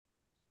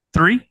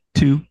Three,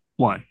 two,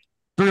 one.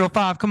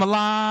 305, come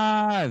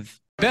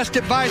alive. Best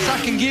advice I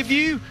can give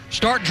you,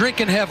 start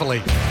drinking heavily.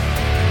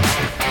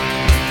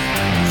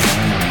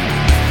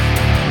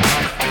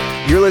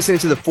 You're listening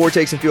to the Four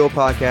Takes and Fuel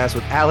podcast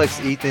with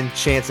Alex, Ethan,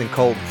 Chance, and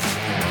Colton.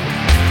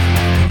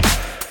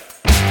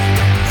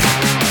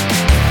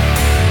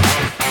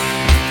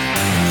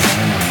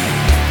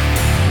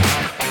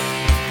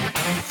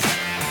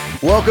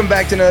 Welcome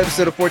back to another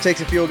episode of Four Takes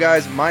and Fuel,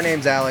 guys. My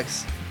name's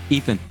Alex.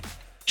 Ethan.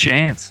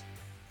 Chance.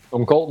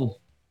 I'm Colton.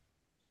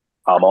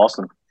 I'm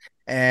Austin.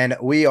 And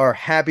we are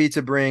happy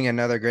to bring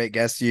another great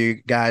guest to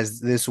you guys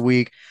this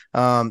week.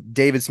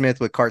 David Smith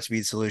with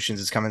KartSpeed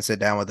Solutions has come and sit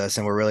down with us,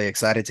 and we're really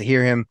excited to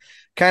hear him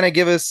kind of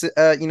give us,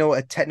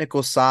 a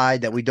technical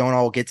side that we don't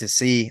all get to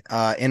see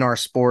in our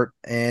sport.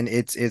 And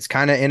it's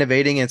kind of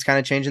innovating and it's kind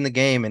of changing the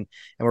game. And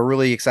we're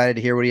really excited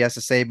to hear what he has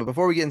to say. But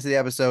before we get into the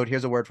episode,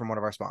 here's a word from one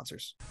of our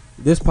sponsors.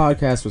 This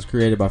podcast was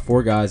created by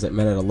four guys that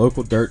met at a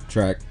local dirt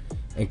track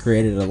and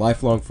created a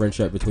lifelong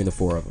friendship between the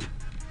four of them.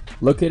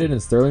 Located in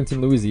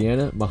Sterlington,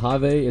 Louisiana,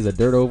 Mojave is a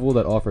dirt oval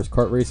that offers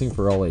kart racing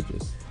for all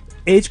ages.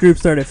 Age groups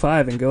start at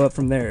 5 and go up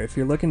from there. If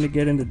you're looking to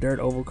get into dirt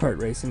oval kart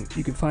racing,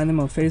 you can find them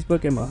on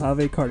Facebook at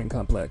Mojave Karting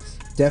Complex.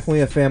 Definitely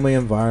a family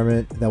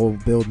environment that will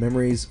build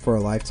memories for a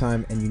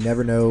lifetime, and you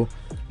never know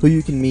who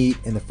you can meet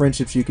and the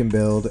friendships you can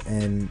build,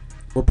 and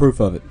we're proof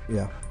of it.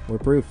 Yeah, we're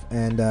proof.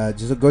 And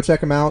just go check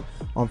them out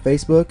on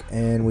Facebook,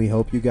 and we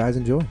hope you guys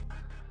enjoy.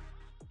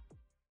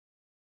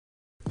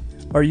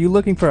 Are you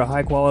looking for a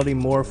high-quality,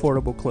 more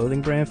affordable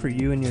clothing brand for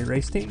you and your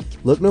race team?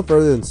 Look no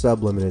further than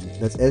Sub Limited.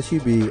 That's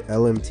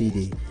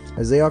SUBLMTD,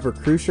 as they offer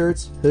crew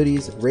shirts,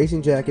 hoodies,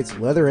 racing jackets,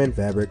 leather and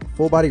fabric,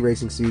 full-body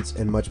racing suits,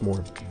 and much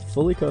more.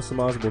 Fully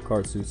customizable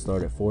kart suits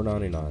start at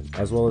 $4.99,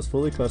 as well as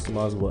fully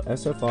customizable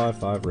SFI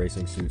 5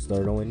 racing suits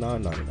start at only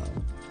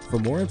 $9.99. For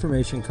more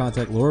information,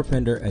 contact Laura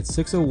Pender at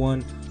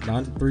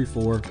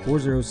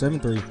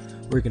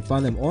 601-934-4073, or you can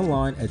find them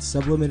online at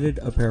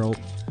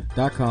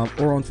sublimitedapparel.com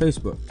or on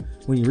Facebook.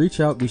 When you reach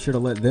out, be sure to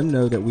let them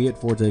know that we at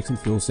Four Takes and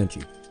Fuel sent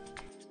you.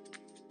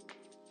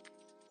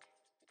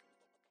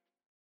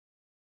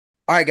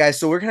 All right, guys.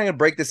 So we're kind of going to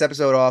break this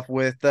episode off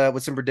with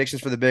some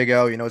predictions for the Big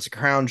O. It's a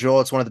crown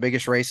jewel. It's one of the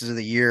biggest races of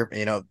the year,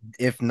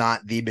 if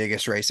not the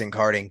biggest race in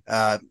karting.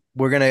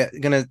 We're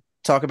gonna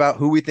talk about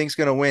who we think's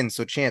going to win.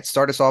 So Chance,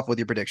 start us off with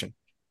your prediction.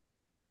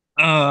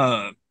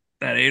 That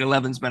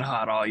 811's been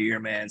hot all year,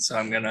 man. So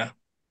I'm gonna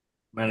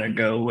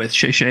go with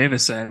Shea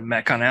Chavis and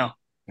Matt Connell.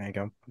 There you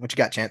go. What you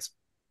got, Chance?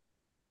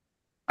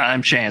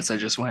 I'm Chance. I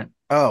just went.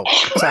 Oh,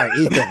 sorry,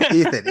 Ethan.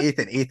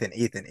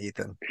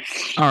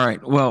 All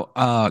right. Well,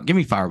 give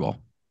me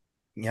Fireball.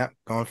 Yep,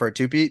 going for a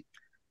two-peat.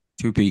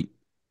 Two-peat.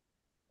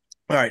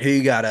 All right, who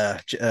you got?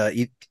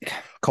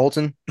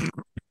 Colton.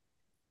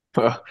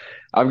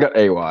 I've got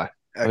AY.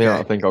 Okay.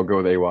 I think I'll go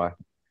with AY.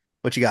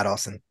 What you got,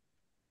 Austin?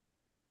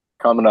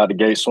 Coming out the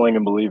gate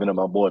swinging, believing in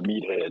my boy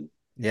Meathead.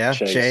 Yeah,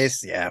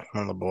 Chase. Yeah,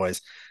 one of the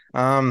boys.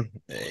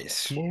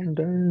 It's kind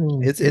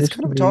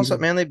of a toss-up,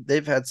 man.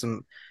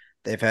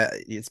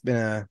 It's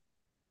been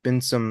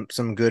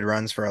some good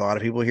runs for a lot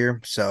of people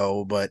here.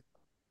 So, but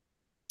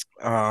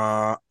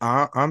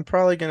I'm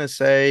probably gonna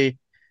say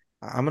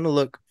I'm gonna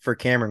look for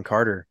Cameron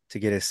Carter to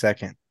get his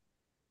second.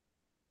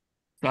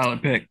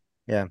 Solid pick.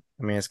 Yeah,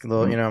 I mean it's a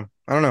little, I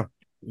don't know,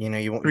 you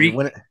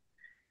win it.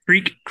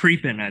 Creek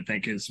creeping, I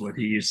think, is what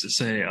he used to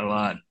say a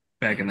lot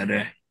back in the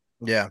day.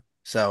 Yeah.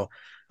 So,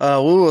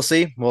 we'll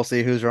see. We'll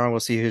see who's wrong. We'll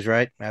see who's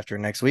right after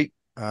next week.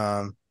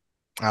 I'll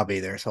be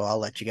there, so I'll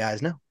let you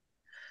guys know.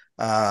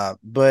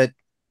 But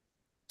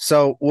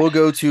so we'll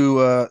go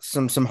to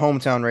some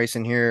hometown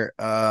racing here.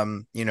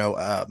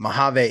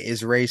 Mojave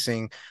is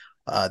racing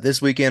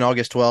this weekend,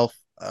 August 12th.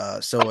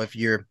 So if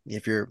you're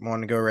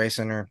wanting to go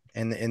racing or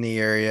in the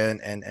area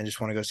and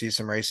just want to go see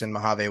some racing,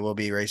 Mojave will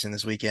be racing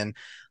this weekend,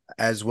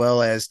 as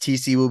well as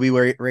TC will be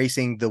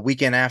racing the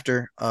weekend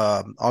after,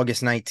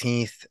 August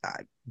 19th.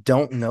 I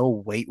don't know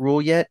weight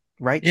rule yet,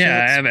 right?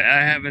 Yeah,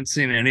 I haven't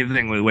seen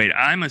anything with weight.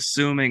 I'm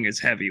assuming it's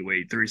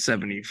heavyweight,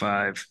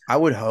 375. I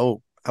would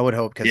hope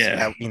because yeah.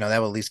 that will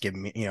at least give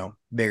me,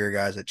 bigger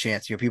guys a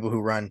chance. People who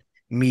run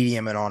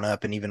medium and on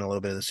up, and even a little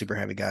bit of the super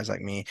heavy guys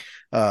like me,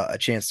 a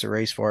chance to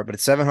race for it. But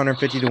it's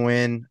 $750 to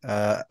win.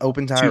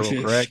 Open tire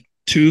rule, correct?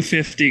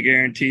 $250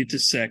 guaranteed to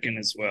second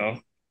as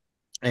well.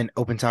 And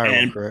open tire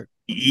rule, correct?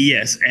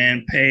 Yes,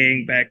 and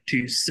paying back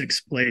to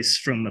sixth place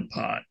from the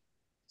pot.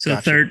 So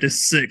Gotcha. Third to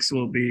sixth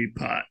will be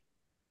pot.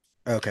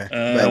 Okay.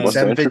 But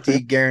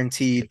 $750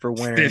 guaranteed for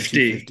winner.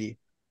 50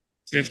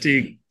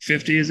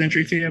 is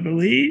entry fee, I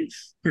believe.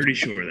 Pretty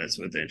sure that's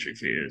what the entry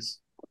fee is.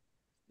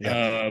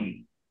 Yeah.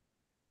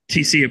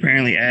 TC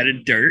apparently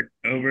added dirt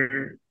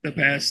over the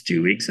past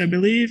 2 weeks, I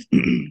believe.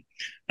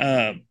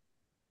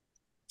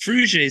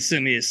 Fruge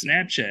sent me a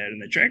Snapchat,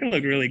 and the track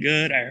looked really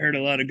good. I heard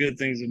a lot of good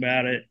things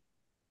about it.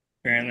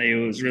 Apparently, it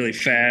was really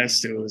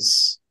fast. It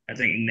was, I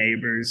think,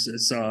 neighbors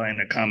saw in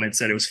a comment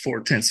said it was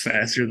 4/10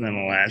 faster than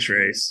the last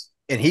race.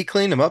 And he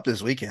cleaned them up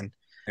this weekend.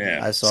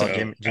 Yeah, I saw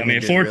so, Jimmy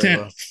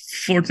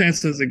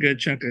 4/10 is a good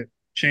chunk of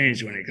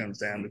change when it comes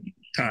down to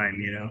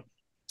time,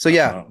 So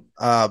yeah,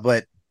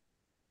 but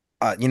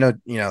like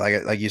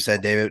you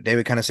said,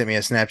 David kind of sent me a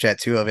Snapchat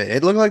too of it.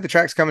 It looked like the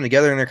track's coming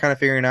together and they're kind of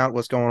figuring out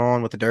what's going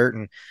on with the dirt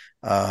and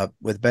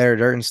with better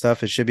dirt and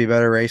stuff. It should be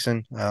better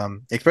racing.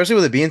 Especially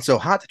with it being so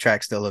hot, the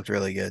track still looked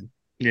really good.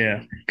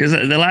 Yeah, because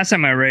the last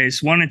time I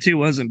raced, 1 and 2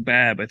 wasn't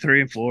bad, but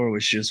 3 and 4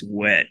 was just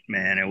wet,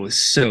 man. It was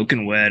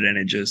soaking wet,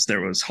 and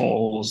there was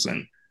holes,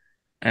 and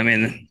I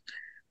mean,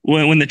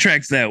 when the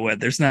track's that wet,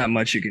 there's not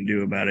much you can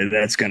do about it.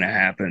 That's gonna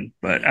happen.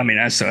 But I mean,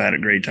 I still had a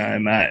great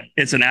time.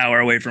 It's an hour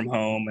away from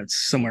home.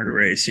 It's somewhere to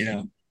race,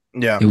 Yeah,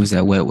 It was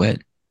that wet.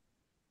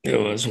 It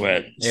was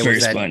wet. It's it very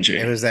was that, spongy.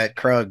 It was that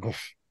Krug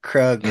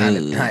kind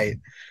of night.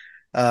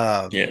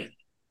 Yeah.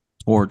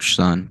 Torch,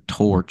 son.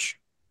 Torch.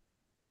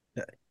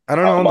 I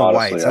don't know on the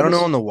honestly, whites. I don't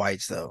know on the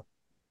whites though.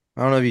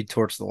 I don't know if you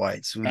torch the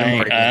whites. We've done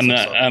pretty good I'm so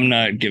not. far. I'm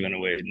not giving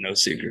away no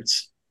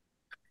secrets.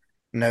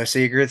 No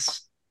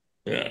secrets.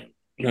 Yeah,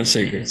 no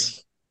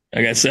secrets.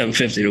 I got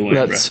 750 to win,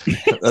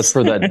 That's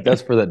for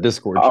that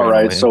Discord All channel,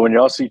 right, man. so when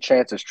y'all see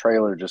Chance's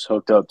trailer just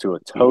hooked up to a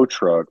tow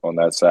truck on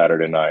that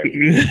Saturday night,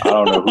 I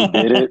don't know who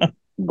did it,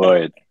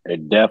 but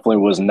it definitely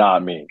was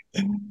not me.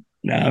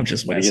 No, I'm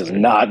just But he is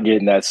messing. not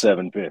getting that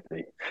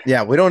 750.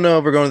 Yeah, we don't know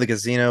if we're going to the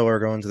casino or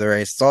going to the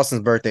race. It's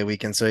Austin's birthday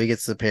weekend, so he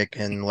gets to pick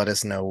and let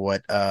us know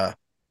what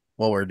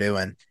we're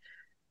doing.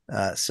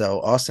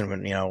 So Austin,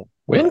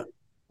 When?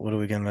 what are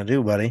we gonna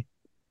do, buddy?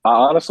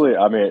 Honestly,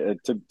 I mean,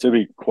 to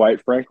be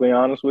quite frankly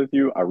honest with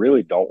you, I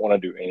really don't want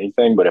to do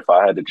anything. But if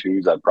I had to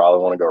choose, I'd probably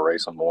want to go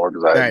race some more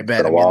because All I right, it's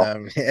bet. been a I'm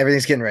while. getting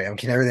everything's getting ready. I'm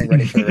getting everything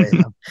ready for the race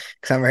now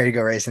because I'm ready to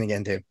go racing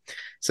again too.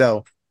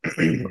 So,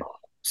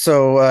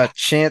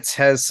 Chance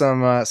has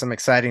some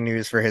exciting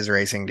news for his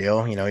racing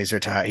deal. He's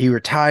retired. He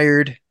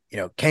retired.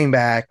 Came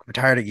back,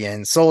 retired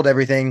again, sold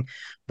everything,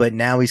 but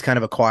now he's kind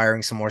of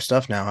acquiring some more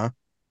stuff now, huh?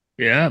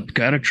 Yeah,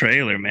 got a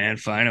trailer, man.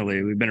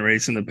 Finally, we've been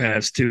racing the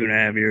past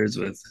 2.5 years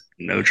with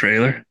no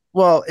trailer.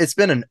 Well, it's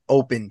been an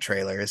open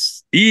trailer.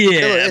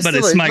 Yeah, but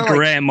it's my not like-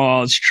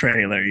 grandma's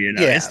trailer. Yeah.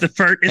 It's the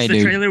first. It's Hey, the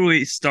dude. trailer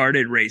we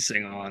started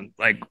racing on,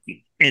 like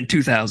in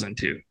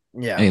 2002.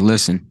 Yeah. Hey,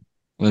 listen.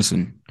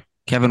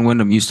 Kevin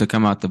Windham used to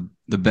come out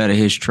the bed of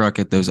his truck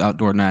at those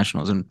outdoor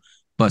nationals and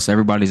bust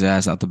everybody's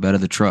ass out the bed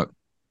of the truck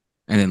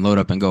and then load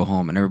up and go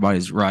home. And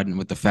everybody's riding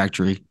with the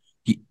factory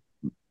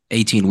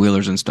 18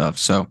 wheelers and stuff.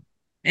 So,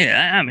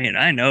 Yeah, I mean,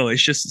 I know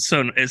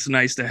it's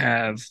nice to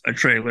have a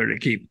trailer to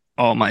keep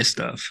all my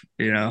stuff.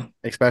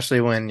 Especially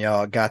when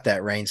y'all got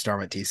that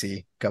rainstorm at TC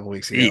a couple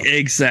weeks ago.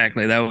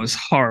 Exactly. That was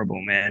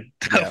horrible, man.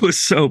 That Yeah. was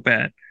so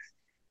bad.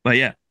 But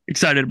yeah,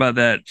 excited about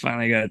that.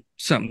 Finally got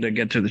something to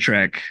get to the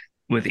track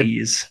with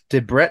ease.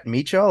 Did Brett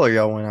meet y'all or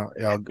y'all went out?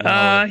 Y'all went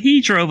over?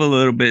 He drove a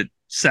little bit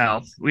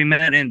south. We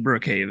met in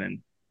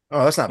Brookhaven.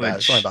 Oh, that's not bad.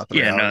 It's only about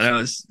 3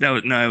 hours.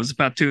 It was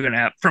about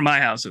 2.5 from my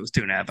house. It was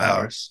 2.5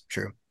 hours.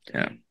 True.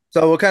 Yeah.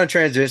 So we'll kind of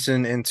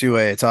transition into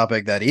a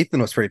topic that Ethan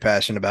was pretty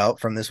passionate about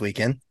from this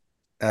weekend.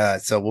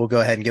 So we'll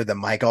go ahead and give the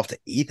mic off to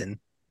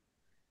Ethan.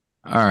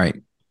 all right.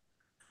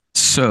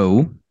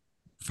 So,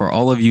 for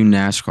all of you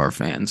NASCAR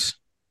fans,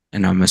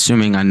 and I'm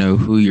assuming I know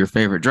who your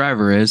favorite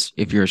driver is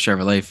if you're a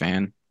Chevrolet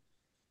fan,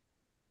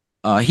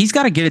 he's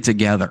got to get it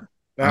together.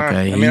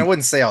 Okay. I mean, I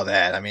wouldn't say all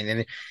that. I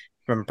mean,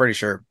 I'm pretty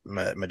sure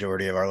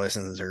majority of our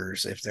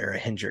listeners, if they're a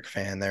Hendrick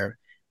fan, they're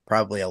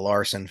probably a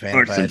Larson fan.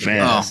 Larson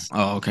fan.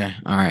 Oh, okay.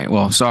 All right.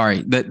 Well,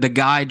 sorry. The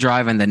guy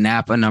driving the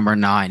Napa number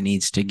 9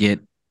 needs to get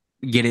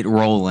it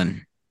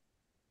rolling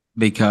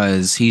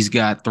because he's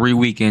got 3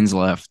 weekends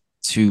left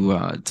to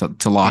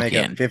lock Make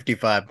in, up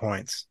 55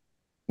 points.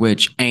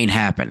 which ain't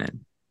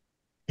happening.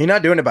 He's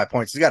not doing it by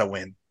points. He's got to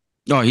win.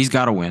 Oh, he's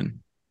got to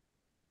win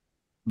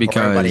because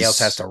Or everybody else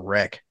has to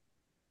wreck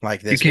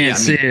like this. You can't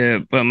because- see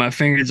it, but my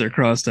fingers are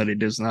crossed that he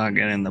does not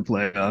get in the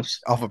playoffs.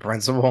 off of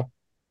principle.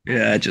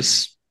 Yeah, I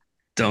just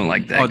don't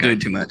like that guy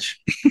dude. too much.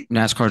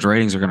 NASCAR's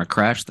ratings are going to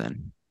crash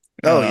then.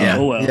 Oh yeah,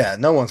 well. yeah.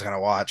 No one's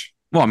gonna watch.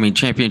 Well, I mean,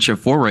 Championship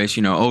 4 race,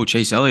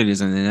 Chase Elliott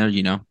isn't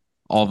in there,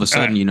 all of a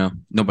sudden,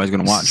 nobody's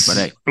going to watch. But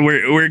hey,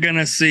 we're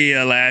gonna see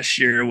last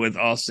year with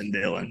Austin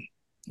Dillon.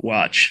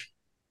 Watch,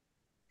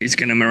 he's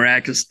gonna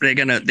miraculous. They're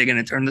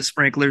gonna turn the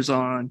sprinklers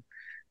on.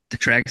 The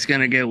track's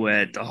gonna get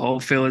wet. The whole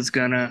field is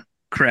gonna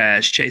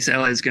crash. Chase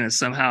Elliott's gonna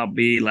somehow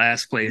be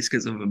last place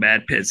because of a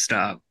bad pit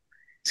stop.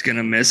 He's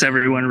gonna miss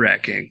everyone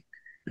wrecking.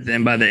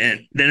 Then by the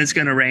end, then it's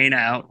gonna rain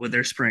out with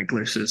their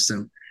sprinkler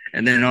system.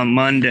 And then on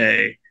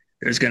Monday,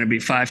 there's gonna be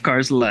 5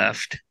 cars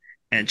left,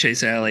 and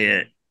Chase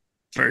Elliott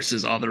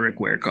versus all the Rick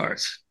Ware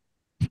cars.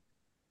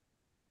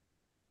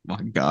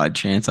 my God,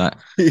 Chance, I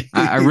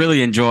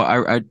really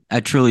enjoy. I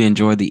truly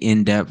enjoy the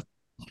in-depth.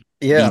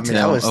 Yeah, I mean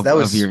detail that was that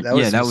was very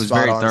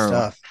spot-on thorough.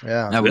 stuff.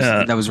 Yeah,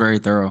 That was very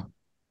thorough.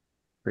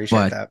 appreciate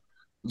but- that.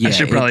 Yeah, I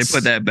should probably it's-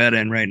 put that bet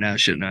in right now,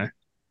 shouldn't I?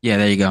 Yeah,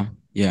 there you go.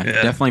 Yeah,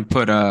 Yeah.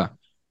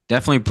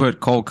 definitely put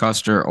Cole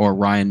Custer or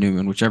Ryan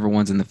Newman, whichever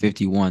one's in the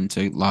 51,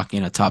 to lock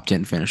in a top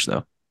 10 finish.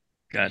 Though,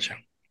 Gotcha.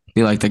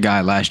 be like the guy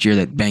last year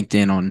that banked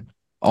in on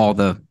all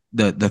the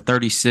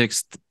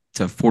 36th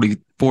to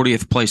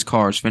 40th place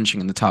cars finishing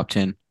in the top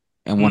 10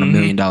 and won $1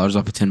 million off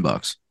of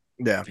 $10.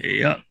 Yeah,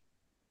 Yep.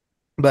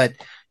 but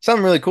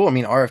something really cool. I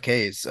mean,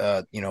 RFK's,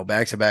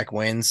 back-to-back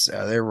wins.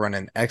 They're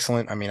running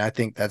excellent. I mean, I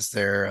think that's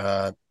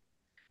their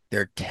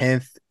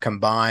 10th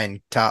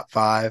combined top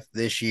 5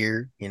 this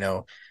year.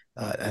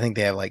 I think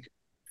they have like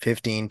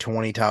 15,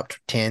 20 top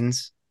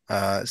 10s.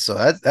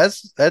 So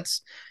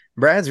that's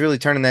Brad's really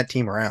turning that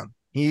team around.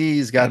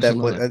 He's got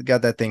Absolutely.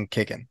 got that thing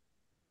kicking.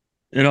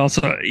 It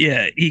also,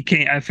 yeah, he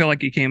came. I feel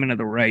like he came in at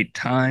the right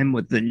time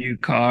with the new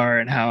car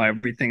and how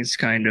everything's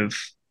kind of,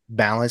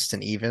 Balanced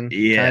and even,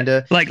 yeah. kind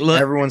of. Like, look,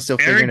 Everyone's still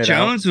figuring Eric it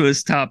out. Jones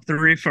was top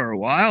 3 for a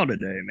while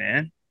today,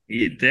 man.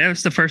 That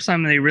was the first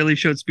time they really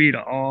showed speed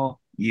all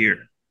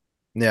year.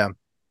 Yeah,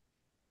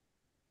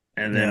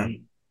 And yeah,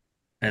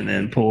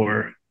 then,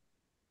 poor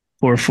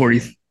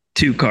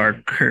 42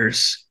 car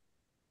curse.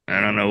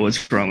 I don't know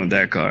what's wrong with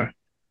that car.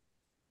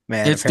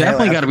 man. It's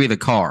Apparently, definitely got to be the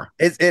car.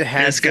 it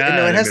has It's to. No, it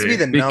gotta has to be be.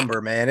 the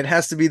number, man. It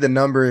has to be the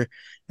number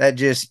that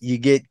just you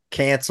get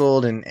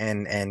canceled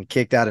and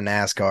kicked out of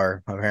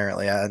NASCAR.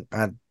 Apparently,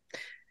 I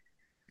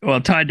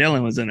Well, Ty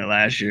Dillon was in it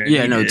last year, and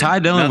Yeah, he no, did Ty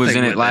Dillon was nothing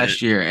in it with it.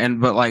 last year,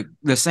 but like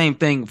the same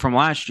thing from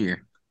last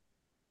year.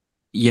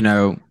 You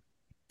know,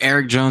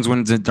 Eric Jones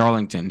wins at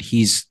Darlington.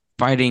 He's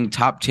fighting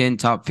top 10,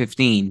 top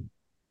 15,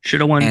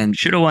 Should have won. and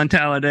Should have won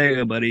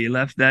Talladega, but he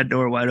left that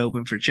door wide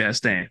open for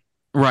Chastain.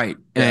 right.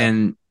 yeah.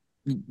 And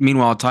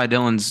meanwhile, Ty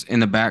Dillon's in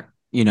the back,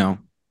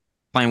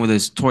 playing with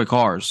his toy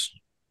cars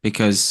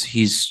because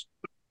he's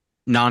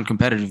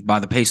non-competitive by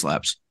the pace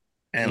laps.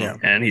 And Yeah.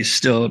 and he's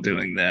still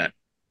doing that.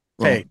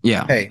 Well, Hey,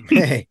 yeah.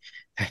 hey.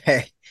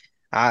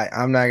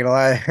 I'm not gonna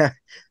lie.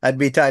 I'd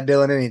be Ty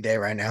Dillon any day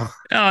right now.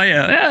 Oh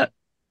yeah.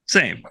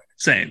 Same.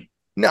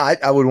 No,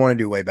 I would want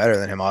to do way better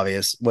than him.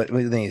 Obvious, what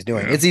the thing he's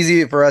doing. Yeah. It's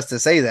easy for us to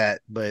say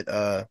that, but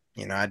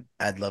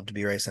I'd love to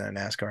be racing in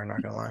NASCAR. I'm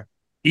not gonna lie.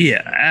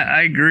 Yeah,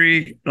 I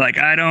agree. Like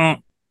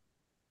I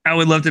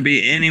would love to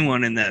be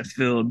anyone in that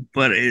field,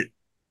 but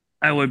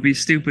I would be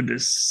stupid to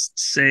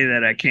say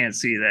that I can't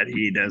see that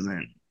he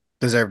doesn't.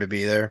 Deserve to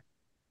be there.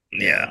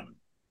 Yeah.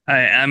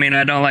 I mean,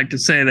 I don't like to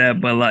say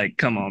that, but like,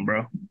 come on,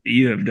 bro.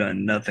 You have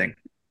done nothing.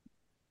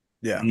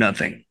 Yeah.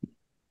 Nothing.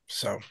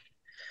 So,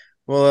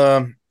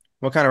 we'll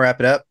kind of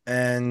wrap it up,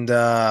 and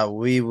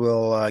we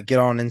will get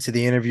on into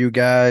the interview,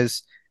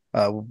 guys.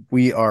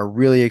 We are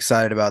really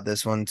excited about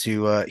this one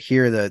to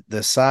hear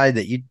the side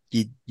that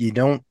you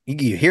don't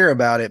you hear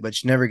about it,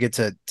 but you never get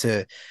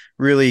to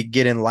really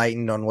get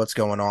enlightened on what's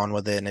going on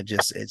with it, and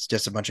it's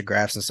just a bunch of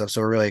graphs and stuff.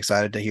 So we're really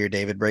excited to hear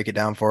David break it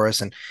down for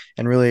us and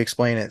really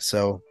explain it.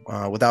 So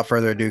without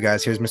further ado,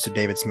 guys, here's Mr.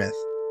 David Smith.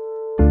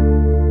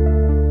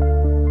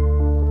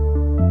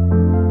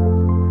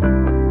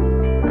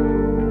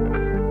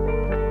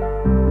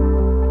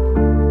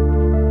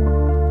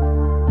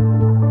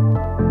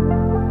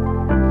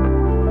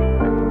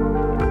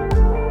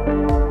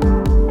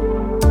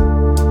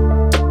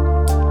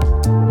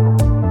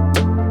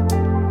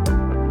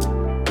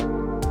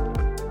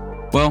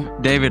 Well,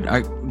 David,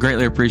 I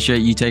greatly appreciate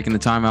you taking the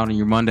time out on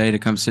your Monday to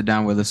come sit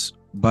down with us.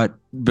 But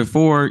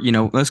before,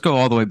 let's go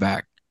all the way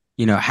back.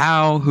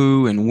 How,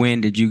 who, and when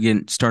did you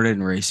get started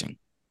in racing?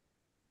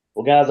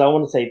 Well, guys, I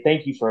want to say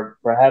thank you for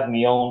having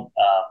me on.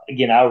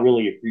 Again, I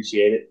really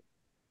appreciate it.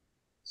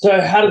 So,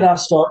 how did I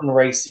start in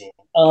racing?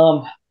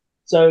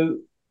 So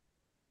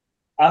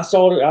I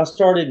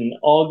started in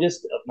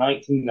August of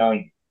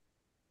 1990.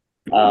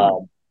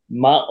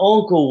 My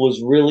uncle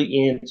was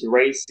really into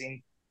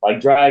racing,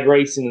 like drag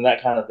racing and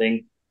that kind of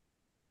thing.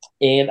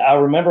 And I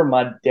remember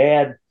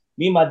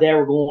me and my dad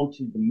were going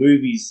to the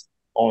movies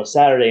on a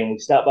Saturday, and we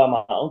stopped by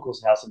my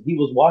uncle's house, and he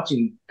was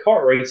watching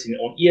kart racing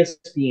on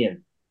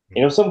ESPN. And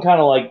it was some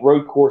kind of like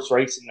road course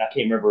racing. I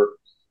can't remember.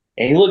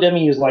 And he looked at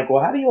me. He was like,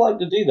 "Well, how do you like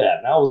to do that?"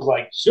 And I was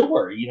like,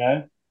 "Sure,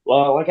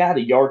 Well, like I had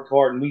a yard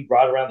cart, and we'd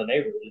ride around the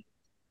neighborhood.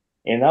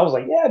 And I was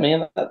like, "Yeah,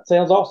 man, that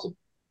sounds awesome."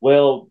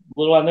 Well,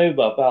 little I knew,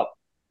 about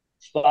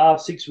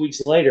 5, 6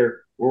 weeks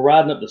later, we're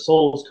riding up to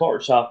Soul's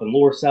Kart Shop in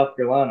Laura, South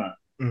Carolina,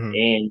 Mm-hmm.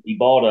 and he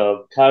bought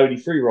a Coyote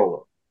Free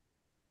Roller.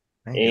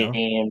 There you go.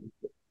 And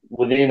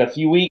within a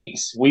few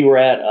weeks, we were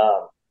at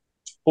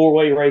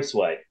Four-Way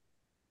Raceway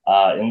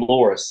in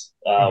Loris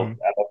Mhm.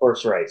 at my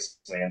first race,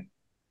 man.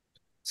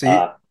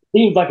 So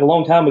Seems like a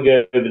long time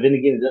ago, but then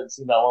again, it doesn't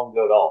seem that long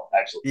ago at all,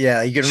 actually.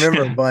 yeah, you can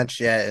remember a bunch,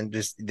 yeah, and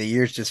just the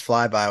years just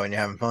fly by when you're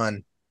having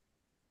fun.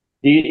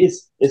 Dude,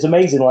 it's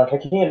amazing. Like I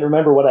can't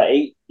remember what I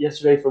ate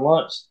yesterday for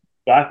lunch,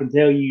 but I can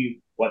tell you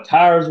what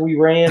tires we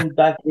ran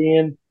back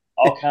then,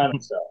 all kind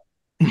of stuff.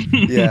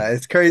 Yeah,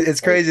 it's crazy. It's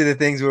crazy the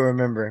things we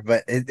remember,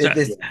 but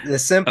the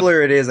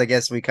simpler it is, I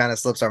guess we kind of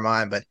slips our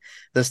mind. But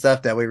the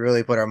stuff that we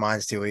really put our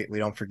minds to, we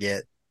don't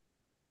forget.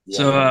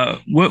 So,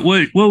 what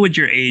would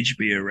your age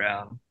be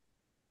around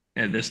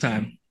at this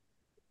time?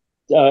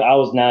 I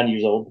was 9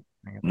 years old.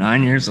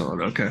 9 years old.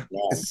 Okay.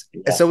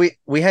 Yeah. So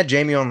we had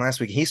Jamie on last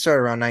week. He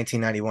started around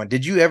 1991.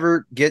 Did you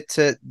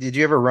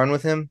ever run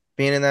with him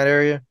being in that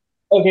area?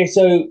 Okay,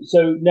 so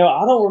no,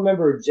 I don't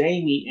remember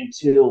Jamie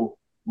until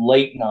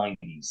late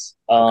 90s.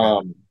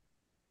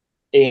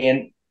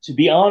 And to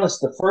be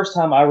honest, the first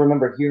time I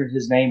remember hearing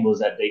his name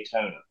was at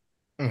Daytona.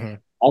 Mm-hmm.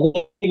 I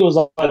think it was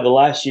like the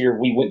last year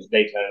we went to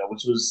Daytona,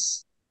 which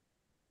was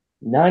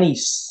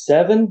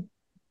 '97.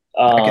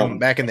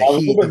 Back in the I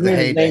heat remember of the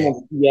hearing his name heyday.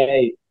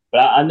 on PA, but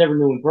I never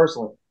knew him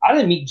personally. I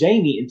didn't meet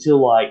Jamie until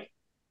like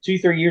 2,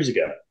 3 years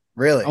ago.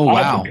 Really? Oh I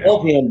wow.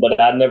 love him, but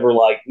we never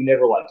like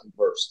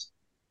conversed.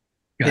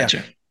 Gotcha.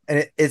 Yeah.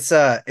 And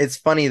it's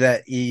funny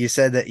that you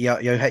said that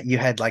you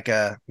had like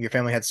your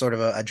family had sort of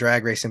a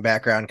drag racing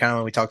background. Kind of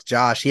when we talked to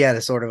Josh, he had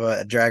a sort of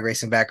a drag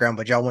racing background,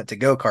 but y'all went to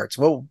go-karts.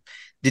 Well,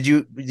 did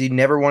you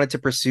never wanted to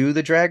pursue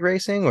the drag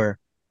racing or?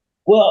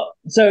 Well,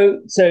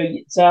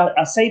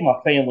 I say my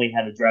family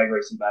had a drag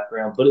racing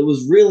background, but it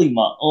was really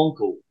my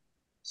uncle.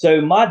 So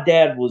my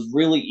dad was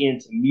really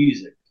into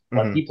music.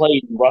 Like Mhm. he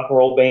played in rock and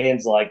roll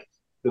bands. Like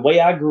the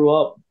way I grew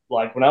up,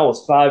 like when I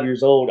was 5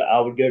 years old, I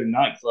would go to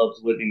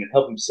nightclubs with him and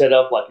help him set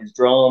up like his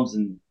drums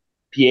and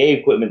PA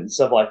equipment and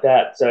stuff like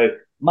that. So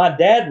my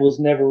dad was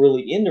never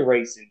really into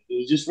racing. It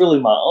was just really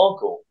my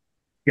uncle.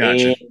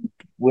 Gotcha. And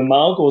when my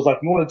uncle was like,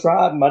 "You want to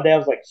try it?" And my dad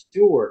was like,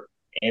 "Sure."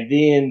 And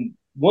then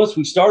once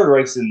we started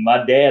racing,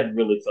 my dad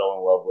really fell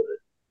in love with it.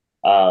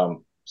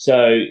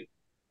 So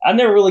I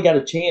never really got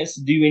a chance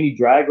to do any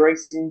drag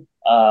racing.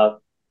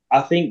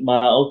 I think my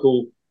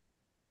uncle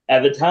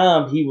at the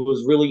time he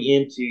was really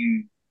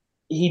into.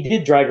 He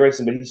did drag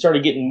racing, but he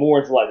started getting more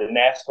into like the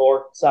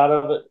NASCAR side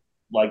of it,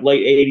 like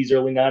late '80s,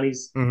 early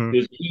 '90s. Mhm. He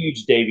was a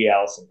huge Davey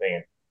Allison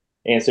fan,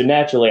 and so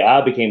naturally I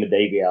became a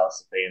Davey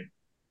Allison fan.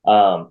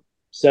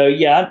 So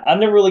yeah, I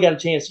never really got a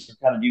chance to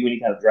kind of do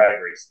any kind of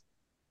drag racing.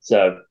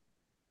 So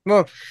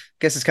Well, I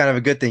guess it's kind of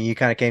a good thing you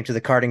kind of came to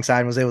the karting side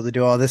and was able to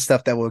do all this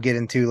stuff that we'll get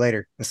into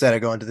later instead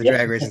of going to the yeah,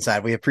 drag racing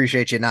side. We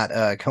appreciate you not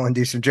going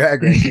do some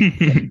drag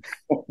racing.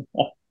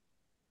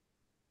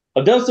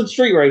 I've done some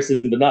street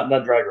racing, but not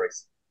drag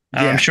racing.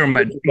 I'm Yeah. sure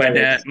Drag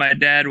racing. my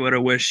dad would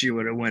have wished you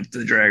would have went to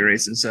the drag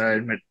racing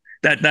side,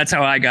 but that's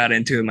how I got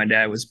into it. My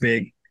dad was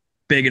big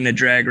into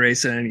drag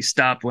racing, and he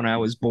stopped when I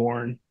was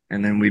born.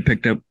 And then we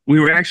picked up.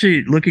 We were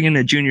actually looking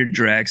into junior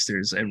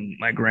dragsters, and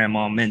my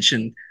grandma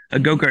mentioned a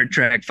go kart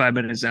track 5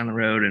 minutes down the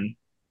road, and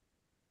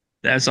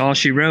that's all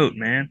she wrote.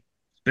 Man,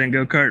 it's been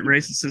go kart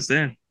racing since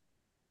then.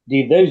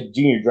 Dude, those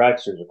junior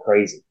dragsters are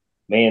crazy.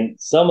 Man,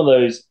 some of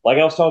those, like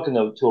I was talking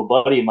to a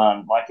buddy of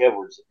mine, Mike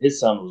Edwards, his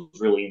son was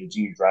really into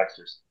junior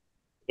dragsters.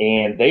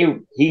 And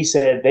he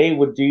said they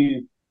would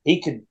do,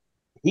 he could,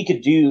 he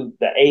could do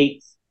the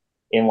eighth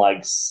in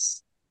like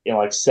 7-1,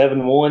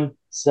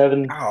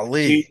 7-2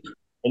 Golly.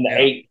 in the Yeah,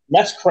 eighth.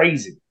 That's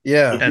crazy.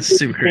 Yeah. If you that's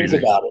super really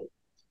think crazy. about it,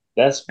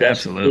 that's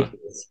Absolutely.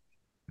 ridiculous. So,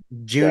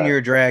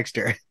 Junior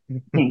dragster.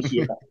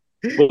 yeah.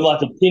 With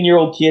like a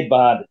 10-year-old kid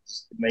behind it.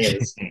 Man,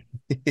 it's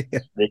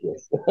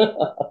ridiculous.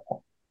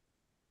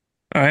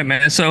 All right,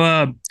 man.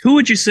 So, who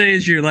would you say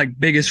is your like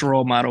biggest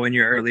role model in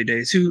your early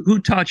days? Who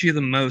taught you the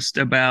most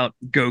about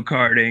go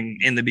karting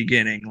in the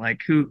beginning?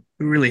 Like, who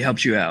really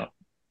helped you out?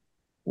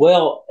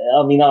 Well,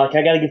 I mean, like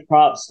I got to give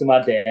props to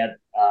my dad.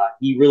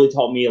 He really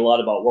taught me a lot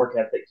about work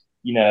ethic.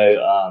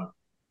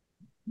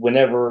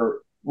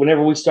 Whenever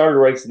we started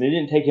racing, it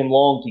didn't take him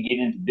long to get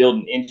into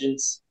building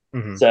engines.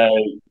 Mhm. So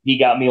he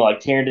got me like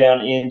tearing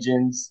down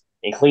engines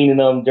and cleaning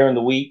them during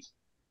the week.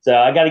 So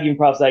I got to give him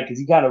props for that because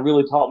he kind of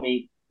really taught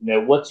me,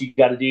 what you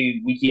got to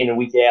do week in and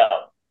week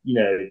out,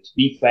 to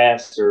be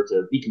fast or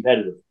to be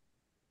competitive.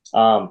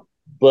 Um,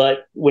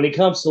 but when it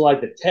comes to like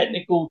the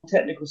technical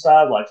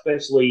side, like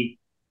especially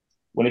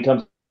when it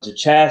comes to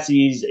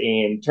chassis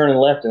and turning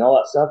left and all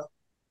that stuff,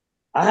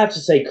 I have to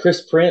say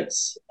Chris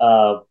Prince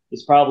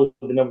is probably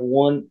the number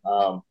one.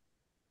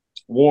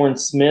 Warren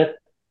Smith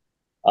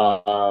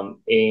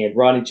and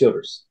Ronnie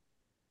Childers.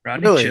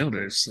 Rodney Really?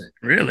 Childers.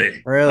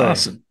 Really? Really?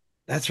 Awesome.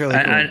 That's really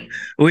I,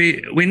 cool.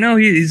 we know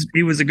he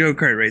was a go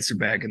kart racer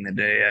back in the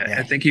day. I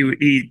Yeah. think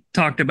he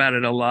talked about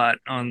it a lot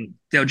on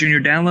Dale Junior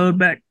Download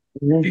back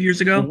a few years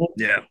ago. Mhm.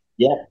 Yeah.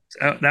 Yeah.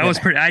 So that was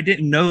pretty. I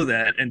didn't know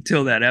that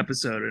until that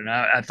episode, and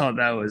I thought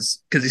that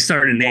was because he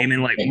started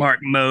naming like Mark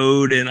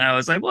Mode, and I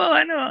was like, well,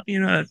 I know,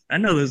 I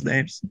know those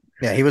names.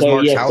 Yeah, he was So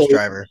Mark's yeah, house so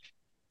driver.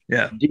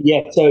 Yeah.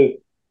 yeah,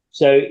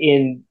 so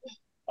in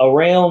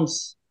around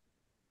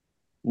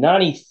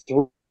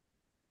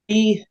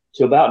 93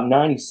 to about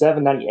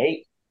 97,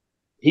 98,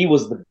 he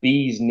was the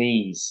bee's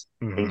knees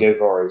in Mhm. go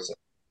kart racing.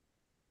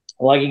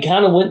 Like he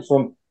kind of went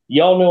from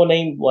y'all know a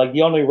name like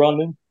y'all know Ron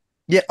Moon?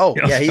 Yeah. Oh,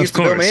 yeah. He Of used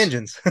to build my course.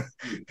 engines.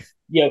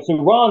 Yeah, so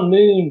Ron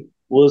Moon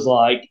was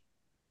like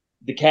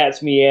the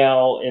cat's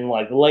meow in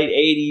like the late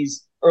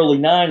 '80s, early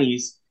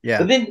 '90s. Yeah.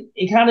 But then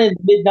in kind of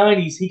mid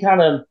 '90s,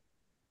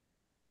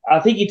 I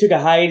think he took a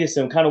hiatus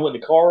and kind of went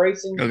to car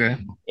racing, Okay.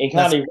 and That's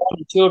kind of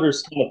Rodney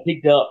Childers kind of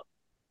picked up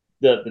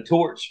the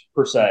torch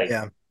per se.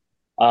 yeah.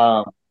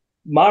 Um,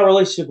 my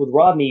relationship with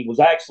Rodney was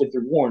actually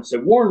through Warren. So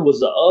Warren was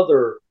the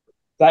other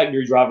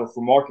factory driver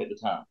for Mark at the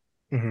time,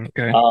 Mhm.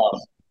 Okay.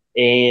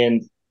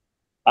 and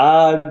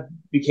I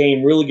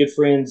became really good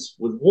friends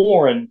with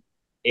Warren,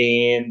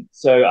 and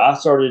so I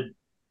started,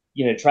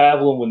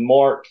 traveling with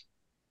Mark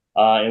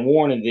and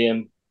Warren and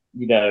them,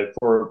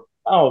 for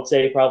I would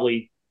say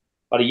probably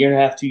about a year and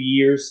a half, 2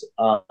 years,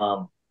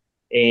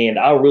 and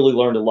I really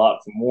learned a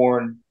lot from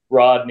Warren,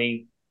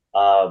 Rodney,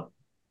 Uh,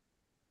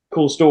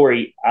 cool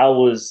story. It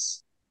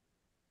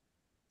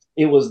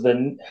was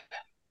the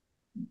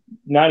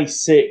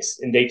 96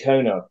 in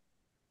Daytona.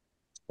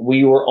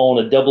 We were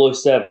on a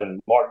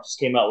 007. Mark just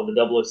came out with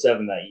a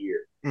 007 that year.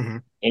 Mm-hmm.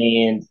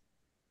 And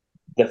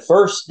the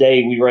first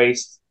day we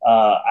raced,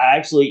 I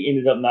actually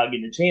ended up not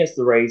getting a chance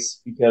to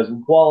race because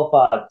we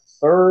qualified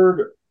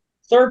third,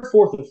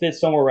 fourth, and fifth,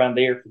 somewhere around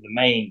there for the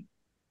main.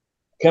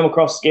 Come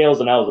across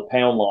scales, and I was a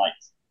pound light.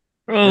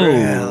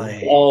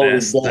 Really? Oh, it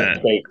was That's the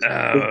devastating.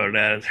 oh,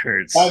 that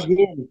hurts. Back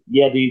then,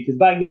 yeah, dude, because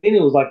back then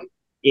it was like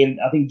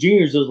I think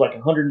juniors, it was like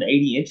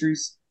 180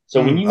 entries.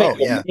 So when you make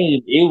yeah. a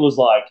main, it was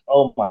like,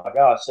 oh my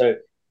gosh.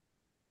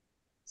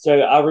 So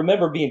I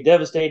remember being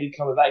devastated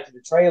coming back to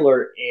the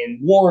trailer, and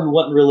Warren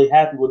wasn't really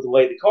happy with the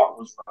way the cart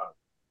was run.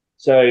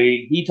 So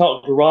he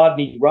talked to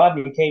Rodney.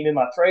 Rodney came in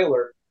my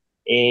trailer,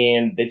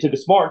 and they took a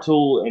smart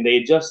tool and they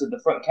adjusted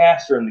the front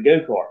caster in the go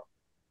kart.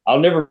 I'll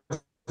never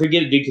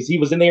forget it, dude, because he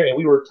was in there and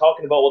we were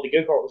talking about what the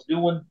go kart was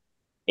doing.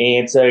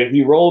 And so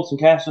he rolled some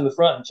caster in the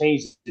front and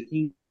changed the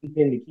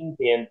kingpin to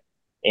kingpin.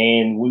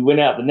 And we went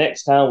out the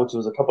next time, which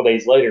was a couple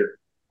days later,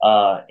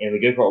 and the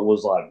go kart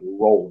was like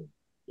rolling.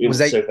 It was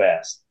so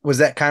fast. Was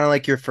that kind of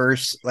like your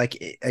first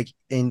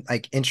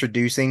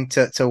introducing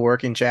to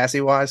working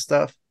chassis wise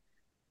stuff?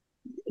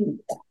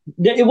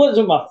 It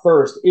wasn't my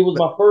first. It was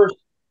my first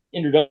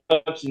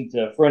introduction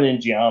to front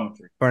end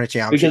geometry.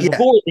 Because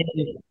before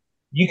then,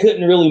 you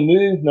couldn't really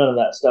move none of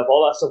that stuff.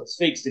 All that stuff was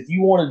fixed. If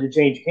you wanted to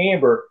change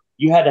camber,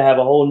 you had to have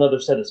a whole another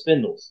set of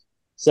spindles.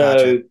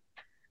 So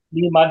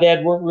me and my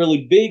dad weren't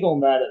really big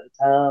on that at the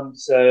time.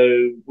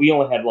 So we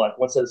only had like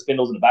one set of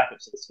spindles and a backup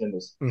set of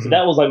spindles. Mm-hmm. So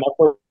that was like my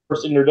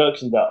first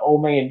introduction to, oh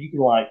man, you can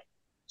like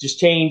just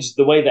change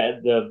the way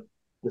that the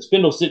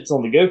spindle sits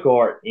on the go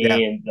kart,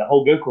 and the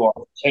whole go kart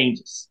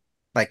changes.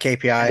 Like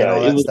KPI and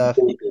all that stuff.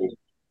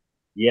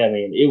 Yeah,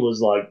 man, it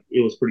was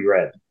pretty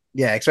rad.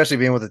 Yeah, especially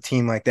being with a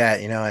team like that,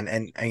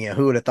 and you know,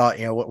 who would have thought,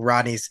 what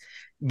Rodney's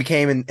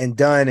became and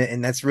done,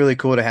 and that's really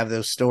cool to have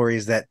those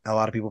stories that a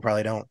lot of people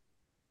probably don't.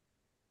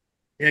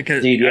 Yeah,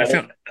 because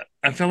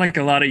I feel like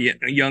a lot of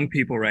young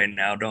people right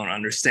now don't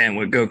understand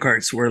what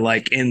go-karts were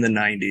like in the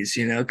 90s,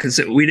 because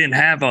we didn't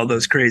have all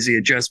those crazy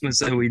adjustments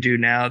that we do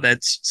now.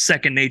 That's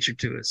second nature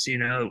to us,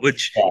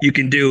 which you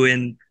can do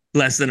in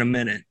less than a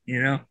minute,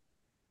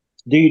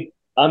 Dude,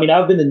 I mean,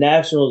 I've been to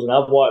nationals and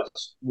I've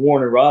watched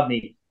Warren and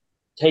Rodney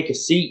take a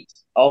seat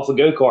off a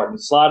go-kart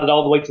and slide it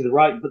all the way to the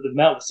right and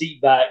mount the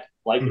seat back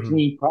like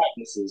between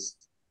practices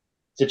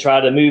to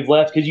try to move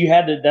left, because you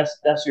had to.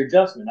 That's your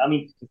adjustment. I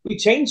mean, we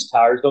changed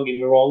tires. Don't get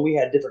me wrong. We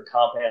had different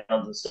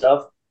compounds and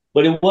stuff,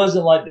 but it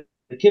wasn't like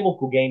the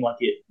chemical game like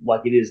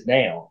it is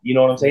now. You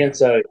know what I'm saying? Yeah.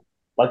 So,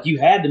 like, you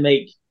had to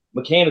make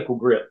mechanical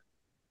grip,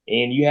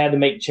 and you had to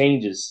make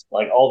changes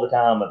like all the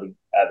time at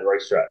the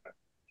racetrack.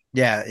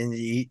 Yeah, and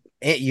you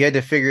had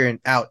to figure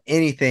out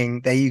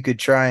anything that you could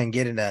try and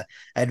get an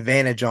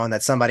advantage on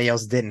that somebody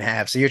else didn't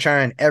have. So you're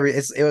trying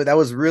that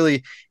was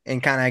really,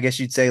 and kind of, I guess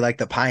you'd say, like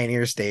the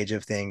pioneer stage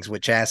of things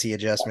with chassis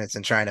adjustments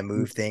and trying to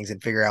move things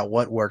and figure out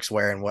what works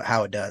where and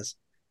how it does.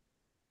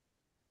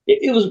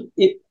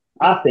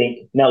 I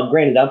think, now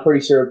granted, I'm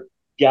pretty sure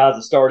guys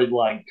that started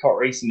like kart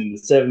racing in the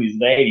 70s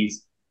and 80s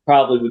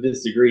probably would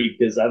disagree,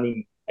 because I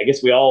mean, I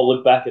guess we all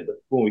look back at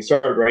when we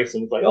started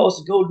racing, it's like, oh, it's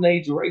the golden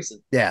age of racing.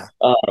 Yeah.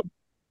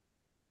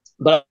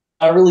 But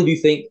I really do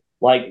think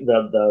like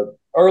the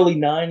early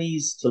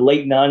 90s to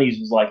late 90s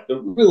was like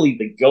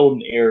the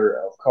golden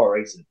era of car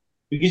racing,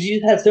 because you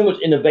just had so much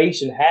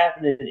innovation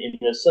happening in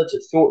such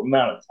a short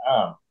amount of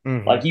time.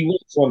 Mm-hmm. Like you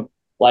went from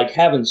like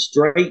having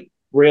straight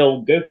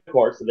rail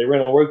go-karts that they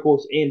ran on road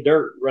course and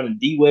dirt, running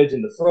D-wedge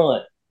in the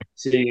front,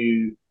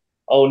 to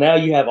now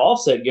you have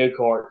offset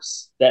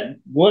go-karts that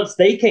once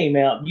they came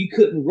out, you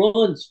couldn't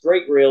run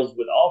straight rails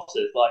with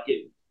offsets. Like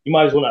you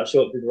might as well not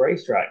show up to the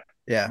racetrack.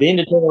 Yeah. Then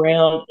to turn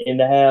around and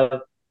to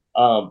have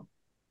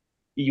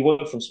you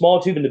went from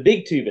small tubing to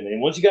big tubing,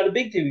 and once you got a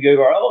big tube, you go,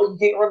 you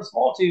can't run the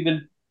small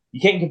tubing, you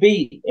can't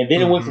compete. And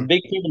then it went from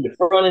big tubing to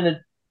front end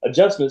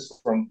adjustments,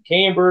 from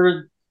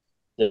camber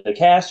to the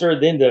caster.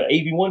 Then the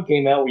AV1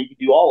 came out where you could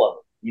do all of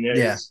it.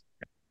 Yeah.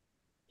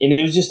 And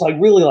it was just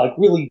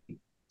really,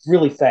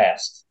 really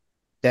fast.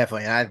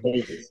 Definitely.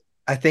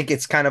 I think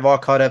it's kind of all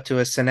caught up to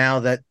us. So now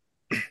that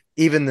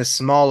even the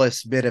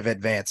smallest bit of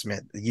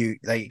advancement,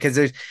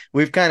 because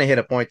we've kind of hit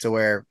a point to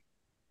where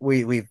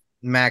we've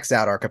maxed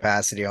out our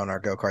capacity on our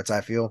go-karts.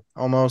 I feel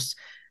almost,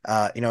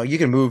 you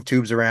can move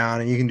tubes around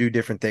and you can do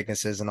different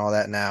thicknesses and all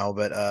that now,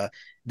 but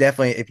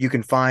definitely if you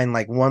can find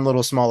like one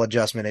little small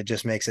adjustment, it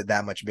just makes it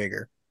that much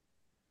bigger.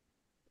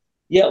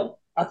 Yeah,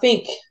 I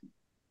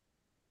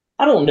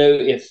don't know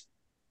if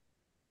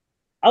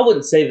I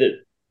wouldn't say that.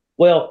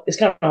 Well, it's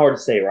kind of hard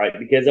to say, right?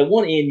 Because at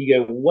one end you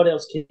go, what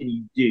else can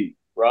you do,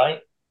 right?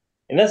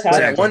 And that's how.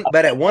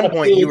 But at one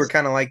point you were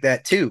kind of like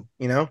that too,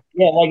 Yeah,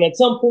 like at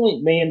some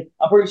point, man,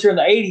 I'm pretty sure in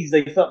the 80s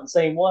they felt the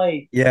same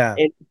way. Yeah.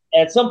 And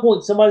at some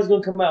point somebody's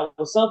going to come out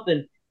with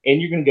something,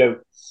 and you're going to go,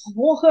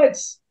 what?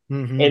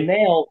 Mm-hmm. And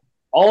now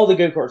all the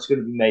go-karts are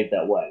going to be made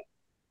that way,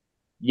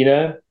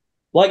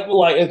 Like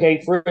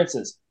okay, for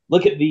instance,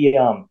 look at the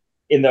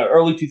in the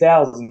early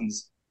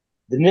 2000s,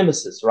 the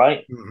Nemesis,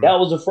 right? Mm-hmm. That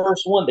was the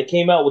first one that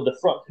came out with the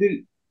front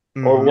hoop,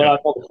 or Mm-hmm. what I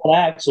call the front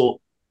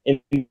axle, in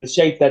the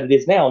shape that it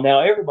is now. Now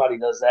everybody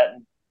does that,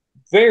 and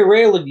very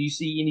rarely do you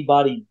see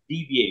anybody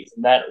deviate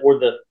from that, or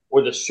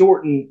the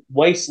shortened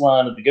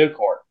waistline of the go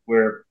kart,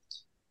 where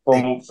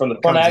from the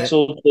front comes in.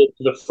 axle to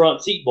the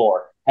front seat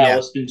bar, how Yeah.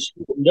 it's been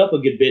shortened up a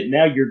good bit.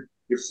 Now your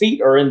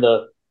feet are in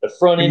the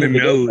front In end the of the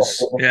go nose.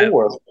 kart Yeah.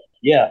 before.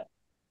 Yeah,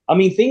 I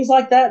mean things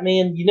like that,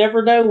 man. You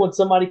never know when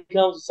somebody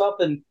comes with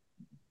something.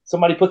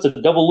 Somebody puts a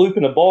double loop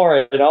in a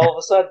bar, and all of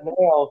a sudden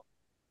now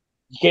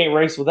you can't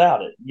race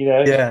without it. You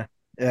know. Yeah.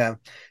 Yeah.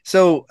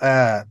 So,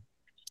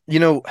 you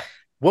know,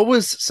 what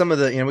was some of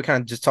the, we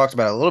kind of just talked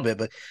about it a little bit,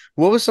 but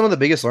what was some of the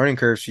biggest learning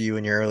curves for you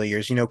in your early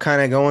years?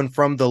 Kind of going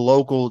from the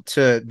local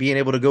to being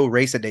able to go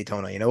race at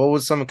Daytona. What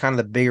was some kind of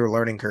the bigger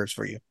learning curves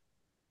for you?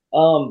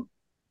 Well,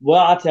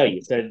 I'll tell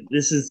you. So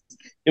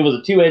it was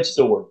a two-edged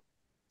sword.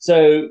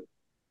 So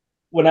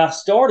when I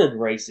started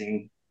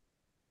racing,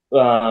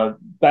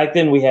 back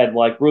then we had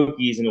like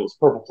rookies, and it was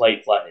purple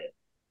plate flathead,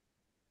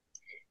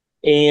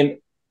 and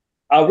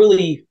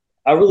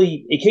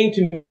it came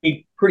to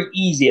me pretty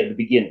easy at the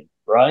beginning,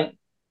 right?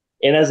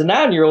 And as a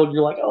 9 year old,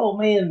 you're like, oh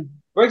man,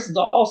 racing's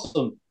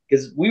awesome,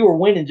 because we were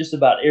winning just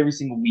about every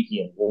single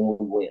weekend when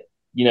we went.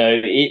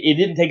 It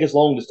didn't take us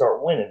long to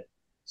start winning.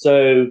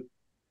 So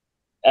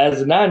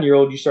as a 9 year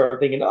old, you start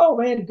thinking, oh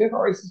man, go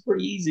kart racing is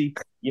pretty easy,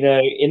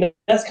 and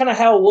that's kind of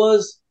how it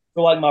was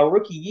for like my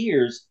rookie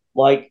years.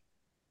 Like,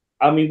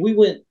 I mean, we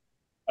went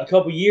a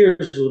couple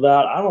years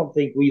without, I don't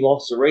think we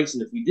lost a race.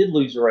 And if we did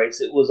lose a race,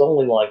 it was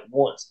only like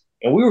once.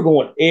 And we were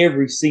going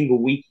every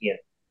single weekend.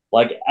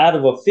 Like out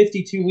of a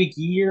 52-week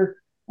year,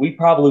 we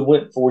probably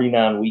went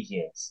 49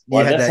 weekends.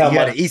 Like that's how You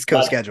had much. an East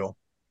Coast schedule.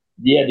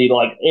 Yeah, dude,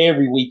 like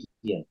every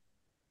weekend.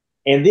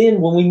 And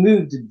then when we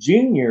moved to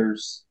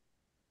juniors,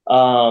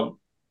 um,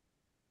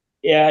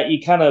 yeah, I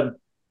kind of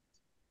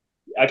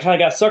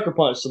got sucker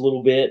punched a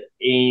little bit,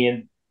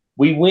 and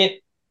we went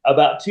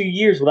about 2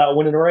 years without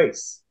winning a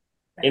race.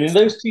 And in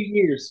those 2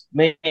 years,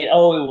 man,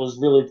 oh, it was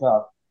really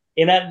tough.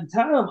 And at the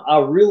time, I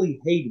really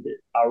hated it.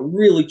 I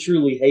really,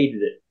 truly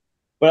hated it.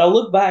 But I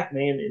look back,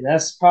 man, and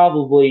that's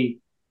probably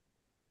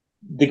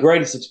the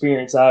greatest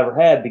experience I ever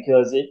had,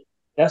 because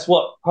that's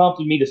what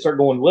prompted me to start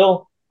going,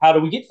 well, how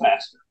do we get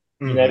faster?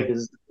 Mm-hmm.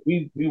 Because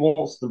we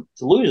want to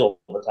lose all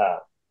the time.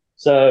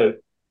 So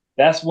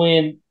that's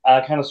when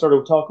I kind of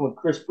started talking with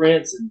Chris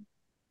Prince, and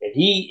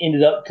he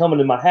ended up coming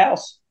to my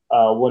house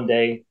one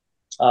day,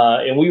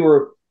 and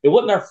it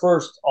wasn't our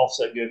first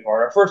offset go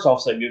kart. Our first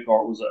offset go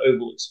kart was an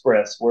Oval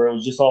Express, where it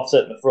was just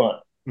offset in the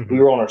front. Mm-hmm. We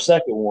were on our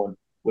second one,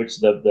 which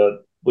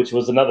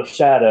was another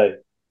Shadow,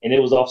 and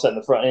it was offset in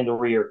the front and the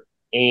rear.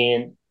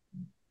 And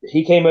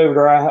he came over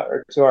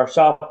to our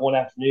shop one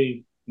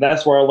afternoon. And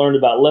that's where I learned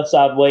about left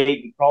side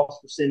weight and cross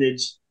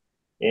percentage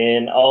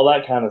and all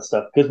that kind of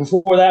stuff. Because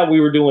before that, we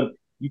were doing,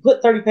 you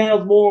put 30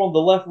 pounds more on the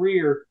left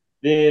rear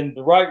than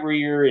the right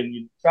rear, and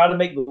you try to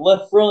make the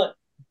left front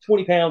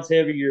 20 pounds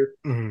heavier.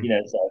 Mm-hmm.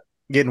 So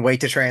getting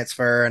weight to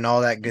transfer and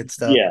all that good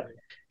stuff.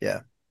 Yeah.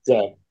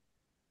 So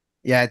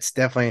yeah, it's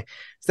definitely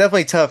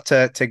tough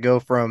to go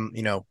from,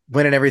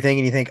 winning everything,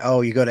 and you think, oh,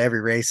 you go to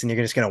every race and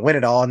you're just going to win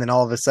it all. And then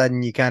all of a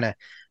sudden you kind of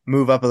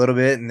move up a little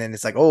bit, and then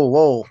it's like, oh,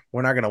 whoa,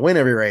 we're not going to win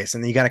every race.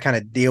 And then you got to kind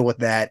of deal with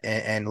that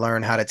and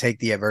learn how to take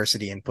the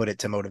adversity and put it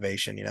to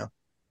motivation,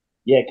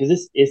 Yeah.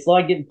 Cause it's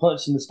like getting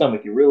punched in the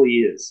stomach. It really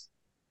is.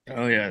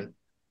 Oh yeah.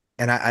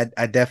 And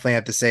I definitely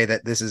have to say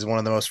that this is one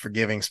of the most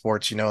forgiving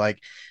sports, like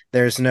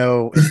it's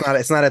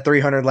not a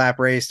 300 lap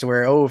race to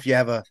where, oh, if you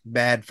have a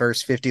bad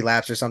first 50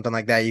 laps or something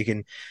like that, you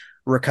can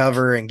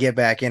recover and get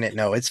back in it.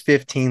 No, it's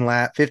 15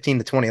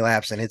 to 20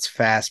 laps, and it's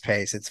fast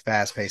paced.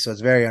 So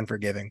it's very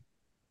unforgiving.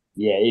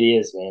 Yeah, it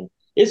is, man.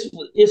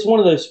 It's one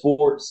of those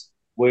sports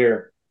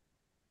where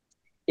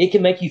it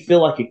can make you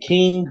feel like a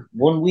king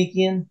one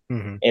weekend,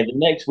 mm-hmm. and the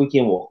next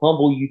weekend will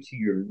humble you to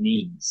your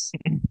knees.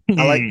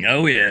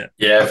 Oh yeah.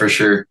 Yeah, for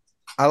sure.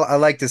 I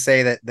like to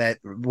say that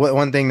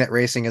one thing that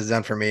racing has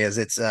done for me is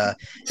it's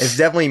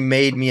definitely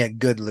made me a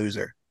good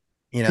loser.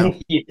 Yeah.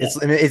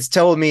 It's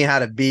told me how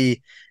to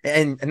be,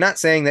 and not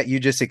saying that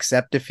you just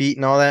accept defeat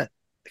and all that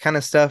kind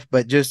of stuff,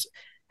 but just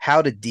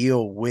how to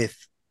deal with,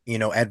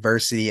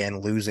 adversity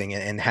and losing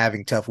and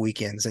having tough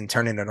weekends and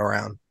turning it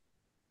around.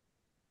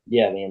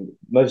 Yeah, man,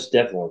 most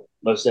definitely,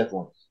 most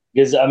definitely.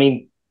 Because I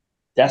mean,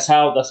 that's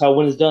how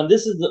winning is done.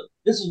 This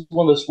is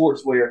one of the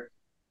sports where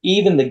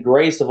even the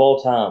greatest of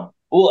all time.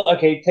 Well,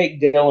 okay, take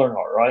Dale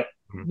Earnhardt, right?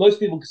 Mhm. Most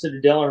people consider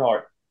Dale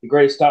Earnhardt the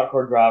greatest stock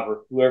car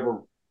driver who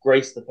ever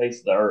graced the face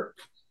of the earth.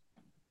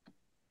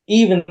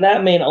 Even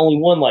that man only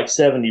won like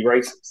 70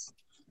 races.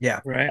 Yeah,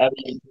 Right. I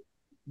mean,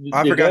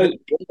 I the forgot. goat-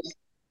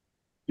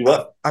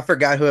 what? I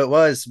forgot who it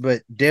was,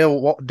 but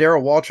Darrell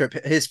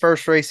Waltrip, his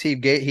first race, he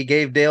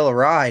gave Dale a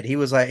ride. He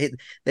was like,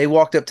 they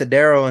walked up to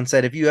Darrell and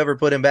said, "If you ever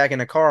put him back in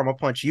the car, I'm gonna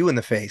punch you in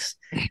the face."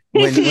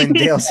 When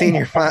Dale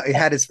Senior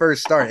had his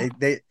first start,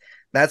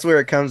 that's where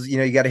it comes.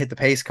 You got to hit the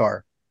pace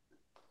car.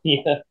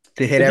 Yeah,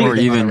 to hit But dude,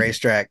 everything on the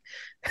racetrack.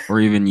 Or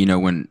even,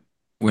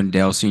 when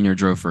Dale Sr.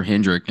 drove for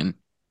Hendrick, and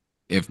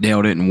if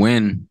Dale didn't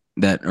win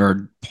that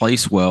or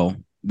place well,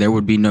 there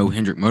would be no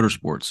Hendrick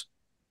Motorsports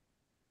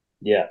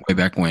yeah, way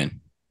back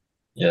when.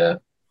 Yeah.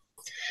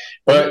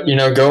 But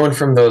going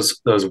from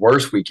those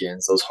worst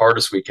weekends, those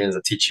hardest weekends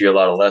that teach you a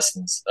lot of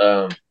lessons.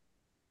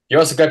 You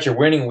also got your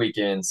winning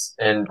weekends,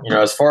 and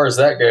as far as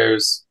that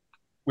goes,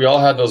 we all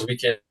have those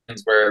weekends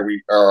where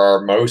we are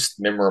our most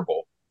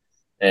memorable.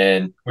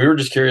 And we were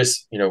just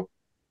curious,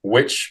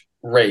 which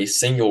race,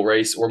 single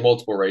race or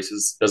multiple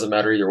races, doesn't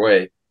matter either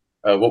way.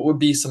 What would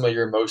be some of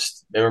your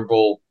most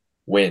memorable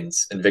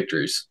wins and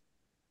victories?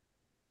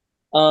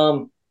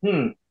 I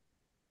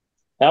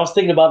was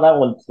thinking about that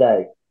one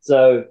today.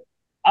 So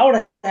I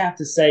would have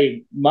to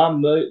say my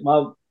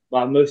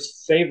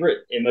most favorite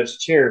and most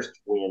cherished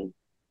win.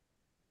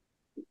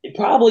 It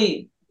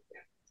probably,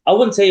 I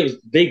wouldn't say it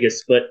was the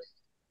biggest, but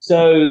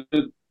so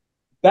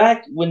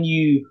back when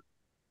you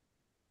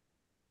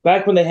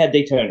back when they had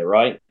Daytona,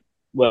 right?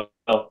 Well,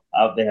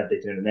 they have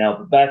Daytona now,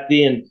 but back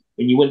then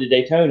when you went to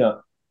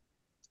Daytona,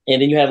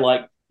 and then you had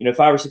like 5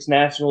 or 6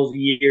 nationals a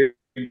year,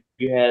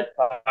 you had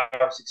 5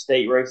 or 6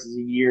 state races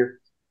a year,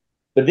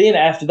 but then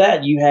after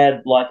that, you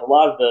had like a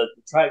lot of the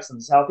tracks in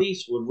the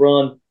southeast would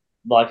run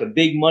like a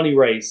big money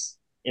race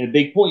and a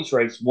big points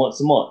race once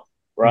a month,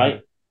 right?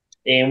 Mm-hmm.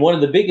 And one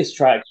of the biggest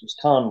tracks was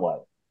Conway.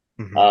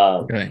 Mm-hmm.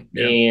 Okay.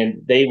 Yep.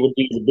 And they would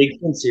do the Big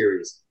Ten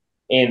Series.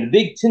 And the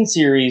Big Ten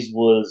Series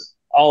was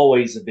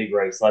always a big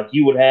race. Like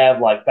you would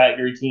have like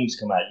factory teams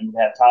come out. You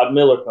would have Todd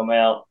Miller come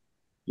out,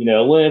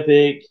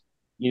 Olympic,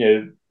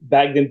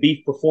 back then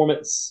Beef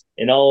Performance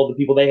and all the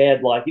people they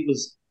had. Like it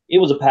was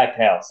a packed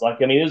house.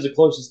 Like, I mean, it was the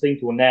closest thing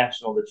to a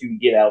national that you can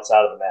get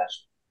outside of the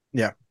national.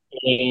 Yeah.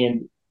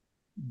 And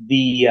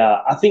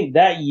I think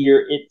that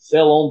year it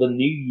fell on the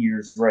New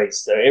Year's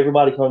race. So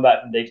everybody coming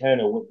back from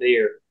Daytona went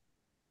there.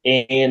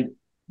 And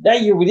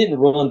that year we didn't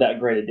run that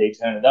great at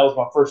Daytona. That was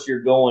my first year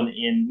going,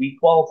 and we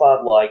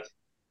qualified like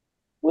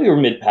we were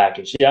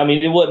mid-package. Yeah, I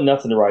mean, it wasn't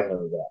nothing to write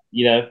home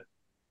about,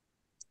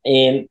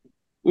 And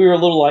we were a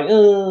little like,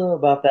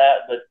 about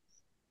that. But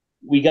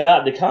we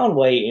got to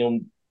Conway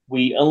and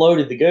we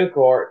unloaded the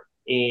go-kart,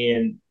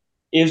 and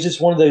it was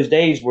just one of those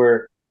days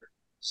where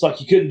it's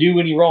like you couldn't do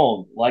any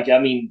wrong. Like, I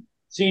mean,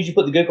 as soon as you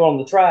put the go-kart on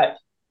the track,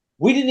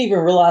 we didn't even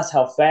realize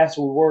how fast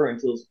we were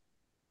until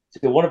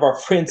one of our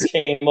friends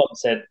came up and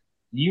said,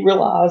 "Do you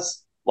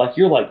realize like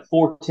you're like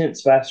 4/10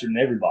 faster than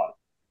everybody?"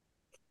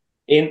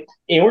 And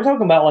we're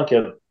talking about like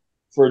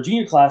for a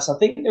junior class, I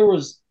think there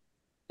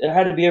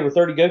had to be over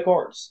 30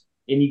 go-karts.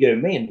 And you go,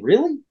 man,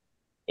 really?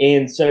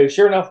 And so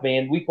sure enough,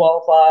 man, we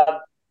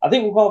qualified. I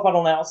think we qualified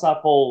on the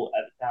outside pole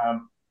at the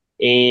time,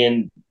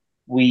 and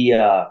we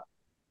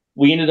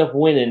ended up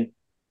winning.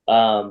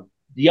 Do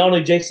y'all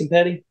know Jason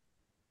Petty? Does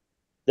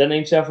that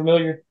name sound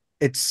familiar?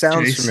 It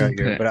sounds Jason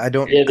familiar, but I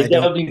don't. Yeah, I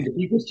don't. the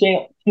People's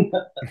Champ.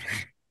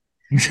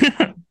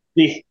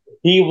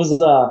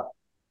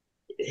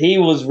 he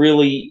was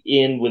really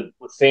in with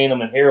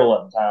Phantom and Harold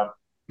at the time.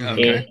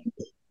 Okay. And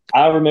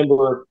I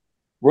remember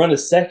running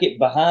second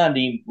behind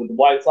him with the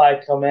white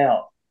flag come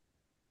out.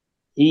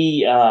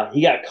 He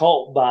got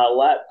caught by a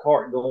lap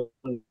cart going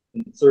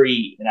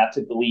 3, and I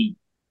took the lead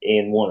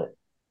and won it.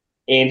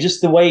 And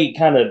just the way it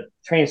kind of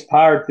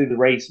transpired through the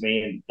race,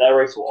 man, that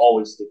race will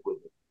always stick with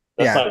me.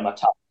 That's like my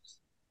top.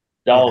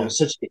 Oh, it was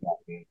such a good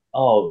game.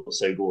 Oh, it was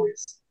so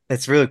glorious.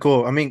 It's really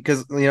cool. I mean,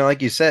 because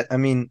like you said, I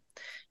mean,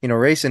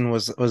 racing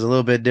was a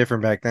little bit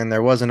different back then.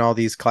 There wasn't all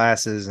these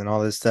classes and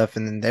all this stuff,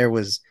 and then there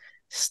was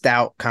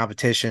stout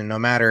competition. No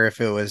matter if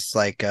it was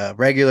like a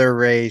regular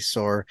race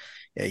or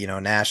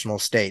national,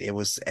 state,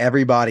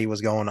 everybody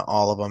was going to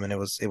all of them, and it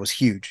was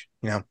huge.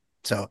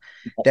 So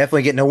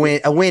definitely getting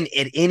a win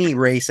at any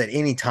race at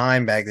any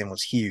time back then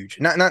was huge.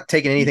 Not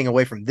taking anything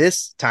away from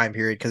this time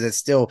period, because it's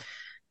still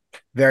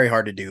very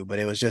hard to do, but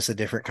it was just a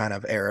different kind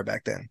of era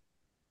back then.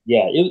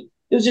 Yeah, it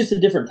was just a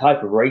different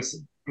type of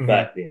racing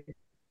back then.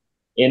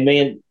 And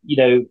man,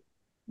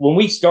 when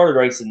we started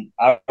racing,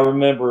 I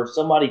remember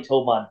somebody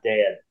told my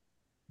dad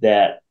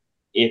that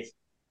if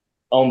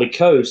on the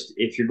coast,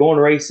 if you're going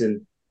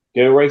racing,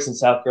 go race in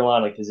South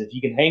Carolina, because if you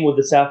can hang with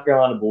the South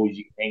Carolina boys,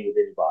 you can hang with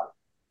anybody.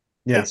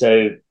 Yeah. And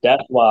so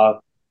that's why,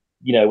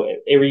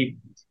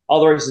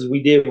 all the races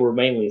we did were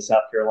mainly in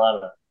South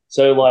Carolina.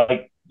 So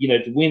like,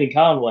 to win in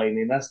Conway,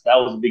 man, that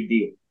was a big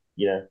deal,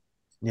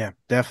 Yeah,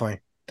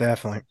 definitely.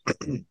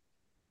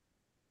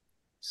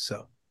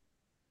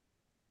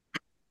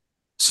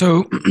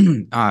 So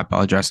I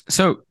apologize.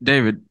 So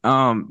David,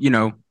 all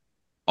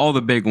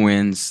the big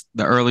wins,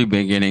 the early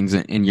beginnings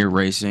in your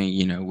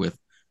racing,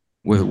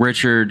 with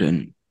Richard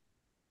and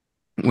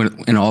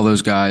all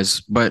those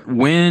guys. But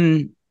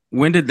when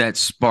did that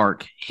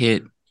spark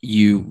hit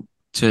you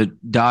to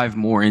dive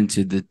more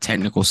into the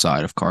technical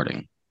side of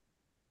karting?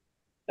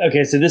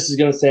 Okay, so this is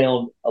going to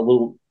sound a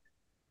little,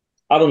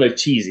 I don't know,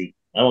 cheesy.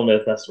 I don't know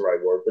if that's the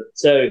right word, but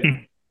so,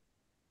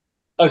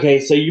 okay,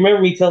 so you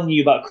remember me telling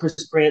you about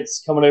Chris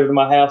Prince coming over to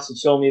my house and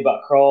showing me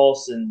about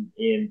cross and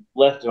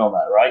left and all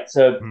that, right?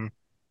 So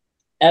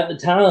at the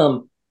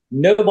time,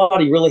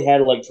 nobody really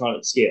had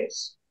electronic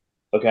scales.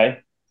 Okay.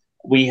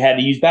 We had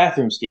to use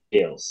bathroom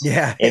scales.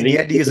 Yeah, And and you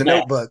had to use a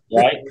notebook.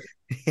 Right?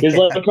 Because Yeah.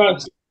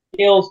 electronic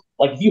scales,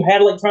 like if you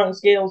had electronic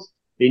scales,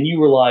 then you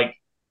were like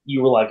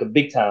a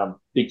big time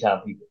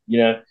people,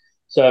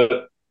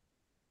 So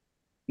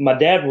my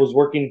dad was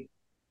working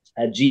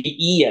at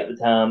GE at the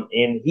time,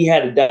 and he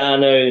had a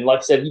dyno, and like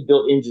I said, he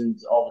built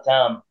engines all the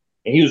time,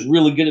 and he was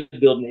really good at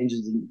building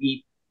engines. And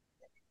he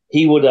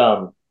would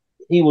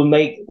he would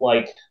make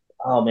like,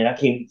 oh man, I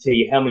can't tell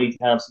you how many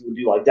times he would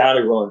do like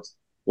dyno runs.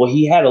 Well,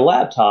 he had a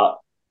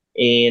laptop,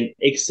 and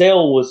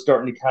Excel was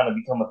starting to kind of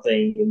become a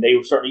thing, and they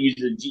were starting to use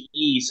the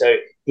GE. So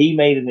he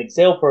made an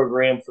Excel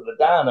program for the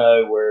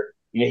dyno where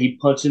he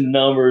punched in the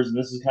numbers, and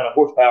this is kind of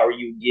horsepower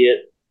you would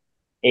get.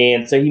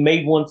 And so he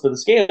made one for the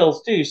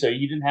scales too, so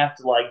you didn't have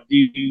to like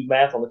do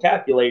math on the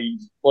calculator. You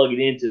just plug it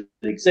into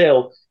the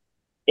Excel.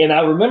 And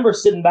I remember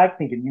sitting back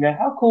thinking,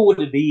 how cool would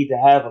it be to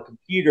have a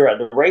computer at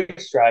the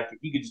racetrack that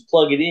you could just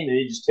plug it in and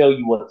it just tell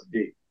you what to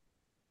do?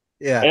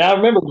 Yeah. And I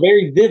remember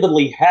very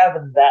vividly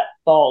having that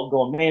thought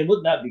going, man,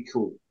 wouldn't that be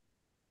cool?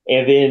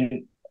 And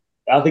then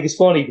I think it's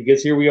funny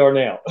because here we are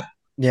now.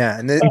 Yeah,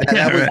 and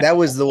that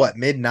was the what,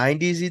 mid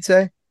 90s, you'd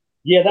say?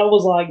 Yeah, that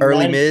was like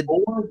early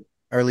 94?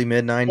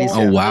 mid 90s.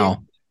 Oh,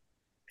 wow.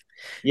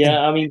 Yeah,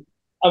 I mean,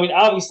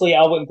 obviously,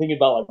 I wasn't thinking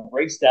about like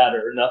race data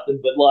or nothing,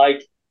 but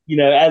like,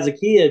 as a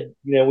kid,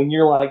 when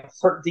you're like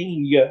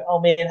 13, you go, oh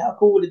man, how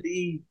cool would it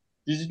be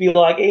to just be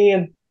like,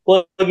 and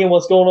plug in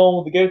what's going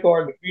on with the go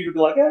kart, and the computer be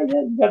like, oh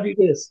yeah, you gotta do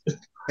this.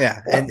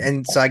 Yeah,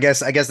 and so I guess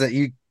that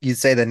you'd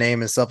say the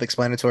name is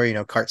self-explanatory.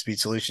 KartSpeed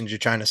Solutions. You're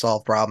trying to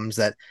solve problems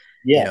that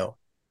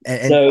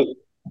and so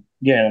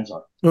yeah, I'm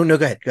sorry. No,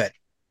 go ahead.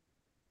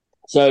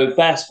 So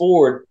fast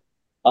forward,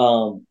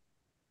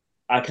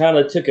 I kind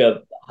of took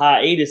a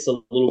hiatus a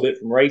little bit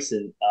from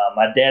racing.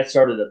 My dad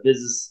started a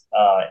business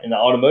in the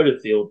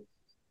automotive field,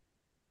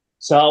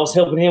 so I was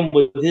helping him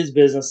with his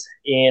business,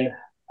 and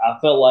I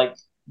felt like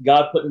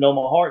God put it on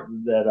my heart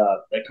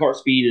that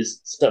KartSpeed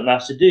is something I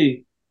should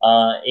do.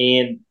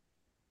 And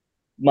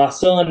my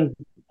son,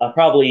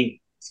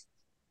 probably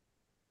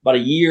about a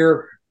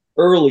year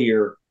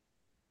earlier,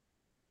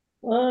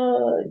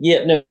 2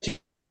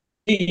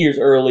 years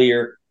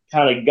earlier,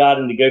 kind of got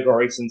into go kart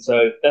racing.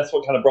 So that's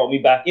what kind of brought me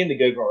back into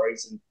go kart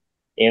racing.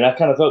 And I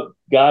kind of felt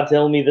God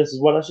telling me this is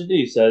what I should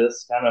do. So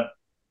that's kind of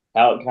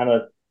how it kind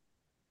of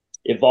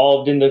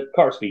evolved into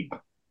KartSpeed.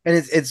 And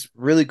it's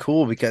really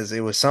cool because it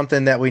was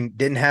something that we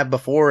didn't have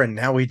before, and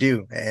now we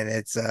do. And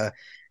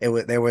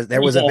there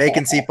was a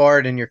vacancy for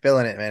it, and you're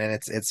filling it, man. And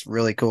it's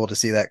really cool to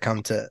see that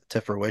come to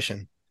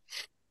fruition.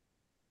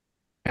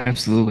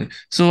 Absolutely.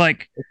 So,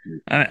 like,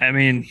 I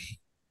mean,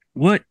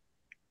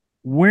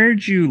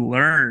 where'd you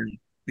learn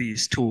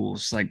these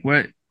tools? Like,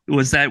 what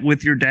was that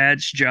with your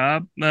dad's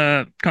job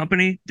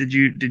company? Did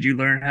you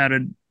learn how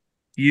to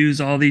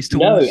use all these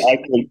tools? No,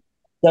 actually.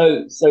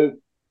 So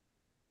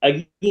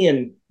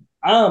again,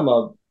 I'm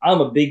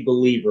a big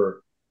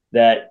believer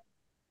that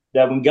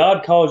when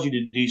God calls you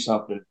to do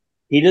something,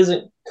 He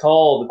doesn't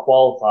call the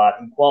qualified;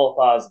 He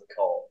qualifies the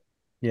call.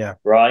 Yeah,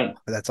 right.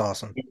 That's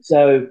awesome. And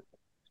so,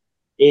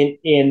 and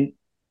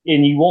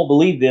you won't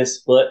believe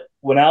this, but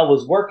when I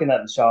was working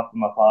at the shop with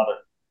my father,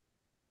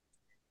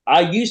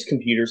 I used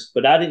computers,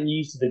 but I didn't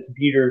use the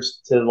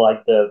computers to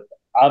like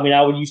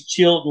I would use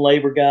Chilton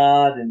Labor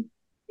Guide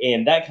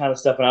and that kind of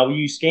stuff, and I would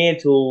use scan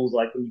tools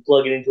like when you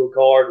plug it into a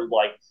card, with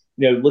like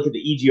look at the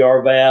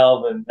EGR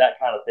valve and that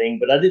kind of thing.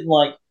 But I didn't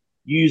like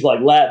use like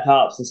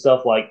laptops and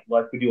stuff like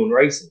we do in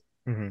racing.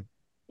 Mm-hmm.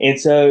 And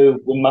so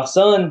when my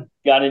son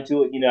got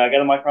into it, I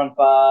got a Micron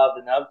 5,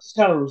 and I just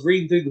kind of was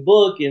reading through the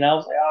book, and I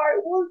was like, all right,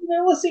 well,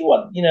 let's see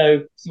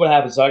what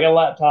happens. So I got a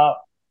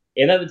laptop,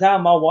 and at the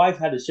time, my wife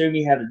had to show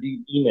me how to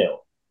do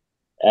email.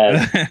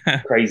 As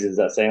crazy as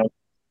that sounds.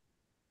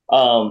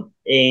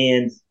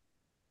 And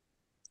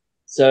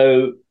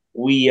so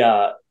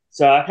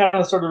so I kind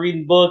of started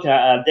reading the book.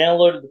 I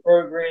downloaded the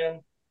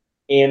program,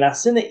 and I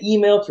sent an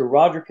email to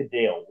Roger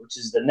Cadell, which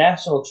is the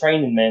national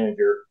training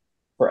manager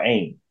for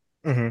AIM.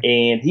 Mm-hmm.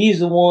 And he's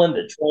the one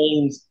that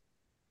trains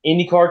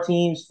IndyCar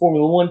teams,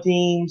 Formula One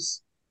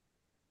teams,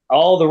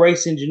 all the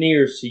race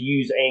engineers to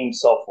use AIM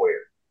software.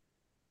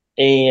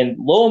 And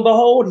lo and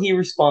behold, he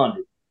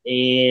responded.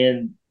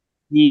 And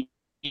he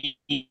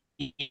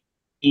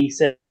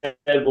said,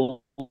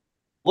 well,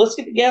 let's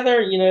get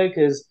together,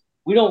 because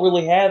we don't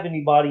really have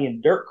anybody in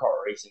dirt car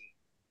racing.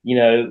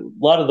 A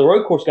lot of the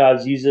road course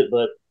guys use it,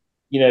 but,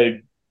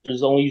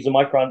 just only use the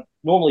Micron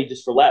normally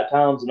just for lap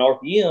times and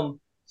RPM.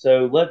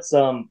 So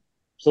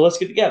let's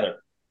get together.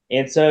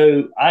 And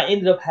so I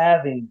ended up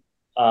having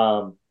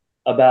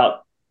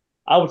about,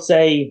 I would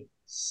say,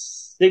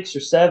 6 or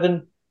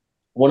 7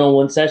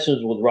 one-on-one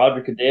sessions with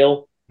Roger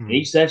Cadell. Mm-hmm. And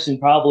each session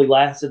probably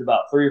lasted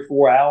about 3 or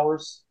 4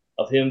 hours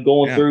of him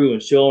going through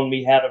and showing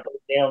me how to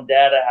break down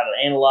data, how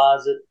to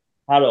analyze it,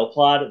 how to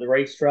apply it at the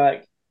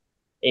racetrack.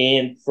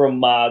 And from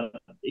my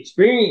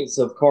experience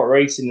of kart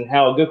racing and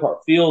how a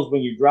go-kart feels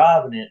when you're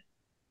driving it,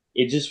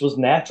 it just was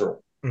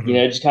natural. Mm-hmm.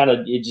 It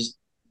just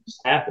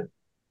happened.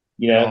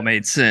 It all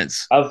made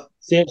sense. I've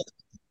since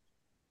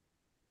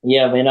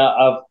yeah, man,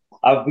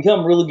 I've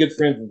become really good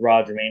friends with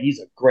Roger, man. He's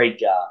a great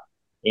guy.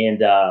 And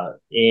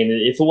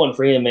if it wasn't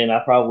for him, man, I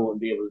probably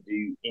wouldn't be able to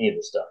do any of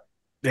this stuff.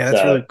 Yeah,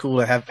 that's So really cool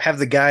to have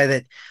the guy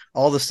that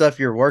all the stuff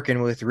you're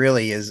working with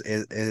really is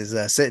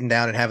sitting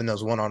down and having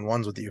those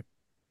one-on-ones with you.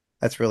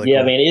 That's really yeah,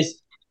 cool. man,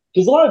 it's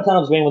because a lot of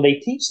times, man, when they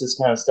teach this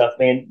kind of stuff,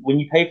 man, when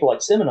you pay for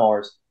like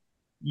seminars,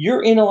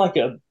 you're in like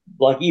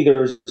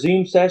either a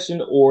Zoom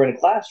session or in a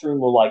classroom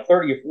with like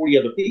 30 or 40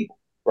 other people,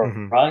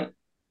 Hmm. right?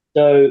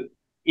 So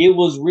it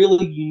was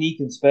really unique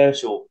and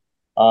special.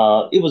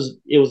 It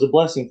was a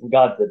blessing from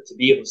God to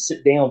be able to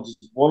sit down just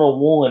one on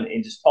one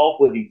and just talk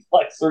with you for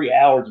like 3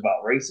 hours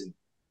about racing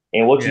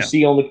and what you Yeah.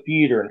 see on the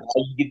computer and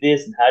how you get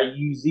this and how you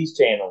use these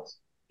channels.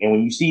 And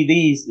when you see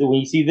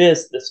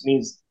this, this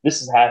means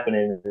this is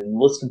happening, and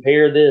let's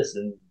compare this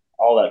and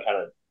all that kind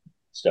of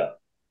stuff.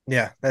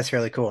 Yeah, that's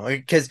really cool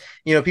because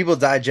people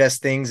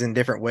digest things in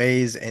different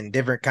ways and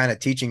different kind of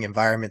teaching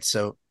environments.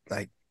 So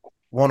like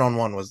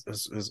one-on-one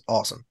was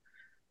awesome.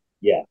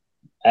 Yeah,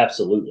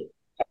 absolutely,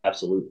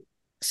 absolutely.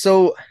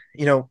 So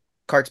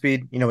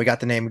CartSpeed, we got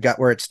the name, we got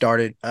where it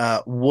started.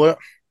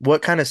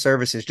 What kind of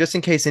services, just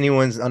in case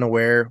anyone's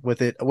unaware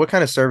with it, what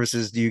kind of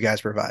services do you guys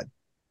provide?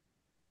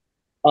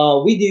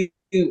 We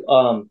do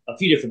a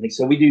few different things.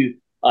 So we do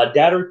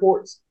data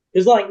reports.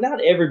 Because like not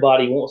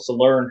everybody wants to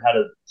learn how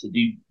to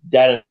do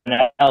data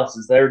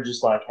analysis. They're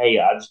just like, hey,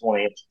 I just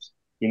want answers.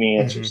 Give me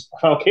Hmm. answers.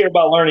 I don't care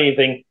about learning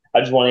anything.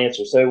 I just want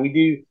answers. So we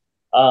do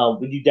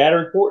data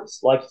reports.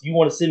 Like if you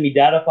want to send me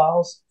data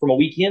files from a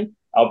weekend,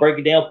 I'll break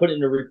it down, put it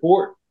in a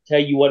report, tell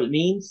you what it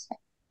means.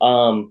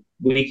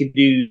 We could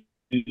do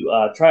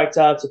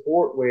trackside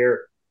support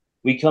where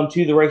we come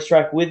to the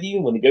racetrack with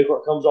you. When the go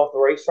kart comes off the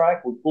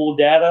racetrack, we pull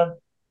data,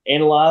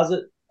 analyze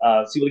it,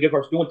 see what the go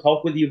kart's doing,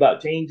 talk with you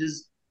about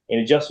changes and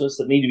adjustments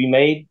that need to be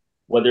made,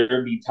 whether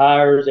it be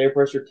tires, air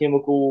pressure,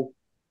 chemical,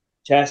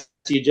 chassis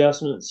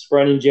adjustments,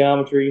 front end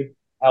geometry,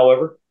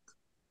 however.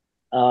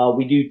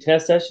 We do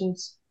test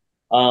sessions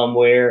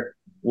where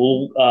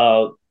we'll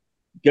go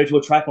to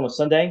a track on a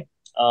Sunday,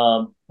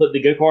 put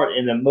the go kart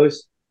in the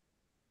most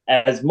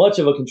as much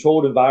of a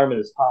controlled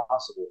environment as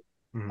possible,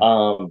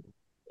 Hmm.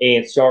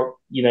 and start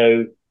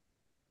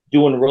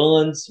doing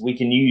runs. We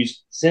can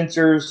use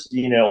sensors,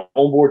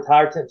 onboard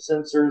tire temp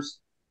sensors,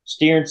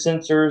 steering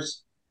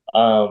sensors.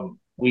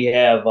 We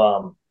have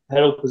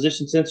pedal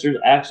position sensors,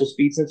 axle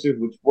speed sensors,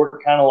 which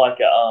work kind of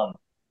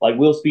like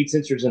wheel speed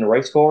sensors in a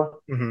race car.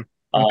 Hmm.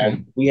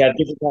 Okay. We have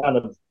different kind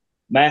of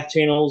math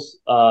channels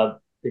to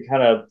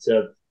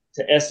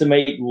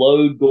estimate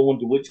load going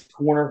to which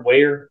corner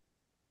where.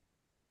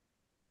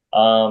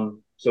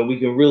 So we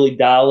can really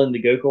dial in the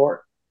go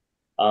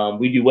kart.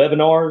 We do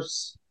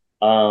webinars.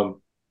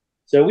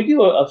 So we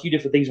do a few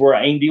different things. We're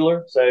an AIM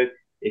dealer. So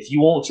if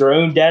you want your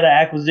own data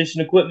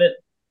acquisition equipment,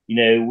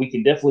 we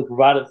can definitely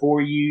provide it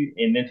for you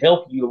and then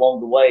help you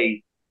along the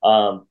way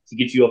to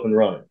get you up and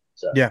running.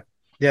 So Yeah.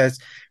 Yeah, it's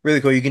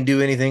really cool. You can do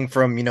anything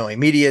from,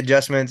 immediate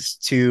adjustments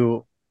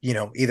to,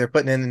 either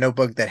putting in the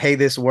notebook that, hey,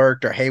 this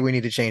worked, or hey, we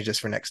need to change this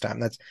for next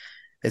time.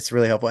 It's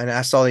really helpful. And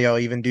I saw y'all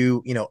even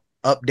do,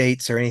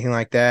 updates or anything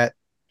like that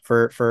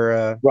for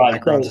right.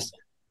 microns. So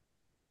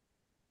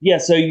yeah,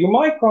 so your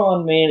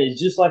Micron, man, is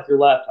just like your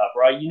laptop,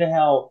 right? You know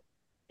how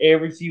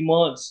every few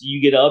months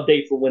you get an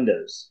update for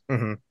Windows.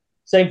 Hmm.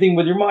 Same thing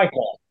with your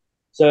Micron.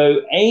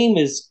 So AIM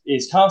is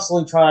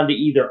constantly trying to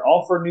either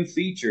offer new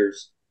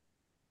features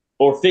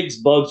or fix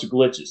bugs or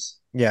glitches.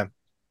 Yeah.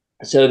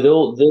 So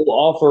they'll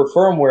offer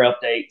firmware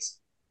updates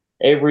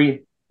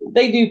every.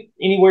 They do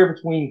anywhere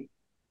between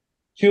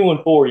 2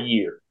 and 4 a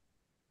year.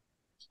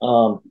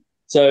 Um,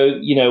 so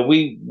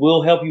we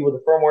will help you with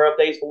the firmware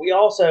updates, but we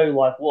also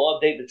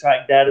we'll update the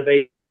track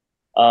database.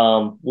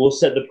 We'll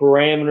set the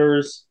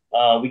parameters.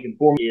 We can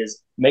form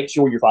is make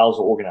sure your files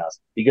are organized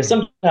because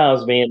Hmm.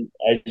 sometimes, man,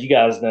 as you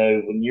guys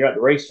know, when you're at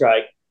the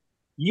racetrack,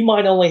 you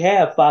might only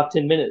have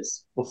 5-10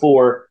 minutes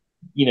before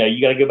you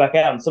got to go back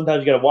out, and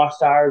sometimes you got to wash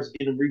tires,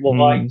 get them Mm.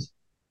 re-wiped,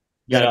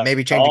 Got to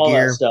maybe change a all that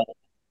gear. stuff.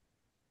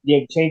 Yeah,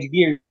 change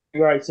your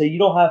gear, right? So you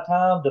don't have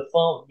time to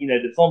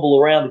fumble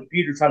around the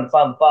computer trying to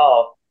find the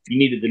file. You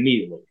need it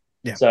immediately.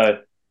 Yeah. So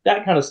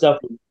that kind of stuff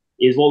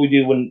is what we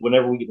do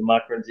whenever we get the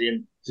microns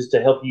in, just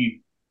to help you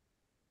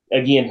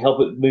again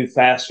help it move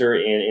faster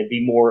and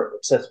be more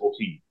accessible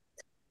to you.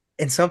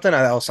 And something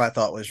I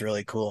thought was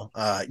really cool.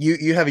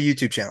 You have a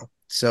YouTube channel.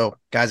 So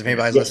guys, if Yeah.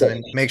 anybody's Yes, sir.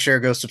 listening, make sure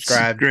to go It's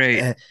subscribe.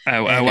 great. I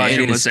And watch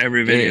It almost is.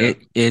 every video.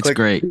 It's click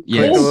great. click the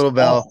Yes. little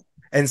bell.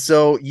 And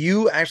so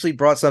you actually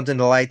brought something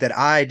to light that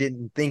I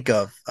didn't think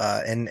of,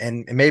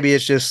 and maybe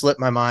it's just slipped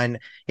my mind.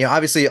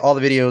 Obviously all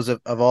the videos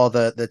of all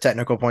the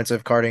technical points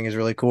of karting is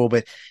really cool,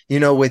 but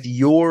with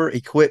your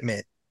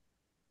equipment,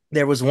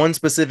 there was one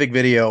specific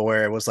video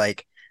where it was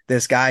like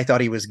this guy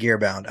thought he was gear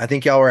bound. I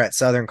think y'all were at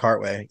Southern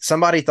Cartway.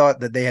 Somebody thought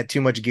that they had too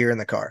much gear in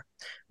the car,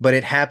 but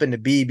it happened to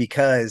be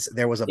because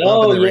there was a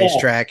bump in Oh the yeah.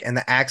 racetrack and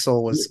the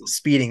axle was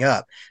speeding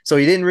up. So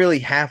he didn't really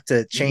have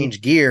to change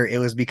gear. It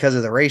was because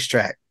of the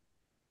racetrack.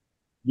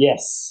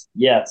 Yes.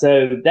 Yeah.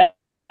 So that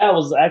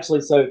was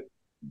actually so.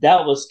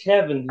 that was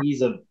Kevin.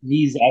 He's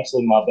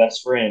actually my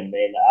best friend,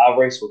 and I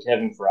raced with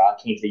Kevin for I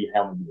can't tell you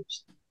how many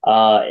years.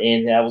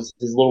 And that was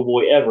his little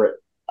boy Everett.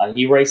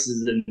 He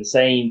races in the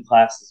same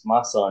class as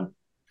my son,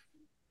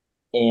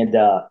 and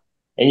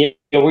we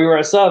were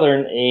at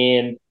Southern,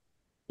 and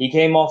he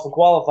came off of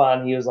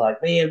qualifying. He was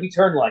like, "Man, we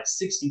turned like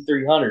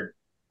 6,300."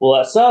 Well,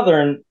 at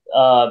Southern,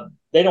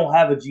 they don't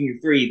have a junior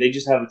three; they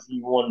just have a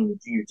junior one and a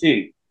junior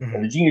 2,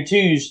 and the junior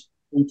two's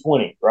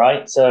 320,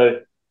 right? So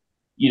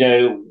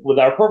with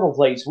our purple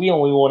plates, we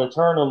only want to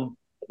turn them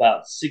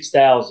about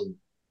 6,000,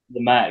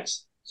 the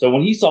max. So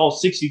when he saw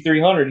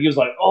 6,300, he was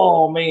like,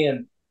 "Oh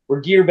man,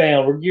 we're gear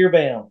bound, we're gear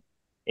bound."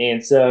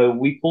 And so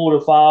we pulled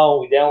a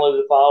file, we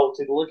downloaded the file, we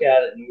took a look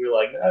at it, and we were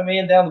like, "No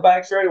man, down the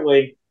back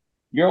straightaway,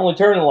 you're only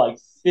turning like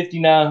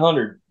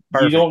 5,900.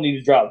 You don't need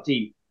to drop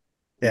T."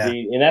 Yeah,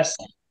 and that's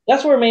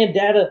where, man,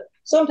 data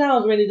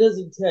sometimes, man, it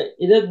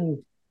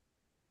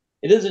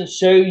doesn't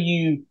show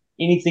you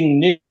anything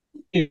new.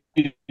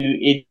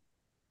 It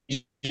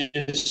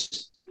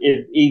just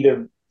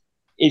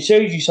it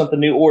shows you something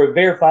new, or it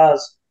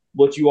verifies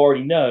what you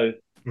already know,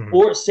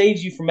 or it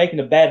saves you from making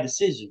a bad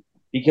decision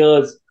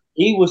because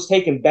he was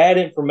taking bad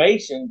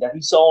information that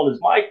he saw on his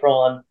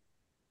micron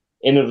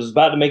and it was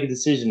about to make a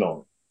decision on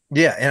it.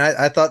 Yeah, and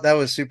I thought that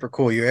was super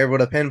cool. You were able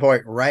to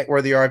pinpoint right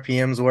where the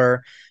RPMs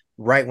were,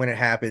 right when it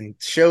happened.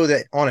 Show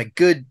that on a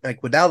good,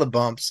 like without the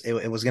bumps,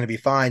 it was going to be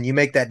fine. You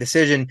make that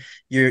decision.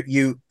 Your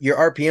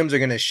RPMs are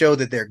going to show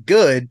that they're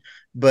good,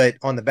 but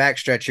on the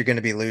backstretch, you're going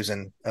to be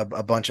losing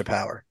a bunch of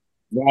power.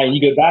 Right,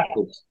 you go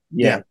backwards.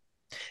 Yeah.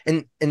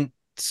 And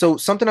so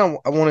something I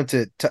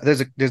wanted to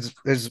there's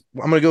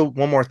I'm gonna go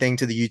one more thing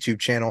to the YouTube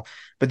channel,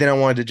 but then I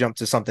wanted to jump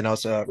to something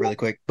else really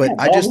quick. But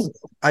I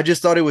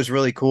just thought it was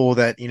really cool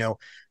that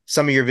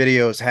some of your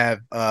videos have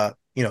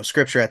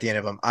scripture at the end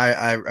of them.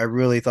 I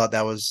really thought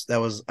that was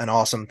an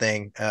awesome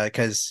thing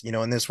because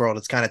in this world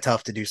it's kind of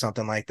tough to do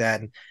something like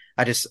that, and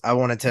I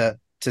wanted to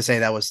say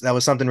that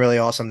was something really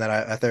awesome that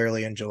I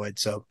thoroughly enjoyed.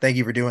 So thank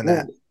you for doing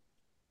that.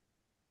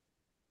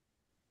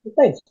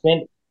 Thanks,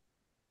 man.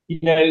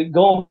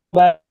 Going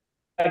back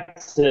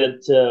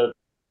to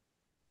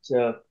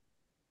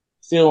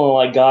feeling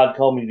like God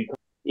called me to be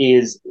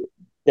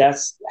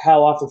that's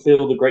how I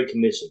fulfill the Great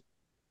Commission.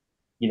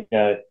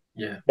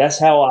 That's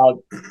how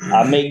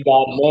I make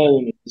God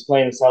known, His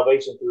plan of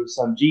salvation through His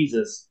Son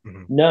Jesus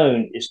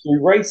known is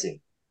through racing,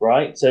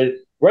 right? So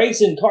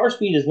racing,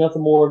 KartSpeed is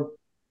nothing more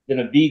than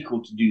a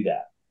vehicle to do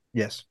that.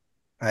 Yes,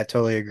 I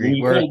totally agree. When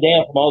you cut it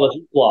down from all the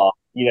hoopla,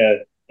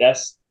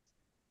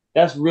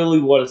 that's really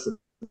what it's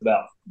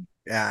about.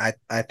 Yeah,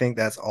 I think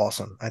that's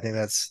awesome. I think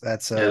that's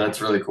that's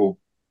really cool.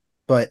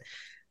 But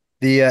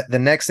the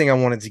next thing I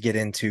wanted to get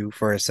into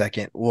for a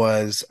second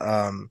was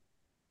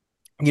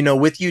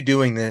with you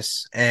doing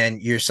this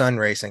and your son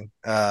racing,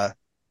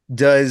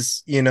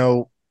 is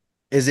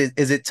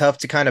it tough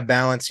to kind of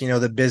balance,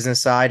 the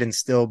business side and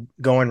still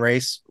go and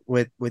race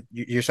with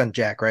your son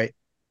Jack, right?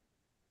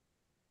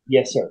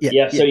 Yes, sir.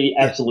 Yeah, so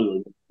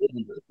absolutely. It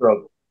is a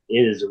struggle.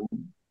 It is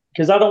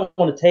because I don't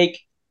want to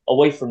take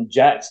away from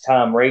Jack's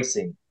time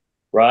racing,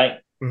 right?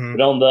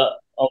 But on the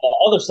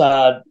other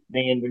side,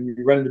 man, when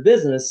you're running the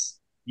business,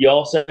 you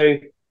also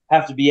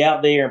have to be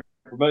out there and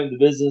promoting the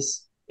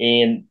business.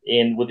 And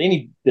with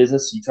any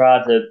business, you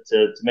try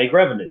to make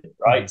revenue,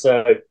 right?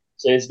 So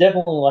it's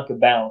definitely like a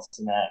balance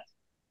in that.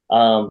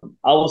 I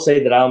will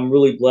say that I'm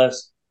really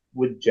blessed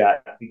with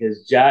Jack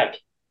because Jack,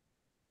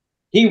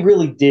 he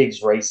really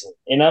digs racing.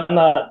 And I'm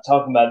not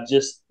talking about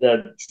just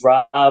the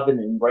driving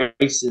and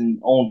racing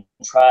on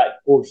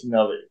track portion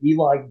of it. He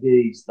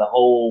digs the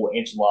whole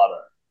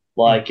enchilada.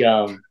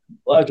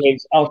 Okay,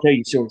 I'll tell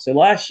you short. So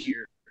last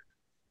year,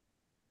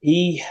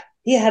 he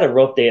had a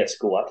rough day at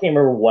school. I can't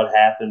remember what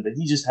happened, but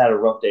he just had a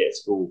rough day at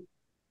school.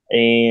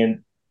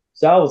 And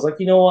so I was like,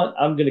 you know what?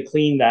 I'm gonna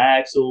clean the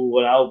axle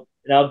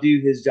and I'll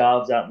do his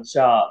jobs out in the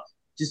shop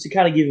just to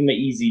kind of give him an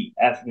easy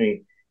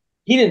afternoon.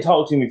 He didn't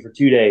talk to me for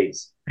 2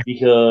 days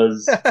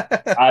because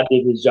I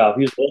did his job.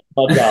 He was doing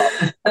my job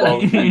while I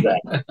was doing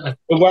that.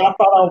 And where I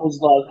thought I was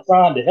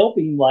trying to help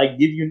him,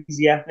 give you an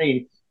easy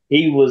afternoon,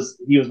 he was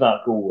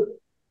not cool with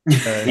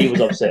it. He was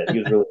upset. He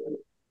was really upset.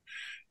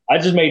 I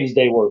just made his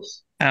day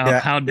worse.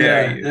 How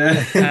dare you?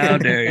 How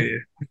dare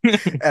you?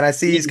 And I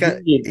see he's kind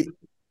of.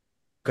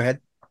 Go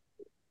ahead.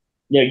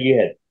 Yeah, you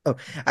had. Oh,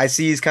 I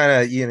see he's kind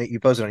of you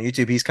posted on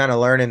YouTube. He's kind of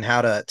learning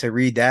how to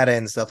read data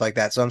and stuff like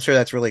that. So I'm sure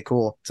that's really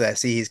cool to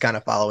see he's kind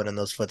of following in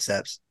those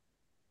footsteps.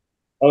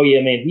 Oh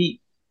yeah, man.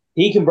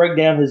 He can break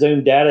down his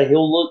own data.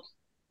 He'll look,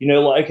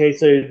 okay.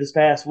 So this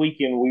past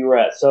weekend we were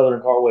at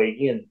Southern Cartway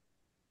again,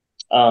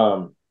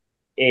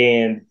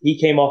 and he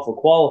came off of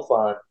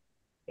qualifying,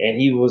 and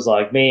he was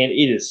like, "Man,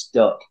 it is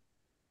stuck."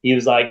 He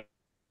was like,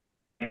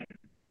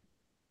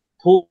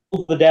 "Pull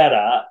the data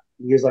out."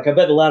 He was like, "I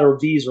bet the lateral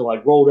G's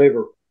are rolled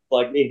over."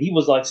 And he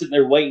was sitting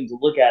there waiting to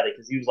look at it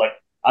because he was like,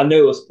 "I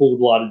know it's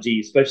pulled a lot of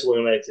G's, especially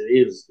on exit.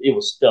 It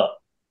was stuck."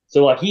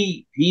 So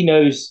he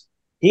knows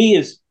he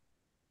is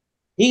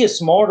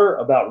smarter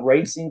about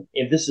racing,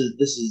 and this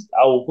is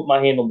I will put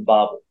my hand on the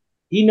Bible.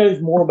 he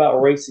knows more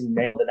about racing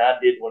now than I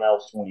did when I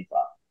was 25.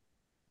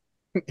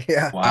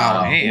 Yeah.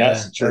 Wow. Man. And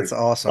that's the truth. That's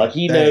awesome. Like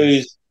he That knows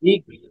is-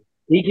 he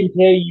can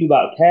tell you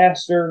about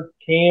caster,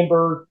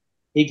 camber.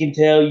 He can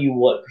tell you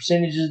what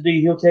percentages to do.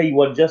 He'll tell you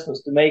what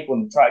adjustments to make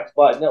when the track's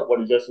biting up, what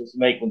adjustments to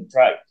make when the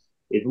track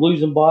is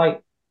losing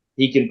bite.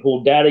 He can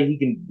pull data.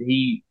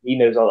 He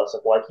knows all that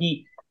stuff. Like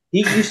he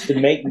used to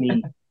make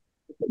me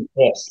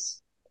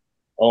tests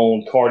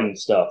on karting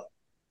stuff.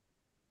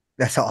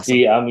 That's awesome.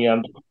 See, I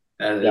mean,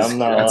 That's I'm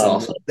not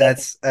awesome.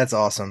 That's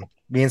awesome.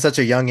 Being such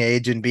a young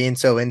age and being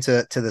so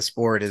into the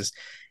sport is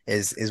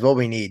what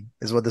we need.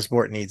 Is what the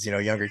sport needs.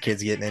 Younger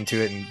kids getting into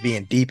it and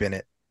being deep in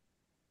it.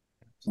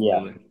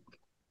 Yeah.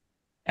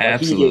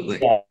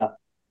 Absolutely.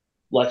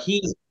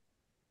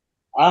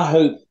 I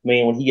hope,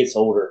 man, when he gets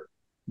older,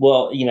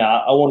 well,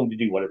 I want him to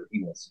do whatever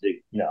he wants to do,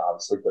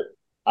 obviously, but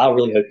I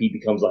really hope he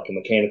becomes like a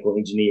mechanical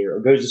engineer or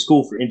goes to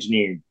school for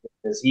engineering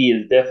because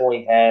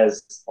definitely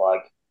has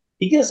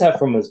he does have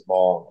from his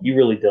mom. He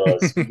really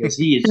does because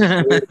he is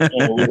very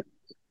analytical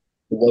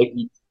the way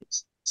he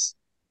thinks.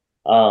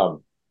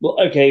 Well,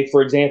 okay,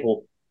 for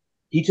example,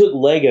 he took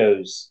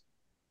Legos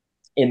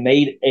and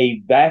made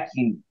a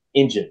vacuum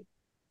engine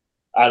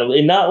out of it,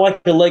 and not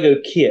like the Lego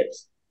kit.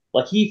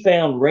 Like he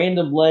found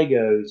random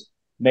Legos,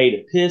 made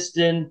a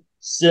piston,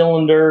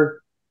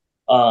 cylinder.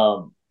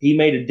 He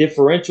made a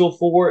differential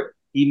for it.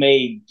 He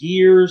made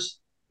gears.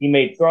 He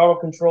made throttle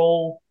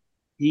control.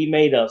 He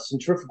made a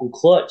centrifugal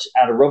clutch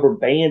out of rubber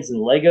bands and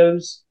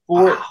Legos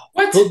for it.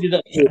 What? Hooked it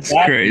up to That's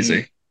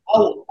crazy.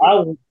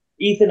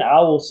 Ethan, I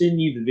will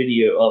send you the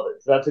video of it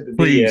because I took a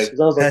video because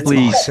I was like,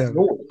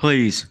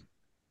 Please.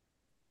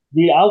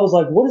 Yeah, I was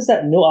like, what is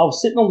that noise? I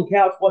was sitting on the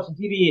couch watching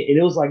TV and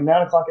it was like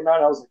 9 o'clock at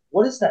night. I was like,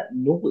 what is that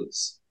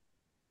noise?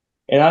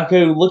 And I go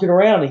looking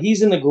around and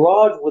he's in the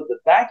garage with the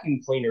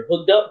vacuum cleaner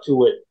hooked up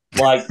to it,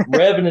 like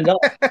revving it up.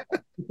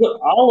 He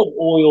put olive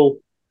oil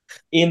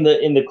in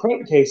the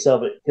crankcase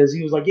of it because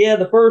he was like, yeah,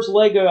 the first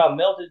Lego I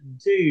melted in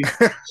two.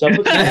 So I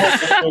put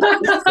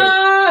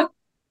the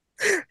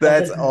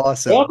That's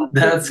awesome.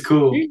 That's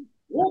cool.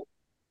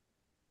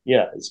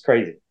 Yeah, it's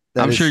crazy.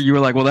 I'm sure you were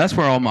like, well, that's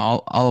where all my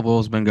olive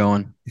oil's been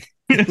going.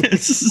 I didn't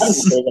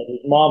say that.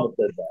 His mama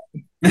said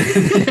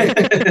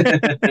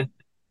that.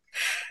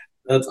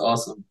 That's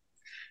awesome.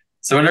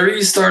 So whenever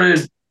you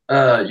started,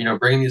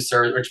 bringing these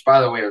service, which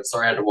by the way, I'm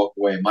sorry I had to walk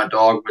away. My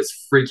dog was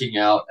freaking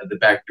out at the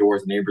back door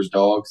with neighbors'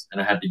 dogs,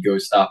 and I had to go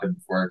stop him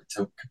before I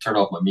could turn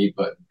off my mute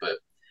button.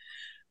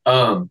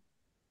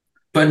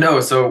 But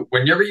no. So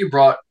whenever you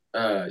brought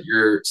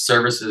your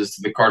services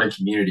to the karting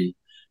community,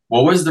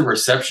 what was the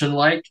reception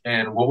like,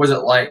 and what was it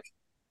like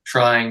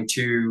trying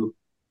to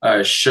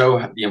show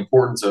the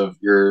importance of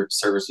your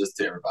services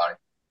to everybody?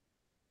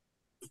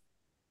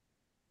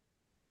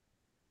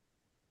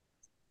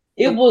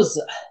 It was,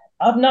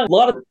 I've not, a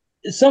lot of,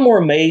 some were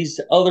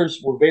amazed,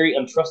 others were very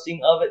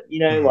untrusting of it,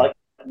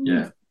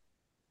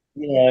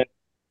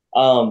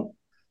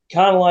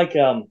 kind of like,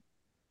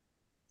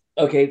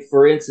 okay,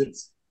 for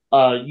instance,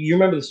 you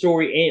remember the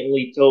story Aunt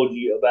Lee told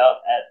you about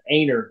at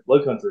Ainer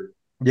Low Country?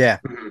 Yeah.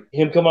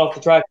 Him coming off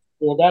the track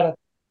pulling data?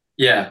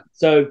 Yeah.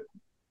 So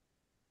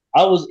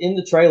I was in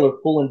the trailer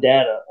pulling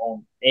data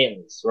on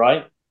Antlers,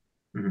 right?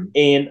 Mm-hmm.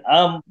 And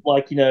I'm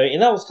like, and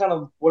that was kind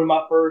of one of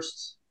my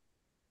first,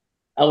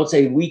 I would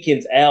say,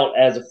 weekends out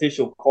as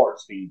official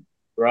KartSpeed,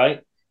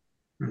 right?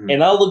 Mm-hmm.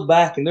 And I look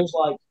back and there's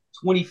like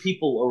 20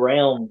 people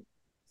around,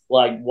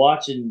 like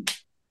watching,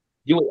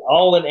 do it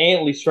all in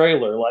Antley's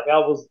trailer. Like I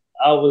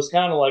was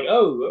kind of like,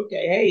 oh,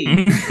 okay,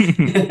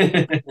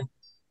 hey.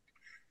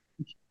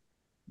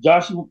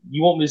 Josh,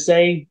 you want me to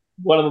say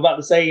what I'm about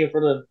to say in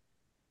front of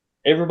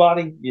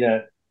everybody?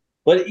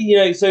 But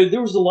so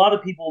there was a lot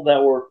of people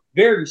that were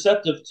very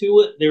receptive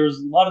to it. There was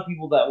a lot of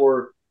people that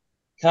were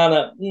kind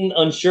of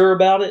unsure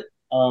about it.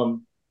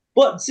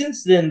 But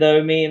since then,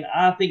 though, man,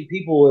 I think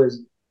people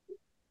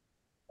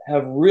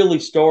have really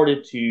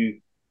started to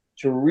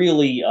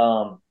really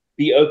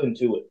be open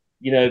to it.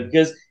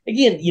 Because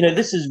again,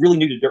 this is really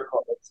new to dirt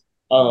car.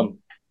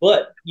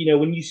 But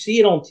when you see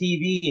it on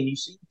TV and you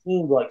see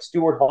teams like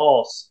Stewart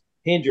Haas,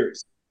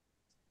 Hendricks,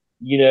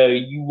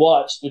 you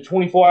watch the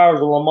 24 Hours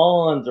of Le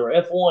Mans or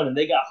F1, and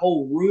they got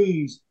whole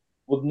rooms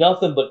with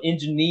nothing but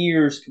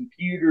engineers,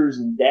 computers,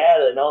 and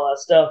data and all that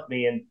stuff.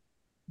 Man,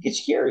 it gets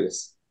you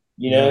curious.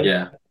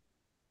 Yeah.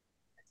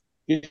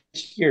 Get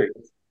you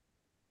curious.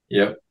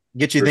 Yep.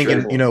 Get you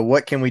thinking. Sure.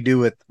 What can we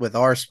do with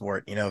our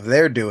sport? If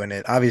they're doing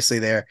it, obviously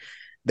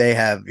they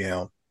have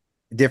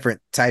different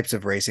types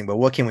of racing, but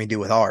what can we do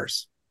with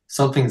ours?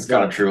 Something's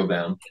got to trickle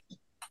down.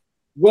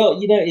 Well,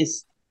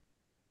 it's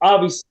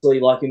obviously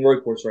like in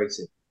road course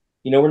racing.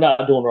 We're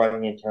not doing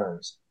right-hand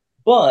turns,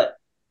 but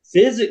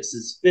physics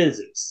is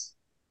physics.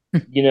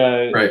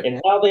 Right.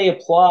 And how they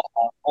apply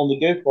on the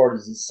go-kart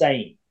is the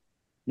same.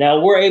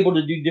 Now we're able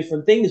to do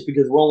different things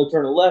because we're only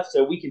turning left,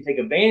 so we can take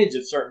advantage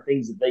of certain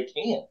things that they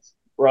can't,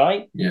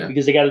 right? Yeah.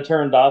 Because they got to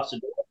turn the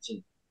opposite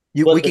direction.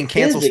 We can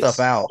cancel stuff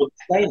out.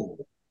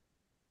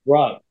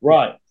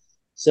 Right.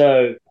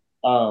 So,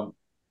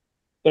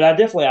 but I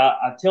definitely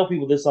I tell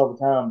people this all the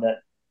time that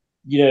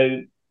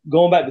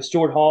going back to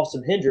Stuart Haas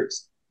and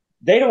Hendricks,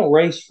 they don't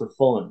race for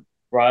fun,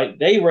 right?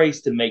 They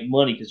race to make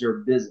money because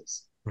they're a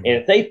business. Mm-hmm. And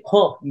if they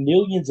pump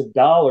millions of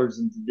dollars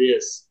into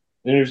this,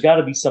 then there's got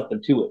to be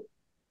something to it,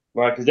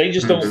 right? Because they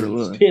just don't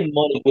spend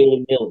money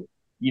willy-nilly,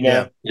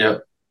 Yeah. Yeah,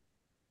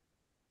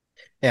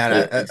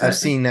 exactly.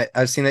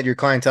 I've seen that your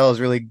clientele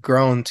has really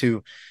grown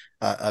to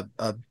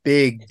a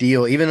big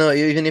deal. Even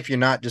if you're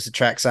not just a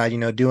track side,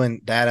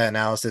 doing data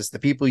analysis, the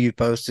people you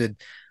posted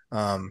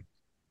on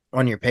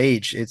your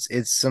page,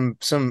 it's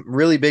some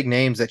really big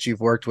names that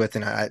you've worked with,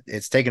 and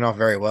it's taken off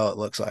very well. It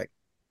looks like.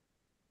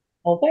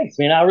 Oh, thanks,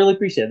 man. I really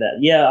appreciate that.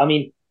 Yeah, I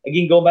mean,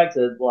 again, going back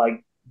to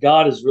like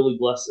God has really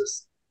blessed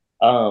us.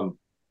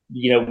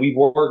 We've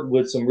worked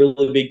with some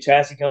really big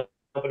chassis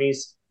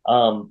companies.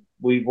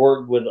 We've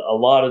worked with a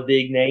lot of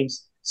big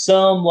names.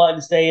 Some like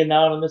to stay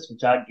anonymous,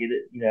 which I get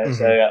it. Mm-hmm.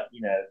 So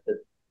but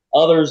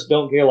others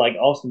don't care. Like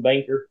Austin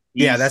Banker.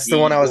 That's the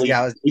one I was.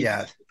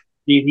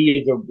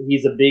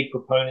 He's a big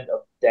proponent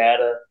of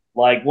data.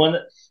 Like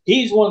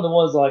he's one of the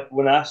ones. Like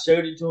when I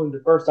showed it to him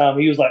the first time,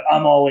 he was like,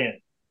 "I'm all in.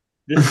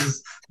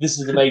 This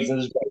is amazing.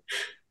 This is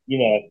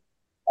great."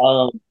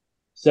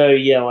 So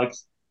yeah, like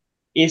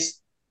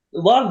it's a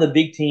lot of the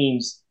big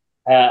teams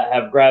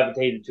have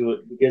gravitated to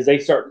it because they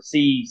start to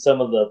see some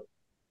of the,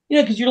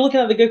 because you're looking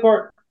at the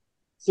go-kart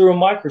through a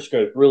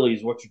microscope, really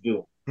is what you're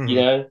doing,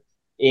 mm-hmm.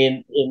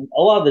 And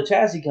a lot of the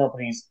chassis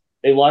companies,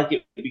 they like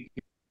it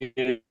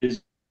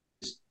because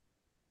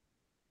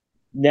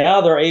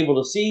now they're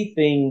able to see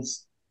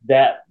things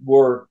that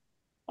were,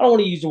 I don't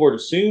want to use the word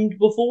assumed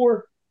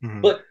before,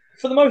 mm-hmm. but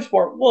for the most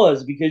part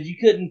was because you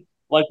couldn't,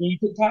 like when you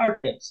took tire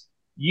temps,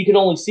 you could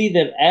only see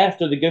them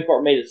after the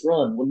go-kart made its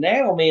run. Well,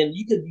 now, man,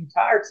 you can do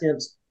tire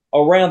temps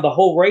around the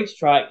whole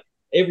racetrack.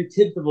 Every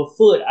tenth of a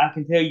foot, I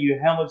can tell you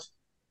how much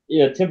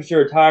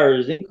temperature of tire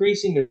is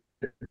increasing or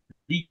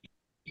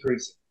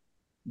decreasing.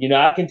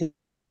 I can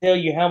tell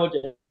you how much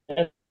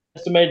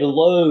estimated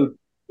load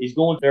is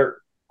going there.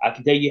 I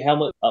can tell you how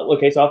much.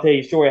 Okay, so I'll tell you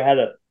a story. I had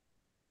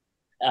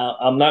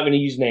I'm not going to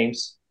use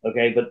names,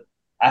 okay, but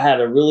I had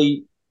a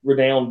really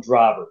renowned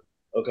driver,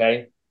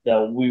 okay,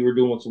 that we were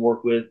doing some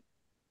work with.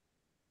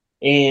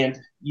 And,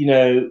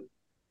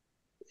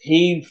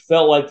 he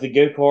felt like the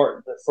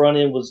go-kart, the front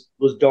end was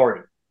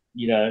darting,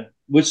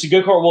 which the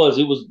go-kart was.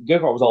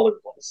 Go-kart was all over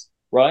the place,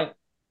 right?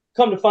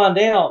 Come to find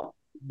out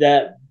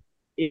that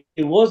it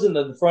wasn't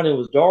that the front end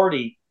was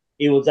darty.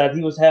 It was that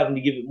he was having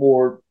to give it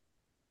more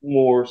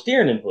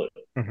steering input,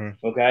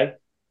 mm-hmm. okay?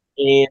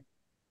 And,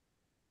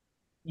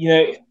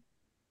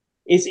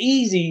 it's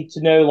easy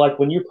to know, like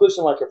when you're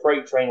pushing like a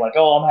freight train, like,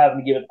 oh, I'm having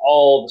to give it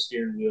all the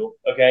steering wheel.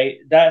 Okay,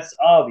 that's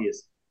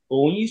obvious. But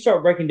when you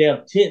start breaking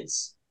down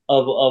tenths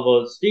of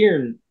a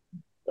steering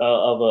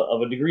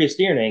of a degree of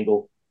steering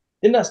angle,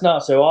 then that's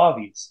not so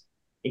obvious.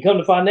 And come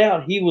to find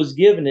out, he was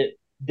giving it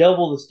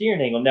double the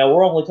steering angle. Now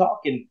we're only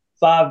talking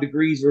 5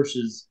 degrees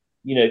versus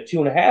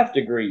 2.5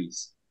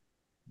 degrees,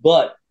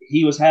 but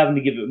he was having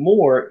to give it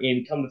more.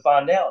 And come to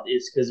find out,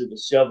 it's because it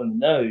was shoving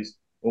the nose.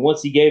 And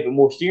once he gave it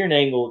more steering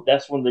angle,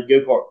 that's when the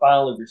go-kart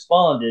finally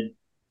responded.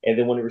 And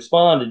then when it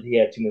responded, he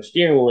had too much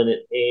steering wheel in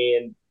it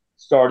and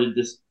started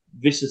this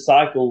vicious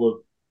cycle of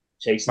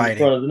chasing the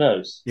front of the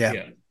nose.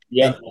 Yeah.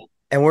 Yeah.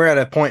 And we're at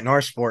a point in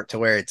our sport to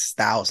where it's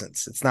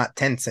thousands. It's not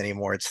tenths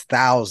anymore. It's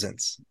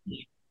thousands.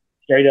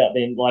 Straight up.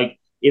 And like,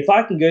 if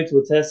I can go to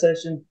a test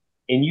session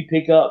and you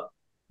pick up,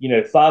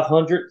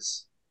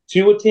 500ths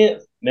to a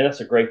tenth, man,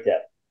 that's a great day.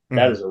 Mm-hmm.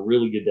 That is a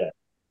really good day.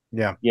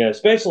 Yeah.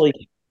 Especially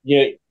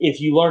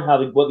if you learn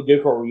what the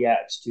go-kart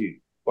reacts to,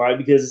 right?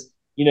 Because,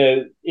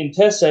 in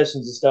test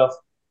sessions and stuff,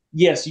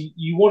 yes,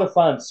 you want to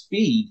find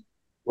speed,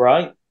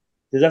 right?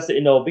 Because that's the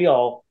end all be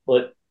all,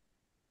 but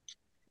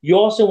you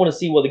also want to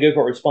see what the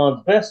go-kart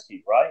responds best to,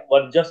 right?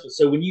 What adjustments.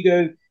 So when you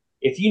go,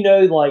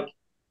 if like,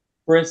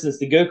 for instance,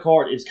 the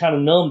go-kart is kind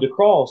of numb to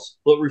cross,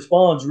 but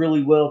responds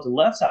really well to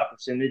left side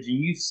percentage, and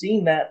you've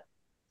seen that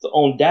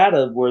on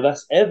data where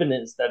that's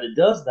evidence that it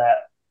does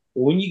that.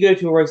 When you go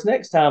to a race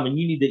next time and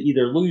you need to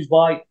either lose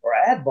bite or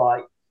add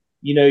bite,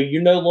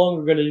 you're no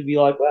longer going to be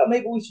like, well,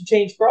 maybe we should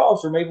change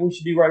cross or maybe we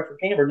should do right for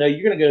camber. No,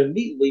 you're going to go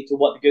immediately to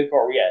what the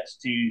go-kart reacts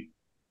to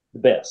the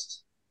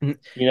best.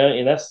 Mm-hmm.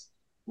 And that's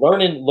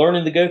learning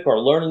the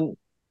go-kart, learning,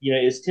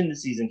 its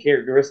tendencies and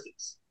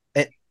characteristics.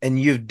 And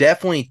you've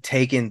definitely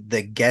taken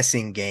the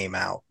guessing game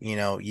out.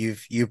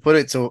 You put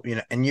it so,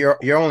 and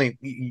you're only,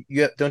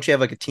 don't you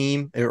have like a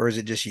team or is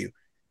it just you?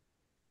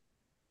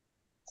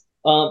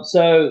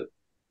 So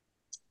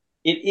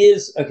it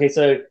is okay.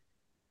 So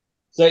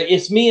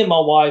it's me and my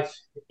wife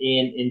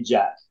and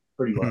Jack,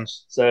 pretty much.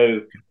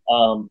 Mm-hmm.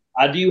 So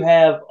I do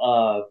have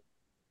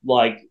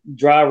like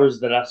drivers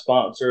that I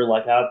sponsor.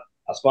 Like I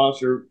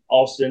sponsor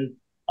Austin.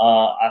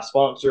 I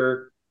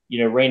sponsor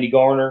Randy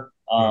Garner.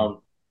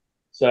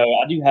 So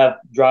I do have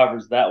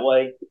drivers that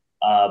way.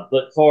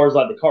 But as far as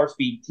like the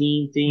KartSpeed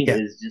team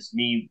is just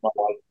me, my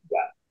wife, and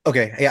Jack.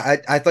 Okay. Yeah.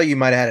 I thought you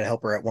might have had a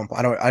helper at one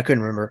point. I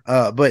couldn't remember.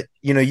 But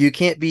you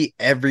can't be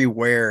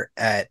everywhere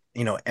at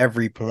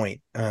every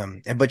point.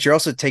 But you're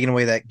also taking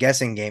away that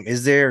guessing game.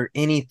 Is there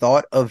any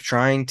thought of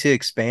trying to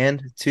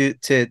expand to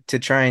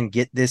try and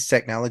get this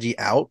technology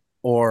out,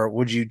 or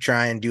would you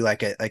try and do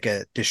like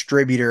a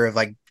distributor of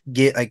like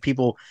get like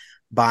people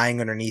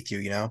buying underneath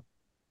you?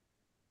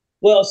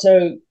 Well,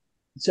 so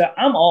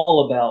I'm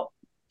all about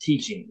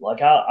teaching.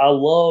 Like I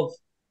love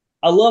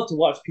to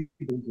watch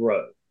people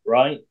grow,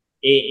 right?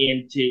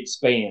 And to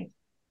expand.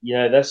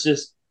 That's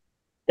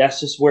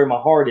just where my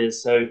heart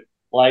is. So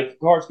like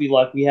KartSpeed,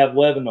 like we have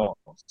webinars.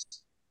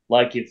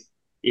 Like if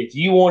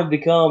you wanted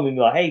to come and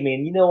be like, hey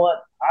man, you know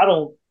what? I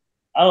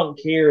don't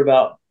care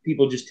about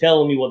people just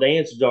telling me what the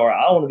answers are.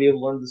 I want to be able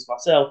to learn this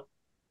myself.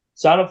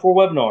 Sign up for a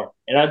webinar.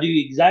 And I do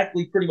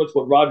exactly pretty much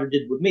what Roger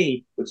did with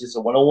me, which is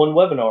a one-on-one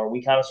webinar.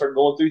 We kind of start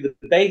going through the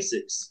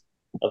basics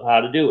of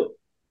how to do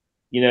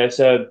it.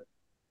 So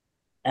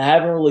I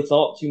haven't really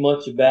thought too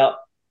much about,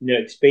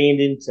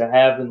 expanding to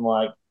having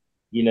like,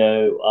 you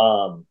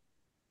know,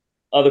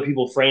 other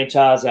people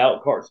franchise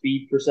out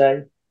KartSpeed per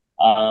se.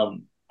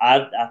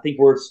 I think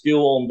we're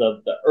still on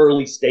the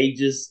early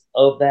stages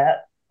of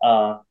that.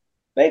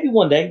 Maybe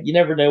one day, you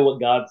never know what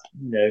God,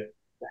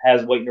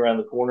 has waiting around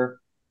the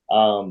corner.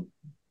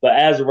 But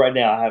as of right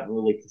now, I haven't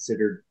really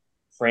considered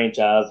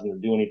franchising or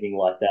do anything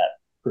like that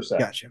per se.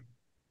 Gotcha.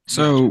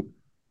 So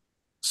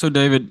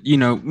David,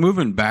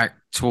 moving back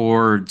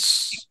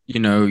towards,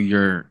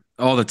 your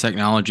all the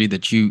technology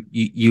that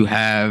you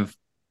have,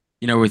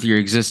 with your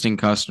existing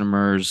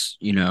customers,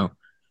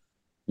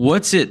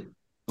 what's it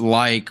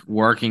like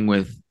working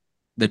with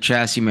the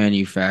chassis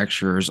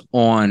manufacturers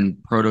on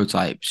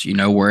prototypes,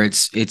 where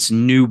it's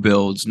new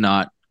builds,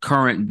 not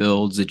current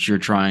builds that you're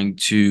trying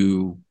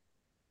to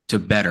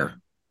better?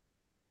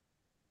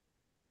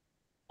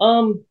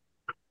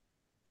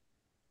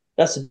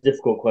 That's a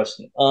difficult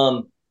question.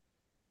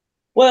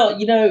 Well,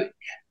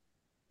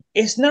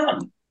 it's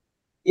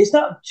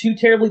not too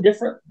terribly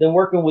different than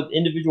working with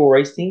individual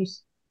race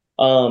teams.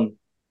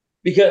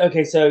 Because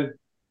okay, so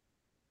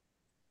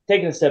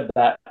taking a step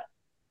back,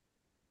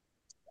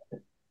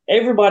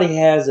 everybody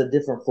has a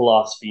different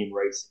philosophy in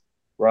racing,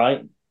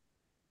 right?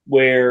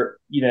 Where,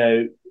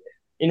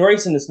 in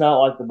racing it's not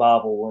like the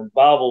Bible. In the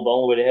Bible, the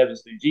only way to heaven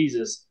is through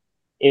Jesus.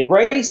 In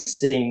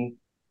racing,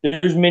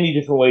 there's many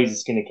different ways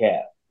it's gonna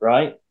cap,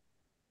 right?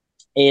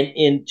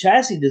 And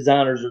chassis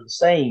designers are the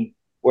same,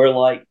 where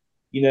like,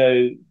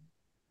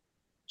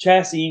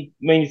 chassis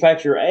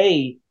manufacturer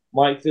A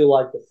might feel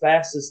like the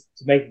fastest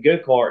to make a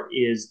go-kart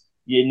is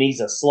it needs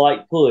a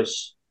slight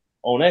push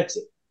on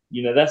exit.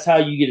 That's how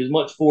you get as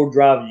much forward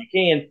drive as you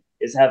can,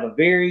 is have a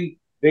very,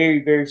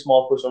 very, very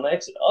small push on the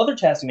exit. Other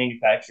chassis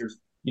manufacturers,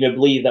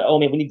 believe that, oh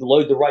man, we need to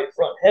load the right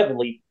front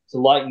heavily to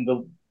lighten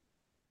the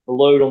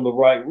load on the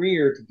right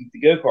rear to keep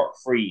the go-kart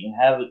free and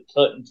have it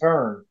cut and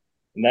turn.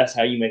 And that's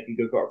how you make a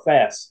go-kart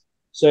fast.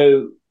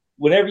 So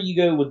whenever you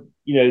go with,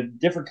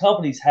 different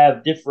companies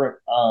have different,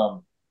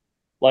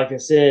 like I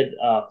said,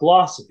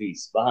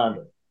 philosophies behind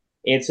them.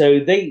 And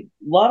so a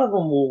lot of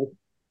them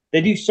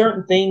they do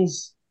certain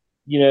things,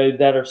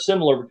 that are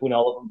similar between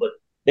all of them, but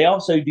they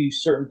also do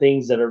certain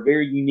things that are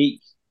very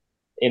unique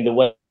in the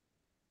way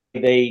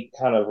they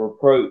kind of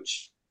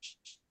approach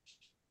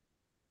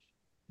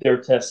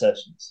their test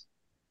sessions.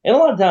 And a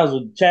lot of times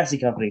with chassis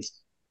companies,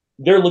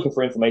 they're looking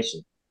for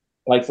information.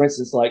 Like, for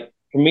instance, like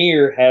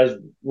Premier has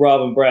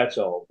Robin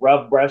Bradshaw.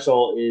 Robin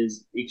Bradshaw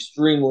is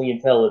extremely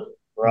intelligent,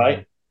 right?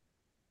 Mm-hmm.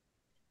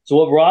 So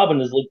what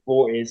Robin is looking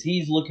for is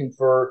he's looking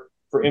for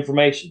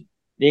information.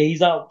 Yeah,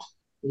 he's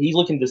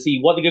looking to see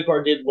what the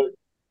go-kart did,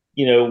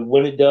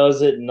 when it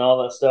does it and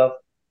all that stuff.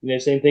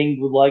 Same thing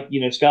with like,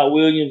 Scott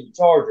Williams, the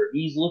Charger.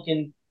 He's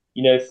looking,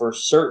 for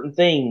certain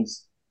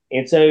things.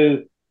 And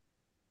so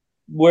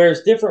where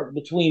it's different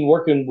between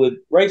working with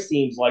race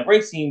teams, like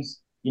race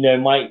teams,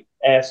 might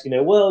ask,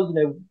 well,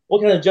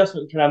 what kind of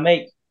adjustment can I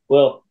make?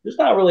 Well, there's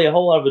not really a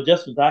whole lot of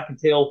adjustments I can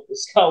tell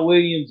Scott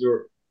Williams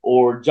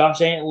or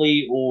Josh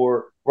Antley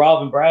or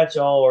Robin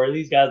Bradshaw or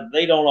these guys,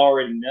 they don't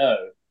already know,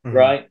 mm-hmm.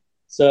 Right?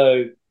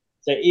 So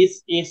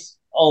it's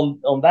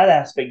on that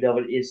aspect of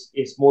it,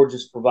 it's more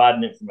just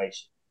providing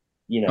information,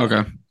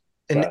 Okay.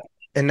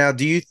 And now,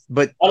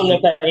 but I don't know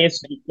if that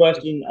answers your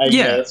question.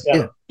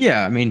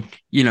 Yeah. I mean,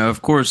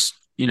 of course,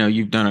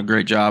 you've done a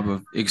great job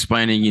of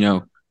explaining,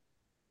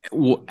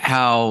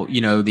 how,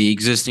 the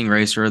existing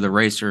racer or the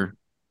racer,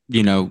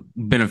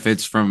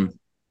 benefits from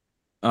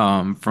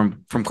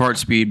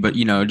KartSpeed. But,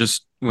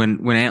 just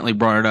when Antley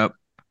brought it up,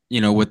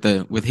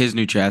 with his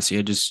new chassis,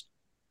 I just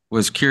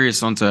was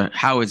curious onto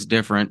how it's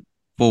different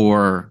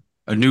for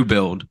a new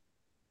build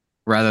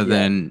rather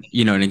than,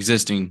 an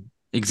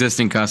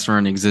existing customer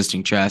and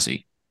existing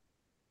chassis.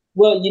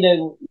 Well,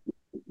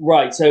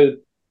 right. So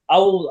I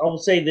will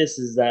say this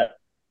is that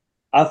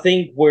I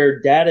think where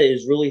data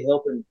is really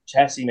helping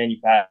chassis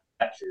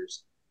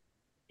manufacturers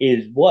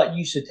is what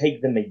used to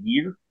take them a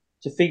year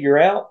to figure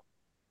out,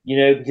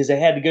 because they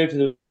had to go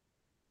to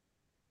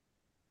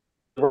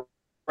the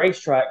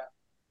racetrack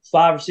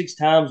 5 or 6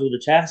 times with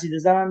a chassis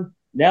design.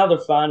 Now they're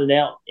finding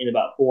out in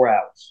about 4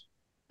 hours.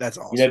 That's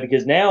awesome.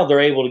 Because now they're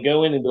able to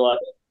go in and be like,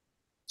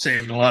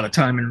 saving a lot of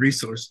time and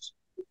resources.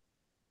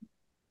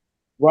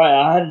 Right.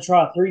 I had to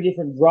try 3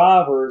 different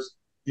drivers.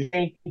 Did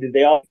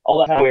they all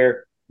that time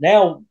where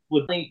now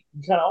would think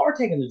you kind of are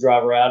taking the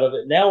driver out of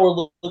it. Now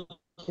we're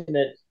looking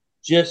at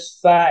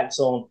just facts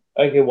on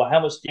okay, well,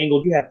 how much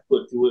angle do you have to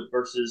put to it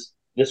versus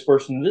this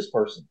person and this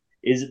person?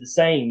 Is it the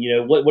same?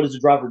 What is the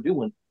driver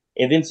doing?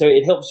 And then so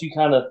it helps you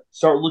kind of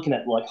start looking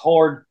at like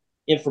hard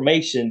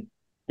information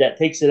that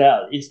takes it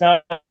out. It's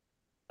not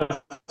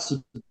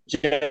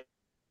subjective,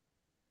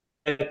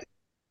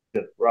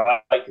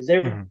 right? Because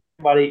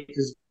everybody,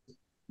 because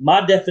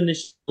my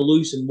definition of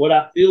loose and what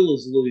I feel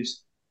is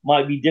loose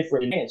might be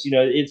different.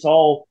 It's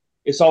all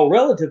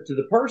relative to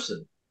the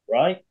person,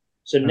 right?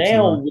 So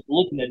now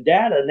looking at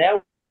data,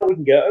 now we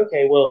can go,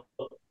 okay, well,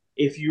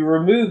 if you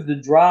remove the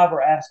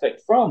driver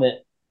aspect from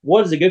it,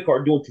 what is a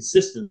go-kart doing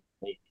consistently?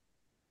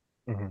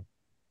 Mm-hmm.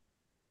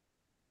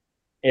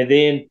 And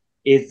then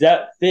is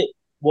that fit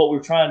what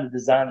we're trying to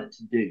design it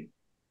to do?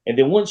 And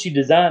then once you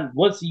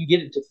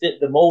get it to fit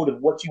the mold of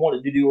what you want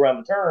it to do around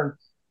the turn,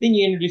 then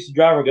you introduce the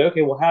driver and go,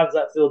 okay, well, how does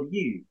that feel to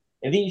you?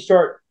 And then you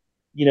start,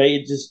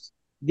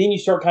 then you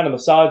start kind of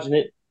massaging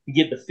it to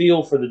get the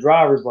feel for the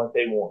drivers like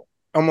they want.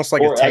 Almost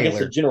like or a tailor. I guess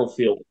a general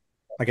feel.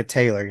 Like a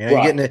tailor,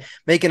 Right. you're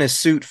making a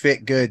suit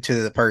fit good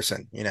to the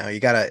person. You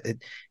gotta,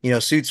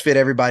 suits fit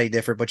everybody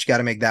different, but you got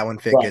to make that one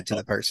fit good to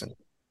the person.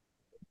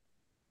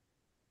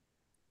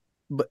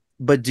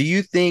 But do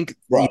you think,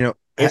 and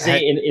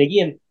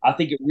again, I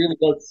think it really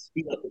does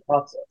speed up the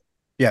process.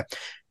 Yeah.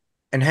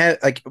 And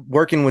like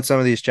working with some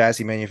of these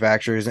chassis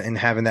manufacturers and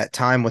having that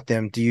time with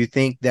them, do you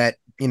think that,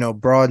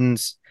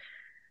 broadens,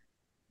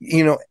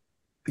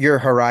 your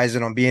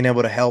horizon on being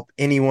able to help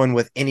anyone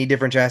with any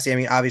different chassis? I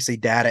mean, obviously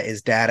data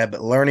is data,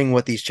 but learning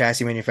what these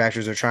chassis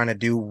manufacturers are trying to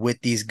do with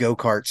these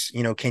go-karts,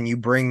 can you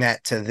bring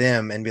that to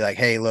them and be like,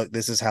 hey, look,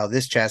 this is how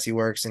this chassis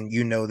works. And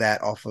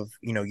that off of,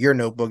 your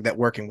notebook that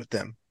working with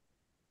them.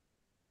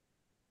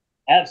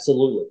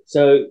 Absolutely.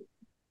 So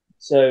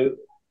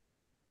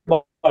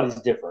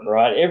everybody's different,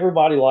 right?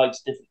 Everybody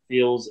likes different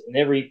feels,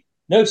 and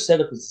no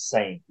setup is the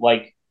same.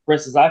 Like, for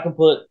instance, I can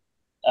put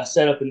a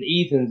setup in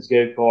Ethan's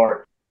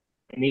go-kart,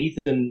 and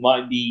Ethan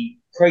might be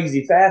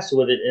crazy fast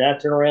with it, and I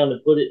turn around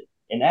and put it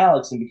in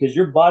Alex, and because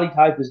your body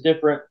type is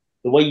different,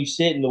 the way you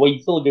sit and the way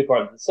you feel a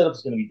go-kart, the setup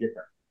is going to be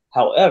different.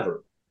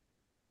 However,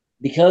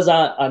 because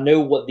I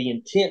know what the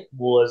intent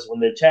was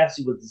when the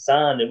chassis was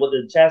designed and what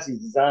the chassis is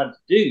designed to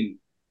do,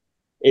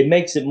 it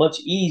makes it much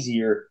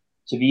easier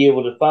to be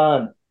able to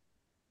find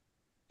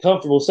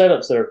comfortable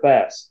setups that are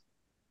fast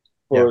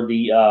for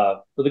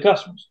the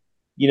customers.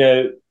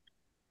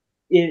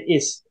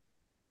 It's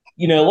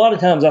a lot of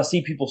times I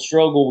see people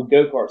struggle with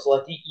go-karts.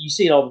 Like you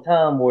see it all the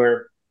time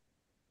where,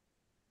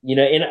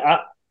 and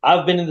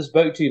I've been in this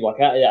boat too.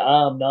 Like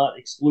I'm not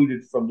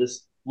excluded from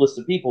this list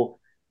of people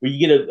where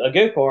you get a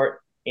go-kart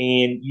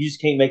and you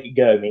just can't make it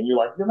go, man. You're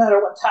like, no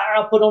matter what tire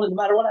I put on it, no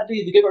matter what I do,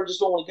 the go-kart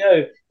just don't want to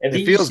go. And then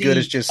it feels you see good.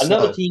 It's just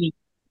another slow. team.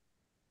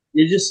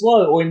 It's just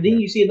slow. And then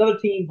you see another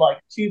team like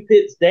 2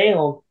 pits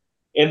down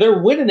and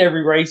they're winning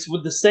every race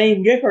with the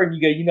same go-kart. And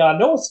you go, I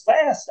know it's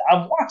fast.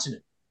 I'm watching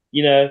it,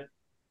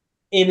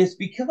 And it's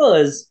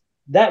because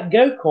that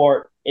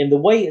go-kart and the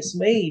way it's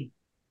made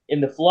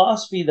and the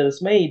philosophy that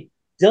it's made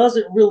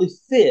doesn't really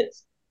fit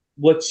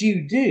what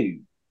you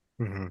do.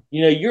 Mm-hmm.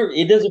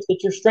 It doesn't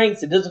fit your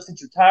strengths. It doesn't fit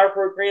your tire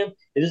program.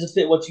 It doesn't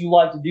fit what you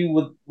like to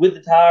do with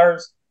the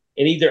tires.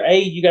 And either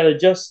you got to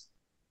adjust,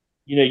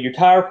 your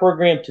tire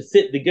program to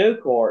fit the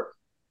go-kart,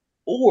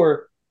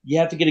 or you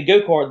have to get a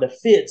go-kart that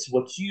fits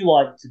what you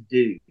like to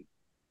do.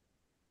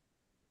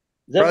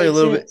 Probably a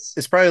little bit.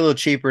 It's probably a little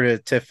cheaper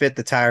to fit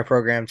the tire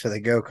program to the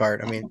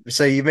go-kart. I mean,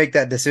 so you make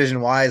that decision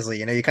wisely.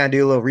 You kind of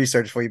do a little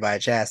research before you buy a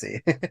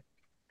chassis.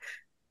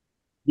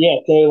 Yeah,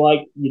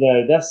 so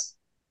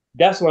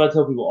that's what I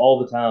tell people all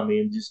the time,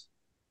 man. Just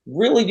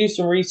really do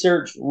some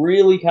research,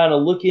 really kind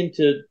of look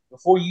into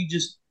before you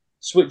just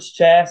switch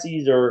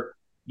chassis, or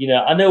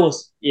I know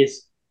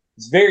it's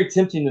very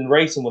tempting in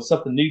racing when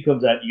something new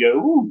comes out. You go,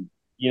 ooh,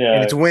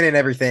 and it's winning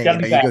everything.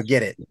 You go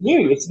get it.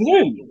 It's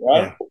new,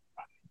 right? Yeah.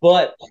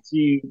 But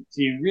to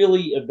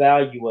really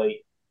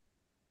evaluate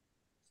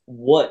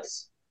what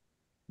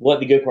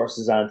the go-kart's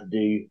designed to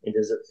do, and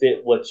does it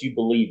fit what you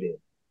believe in?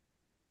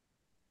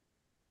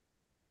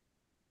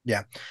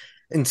 Yeah.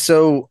 And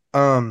so,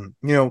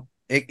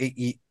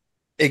 it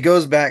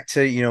goes back to,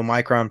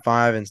 Micron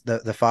 5 and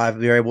the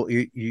 5 you're able,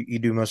 you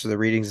do most of the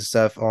readings and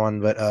stuff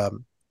on, but,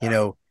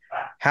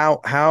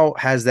 how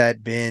has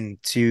that been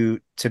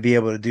to be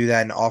able to do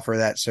that and offer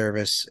that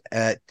service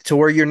to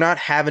where you're not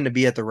having to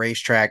be at the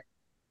racetrack?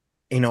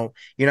 You're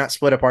not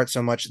split apart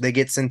so much. They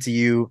get sent to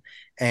you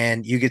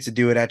and you get to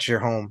do it at your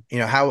home.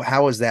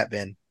 How has that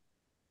been?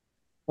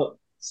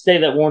 Say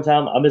that one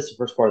time. I missed the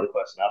first part of the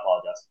question. I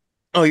apologize.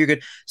 Oh, you're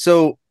good.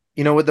 So,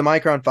 with the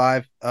Micron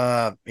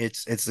 5,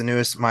 it's the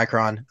newest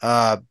Micron,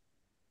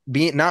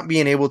 not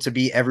being able to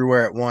be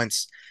everywhere at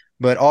once,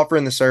 but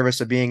offering the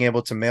service of being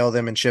able to mail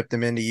them and ship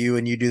them into you,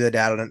 and you do the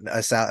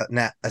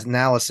data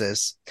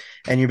analysis,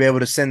 and you'll be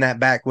able to send that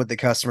back with the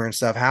customer and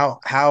stuff. How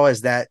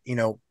has that,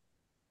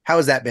 how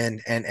has that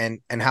been,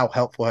 and how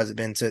helpful has it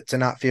been to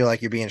not feel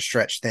like you're being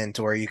stretched thin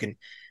to where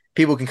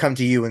people can come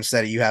to you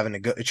instead of you having to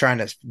go trying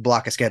to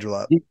block a schedule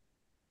up?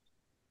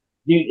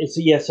 Dude,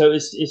 so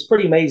it's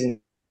pretty amazing.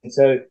 And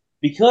so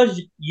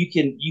because you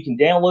can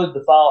download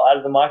the file out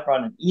of the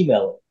Micron and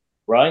email it,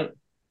 right?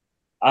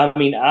 I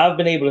mean, I've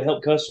been able to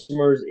help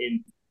customers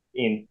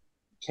in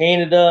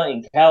Canada,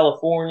 in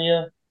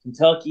California,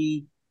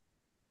 Kentucky,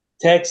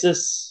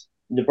 Texas,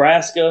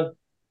 Nebraska,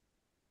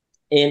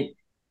 and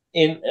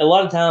a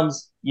lot of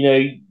times,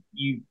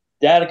 you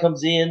data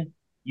comes in,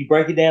 you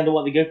break it down to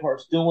what the go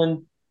kart's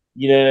doing,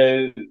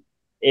 and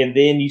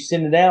then you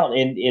send it out,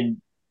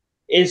 and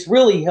it's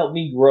really helped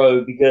me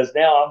grow because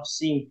now I'm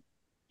seeing,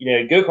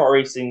 go kart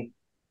racing.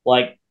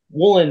 Like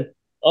one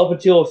up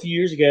until a few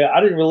years ago,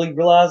 I didn't really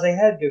realize they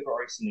had go kart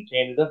racing in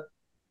Canada.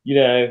 You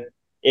know,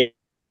 it,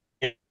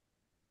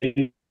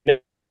 it,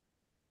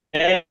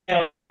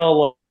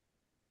 now,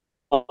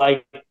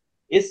 like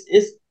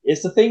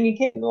it's a thing in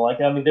Canada. Like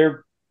I mean,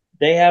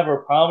 they have a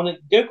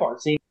prominent go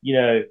kart scene.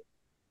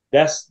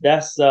 That's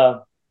I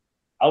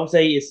would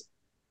say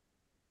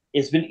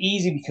it's been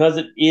easy because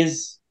it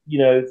is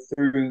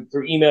through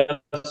email,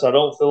 so I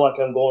don't feel like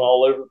I'm going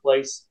all over the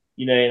place.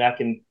 And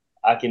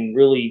I can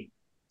really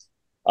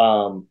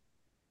um,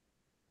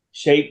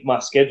 shape my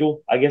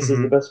schedule, I guess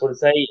is the best way to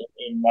say it.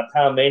 And my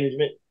time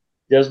management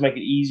does make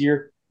it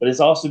easier. But it's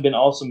also been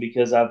awesome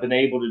because I've been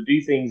able to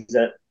do things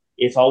that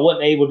if I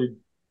wasn't able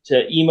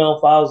to email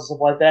files and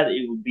stuff like that,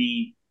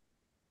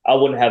 I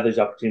wouldn't have those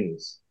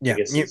opportunities. Yeah,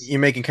 you're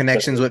making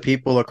connections with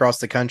people across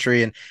the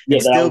country, and that I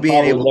still would being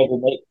probably able never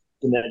make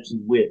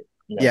connections with.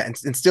 Yeah,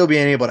 and still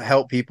being able to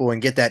help people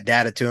and get that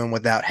data to them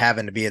without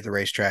having to be at the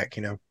racetrack.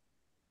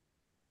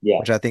 Yeah,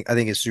 which I think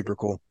is super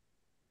cool.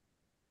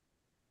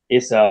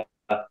 It's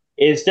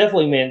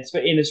definitely, man,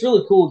 and it's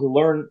really cool to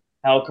learn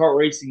how kart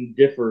racing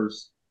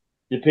differs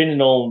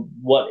depending on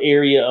what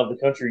area of the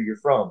country you're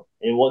from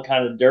and what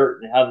kind of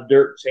dirt and how the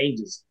dirt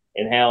changes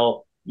and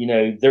how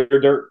their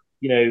dirt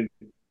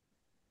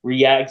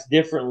reacts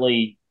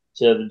differently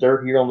to the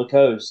dirt here on the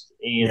coast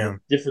and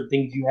different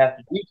things you have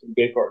to do to the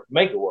go kart to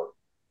make it work.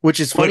 Which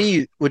is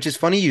funny. Which is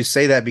funny you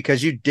say that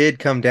because you did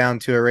come down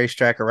to a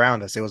racetrack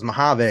around us. It was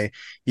Mojave.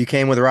 You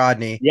came with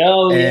Rodney.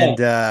 And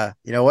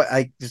you know what?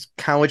 I just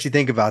kind of what you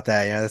think about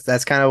that.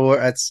 That's kind of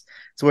where it's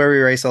where we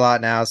race a lot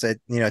now. So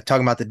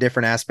talking about the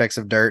different aspects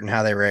of dirt and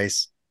how they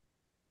race.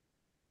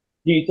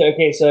 Dude,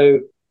 okay, so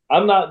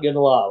I'm not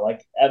gonna lie.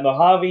 Like at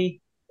Mojave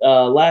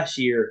last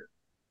year,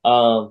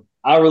 I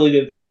really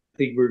didn't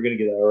think we were gonna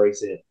get that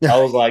race in.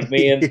 I was like,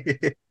 man,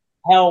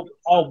 how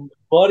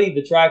muddy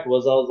the track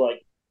was. I was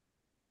like,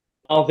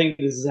 I don't think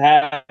this is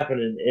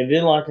happening. And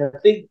then like I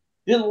think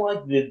didn't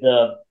like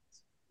the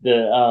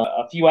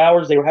a few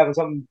hours they were having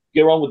something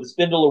go wrong with the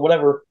spindle or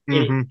whatever.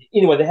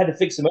 Anyway, they had to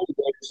fix the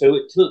motivator, so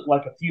it took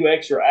like a few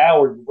extra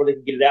hours before they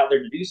could get it out there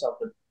to do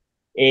something.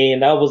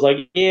 And I was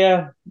like,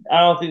 yeah, I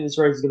don't think this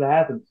race is gonna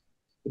happen.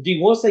 But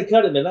dude, once they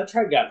cut it, man, that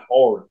track got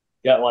hard,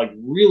 got like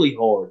really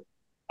hard.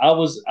 I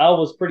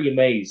was pretty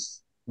amazed.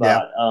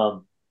 But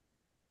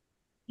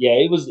yeah,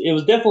 it was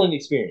definitely an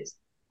experience.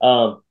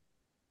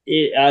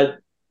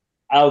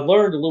 I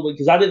learned a little bit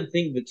because I didn't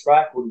think the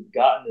track would have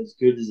gotten as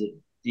good as it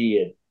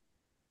did,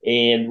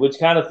 and which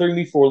kind of threw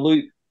me for a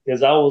loop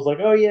because I was like,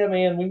 oh yeah,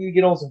 man, we need to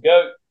get on some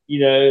goat,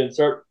 and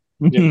start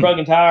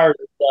plugging tires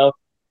and stuff.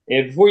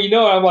 And before you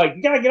know it, I'm like,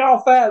 you gotta get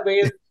off that,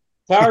 man.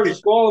 Tires are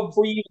squalling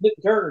before you even hit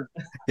the turn.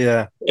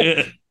 Yeah.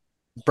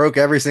 Broke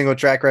every single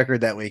track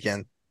record that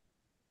weekend.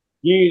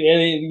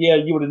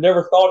 You would have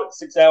never thought it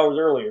 6 hours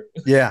earlier.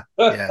 Yeah.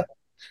 Yeah.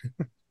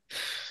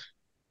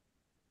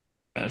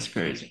 That's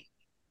crazy.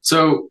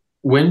 So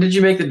when did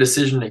you make the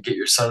decision to get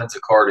your son into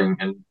karting,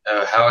 and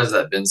how has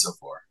that been so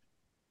far?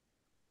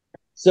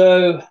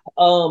 So,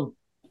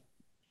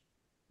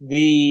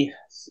 believe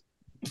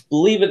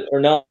it or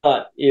not,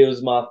 it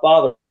was my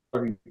father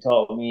who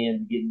taught me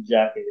into getting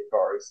Jack into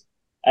cars.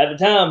 At the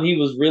time, he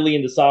was really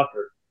into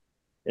soccer,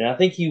 and I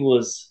think he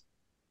was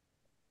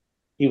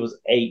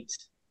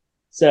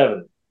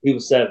 7. He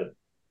was 7,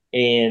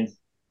 and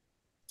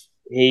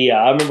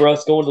I remember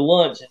us going to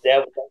lunch, and Dad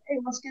was like, "Hey,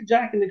 let's get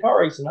Jack into car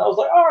racing." I was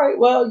like, "All right,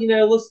 well,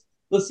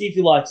 let's see if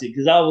he likes it,"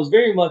 because I was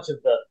very much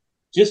of the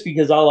just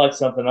because I like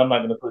something, I'm not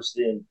going to push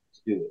them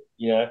to do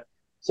it,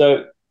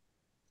 So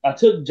I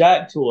took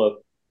Jack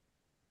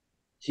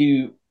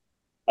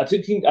I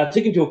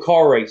took him to a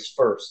car race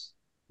first.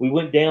 We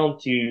went down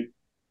to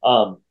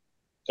a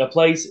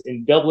place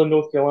in Dublin,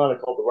 North Carolina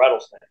called the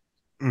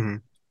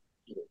Rattlesnake,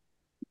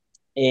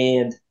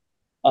 and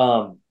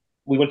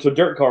we went to a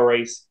dirt car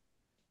race.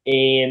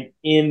 And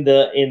in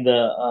the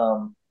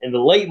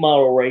late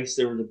model race,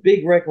 there was a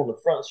big wreck on the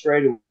front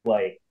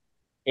straightaway,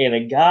 and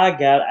a guy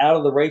got out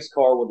of the race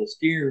car with a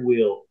steering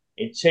wheel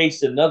and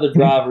chased another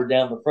driver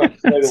down the front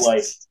straightaway.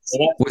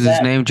 Was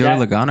his name Joe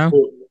Logano?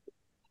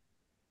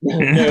 No,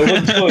 it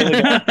wasn't Joe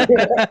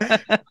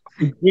Logano.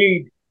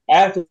 Dude,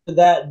 after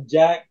that,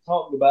 Jack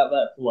talked about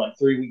that for like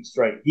 3 weeks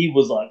straight. He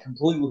was like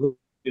completely hooked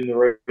in the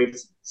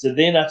race. So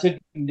then I took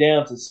him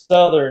down to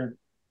Southern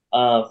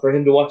for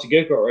him to watch a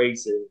go kart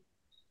race. And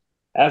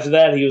after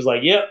that, he was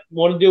like, "Yep,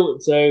 want to do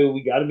it." So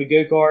we got him a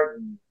go kart,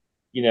 and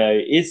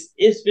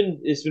it's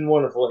been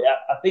wonderful.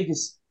 I think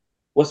it's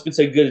what's been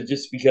so good is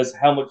just because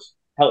how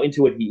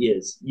into it he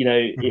is.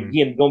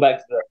 Again, going back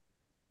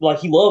to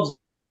he loves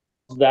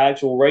the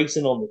actual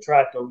racing on the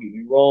track. Don't get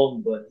me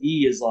wrong, but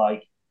he is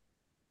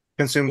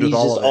Consumed with he's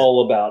all just of it.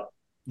 all about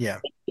Yeah.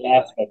 the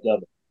aspect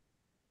of it,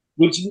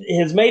 which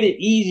has made it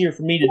easier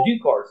for me to do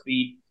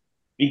KartSpeed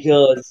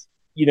because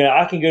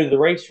I can go to the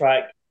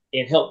racetrack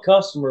and help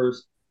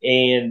customers,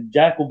 and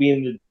Jack will be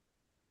in the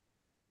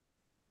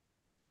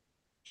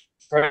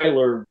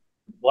trailer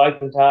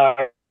wiping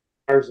tires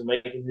and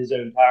making his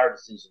own tire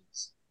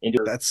decisions. And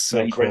That's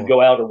so he's cool. ready to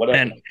go out or whatever.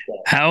 And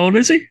how old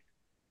is he?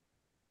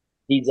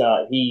 He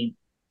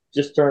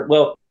just turned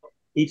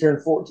he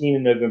turned 14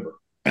 in November.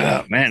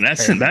 Oh man,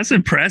 that's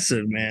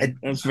impressive, man.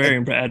 That's very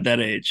impressive at that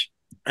age.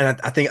 And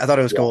I thought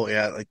it was cool.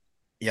 Yeah, like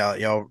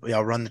y'all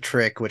run the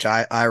trick, which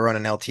I run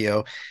an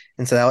LTO,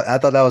 and so I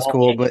thought that was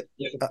cool. But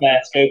it's a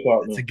fast go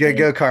kart. It's a good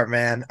go kart,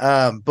 man.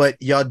 But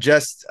y'all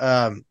just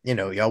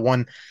y'all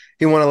won.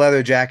 He won a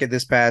leather jacket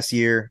this past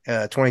year,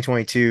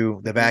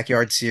 2022, the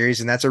Backyard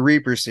Series, and that's a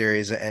Reaper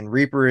series. And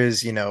Reaper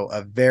is,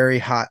 a very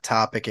hot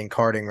topic in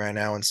karting right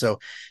now. And so,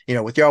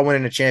 with y'all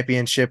winning a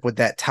championship with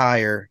that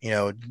tire,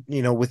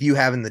 with you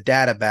having the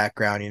data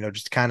background,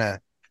 just kind of,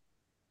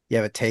 you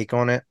have a take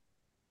on it.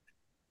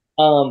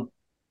 I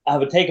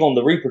have a take on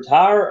the Reaper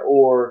tire,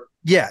 or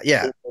yeah.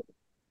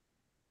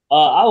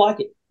 I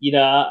like it.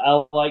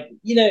 I like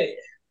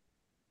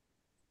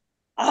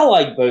I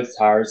like both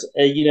tires.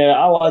 I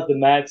like the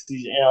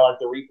Maxis and I like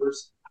the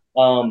Reapers.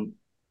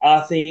 I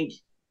think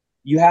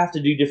you have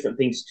to do different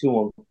things to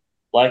them.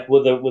 Like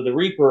with the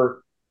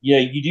Reaper,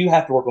 you do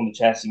have to work on the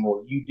chassis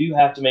more. You do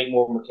have to make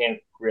more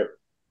mechanical grip.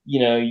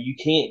 You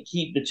can't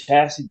keep the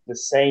chassis the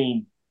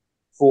same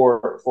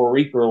for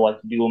Reaper like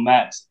you do a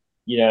Max.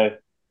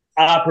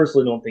 I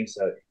personally don't think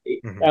so.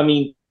 Mm-hmm. I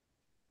mean,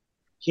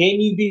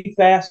 can you be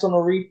fast on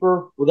a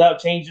Reaper without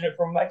changing it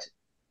from a Max?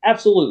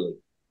 Absolutely,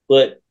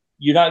 but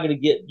you're not going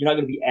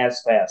to be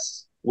as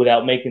fast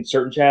without making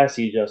certain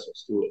chassis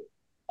adjustments to it.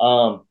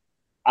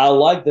 I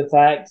like the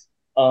fact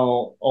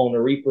on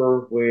a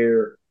Reaper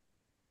where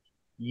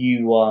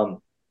you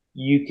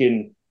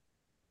can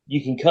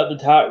cut the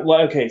tire.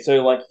 Well, okay,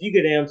 so if you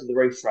go down to the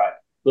racetrack,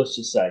 let's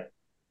just say,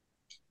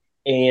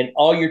 and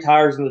all your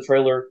tires in the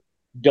trailer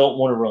don't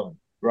want to run,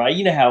 right?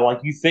 You know how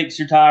you fix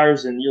your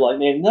tires and you're like,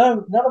 man, none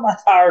of my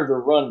tires are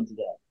running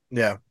today.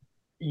 Yeah.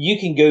 You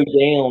can go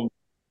down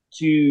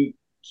to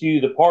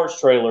the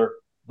parts trailer,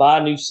 buy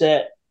a new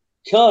set,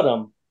 cut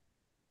them,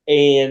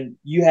 and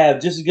you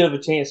have just as good of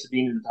a chance to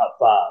be in the top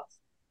 5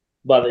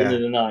 by the end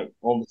of the night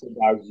on the same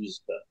tires you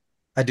just cut.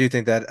 I do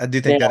think that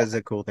is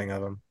a cool thing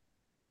of them.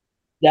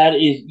 That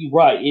is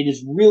right. It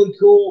is really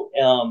cool,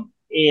 and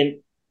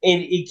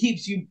it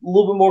keeps you a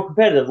little bit more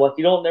competitive.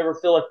 You don't never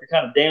feel like you're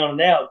kind of down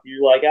and out.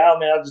 You're like, oh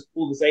man, I just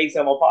pulled this ace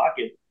out of my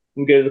pocket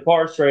and go to the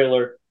parts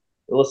trailer.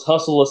 Let's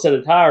hustle a set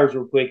of tires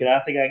real quick, and I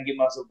think I can get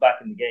myself back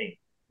in the game.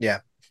 Yeah.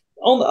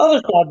 On the other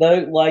side,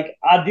 though,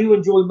 I do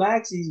enjoy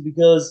Maxis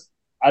because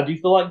I do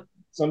feel like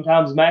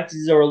sometimes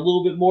Maxis are a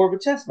little bit more of a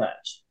chess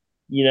match.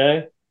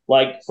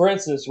 For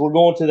instance, we're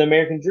going to the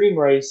American Dream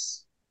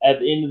race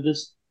at the end of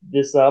this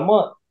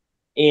month,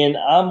 and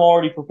I'm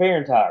already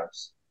preparing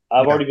tires.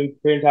 I've already been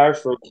preparing tires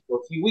for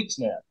a few weeks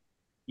now.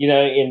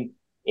 And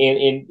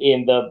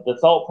the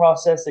thought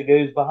process that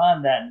goes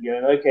behind that, and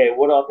going, okay,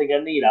 what do I think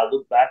I need? I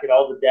look back at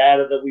all the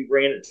data that we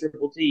ran at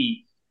Triple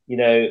T.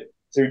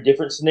 Through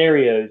different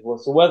scenarios,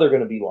 what's the weather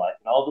going to be like,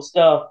 and all the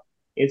stuff.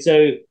 And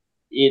so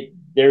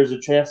there's a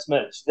chess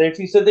match there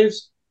too. So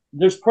there's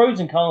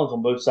pros and cons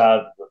on both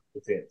sides of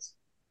the fence.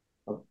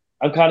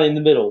 I'm kind of in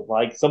the middle.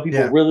 Some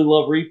people really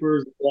love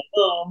Reapers,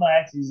 oh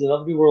Maxis, and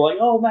other people are like,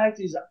 oh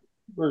Maxis,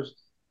 Reapers.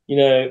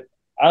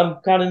 I'm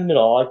kind of in the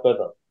middle. I like both of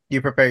them.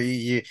 You prepare.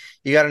 You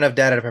got enough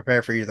data to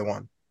prepare for either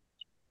one.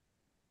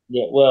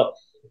 Yeah. Well,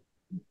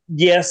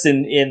 yes,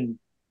 and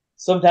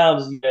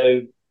sometimes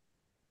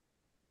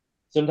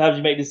sometimes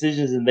you make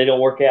decisions and they don't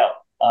work out.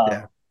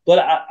 But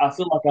I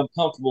feel like I'm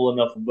comfortable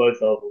enough in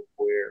both of them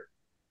where,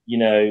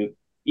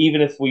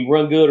 even if we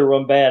run good or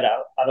run bad,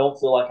 I don't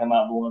feel like I'm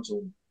out to lunch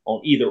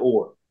on either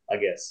or, I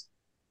guess.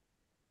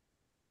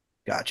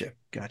 Gotcha.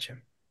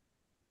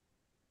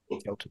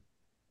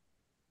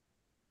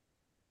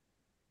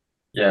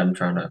 Yeah, I'm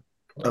trying to.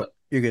 Oh,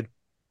 you're good.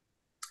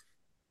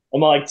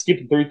 I'm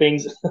skipping through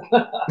things.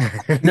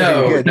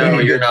 No,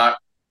 you're not.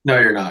 No,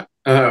 you're not.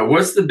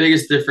 What's the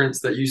biggest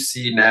difference that you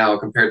see now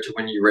compared to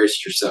when you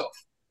raced yourself?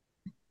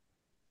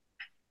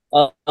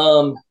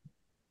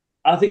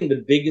 I think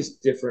the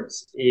biggest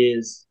difference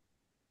is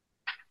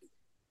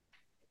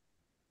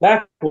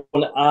back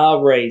when I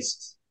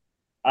raced,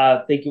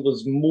 I think it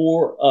was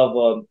more of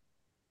a,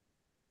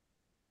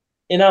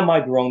 and I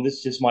might be wrong,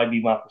 this just might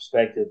be my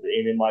perspective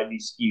and it might be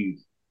skewed.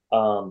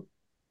 But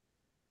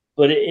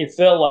it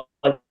felt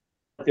like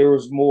there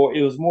was more,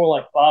 it was more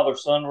like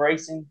father-son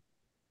racing,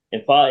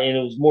 and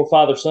it was more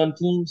father-son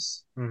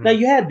teams. Mm-hmm. Now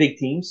you had big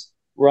teams,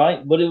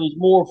 right? But it was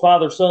more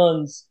father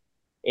sons,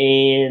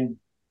 and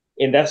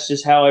that's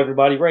just how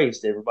everybody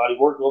raced. Everybody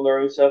worked on their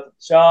own stuff at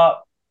the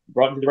shop,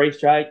 brought it to the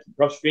racetrack,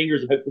 cross your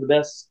fingers and hope for the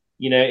best,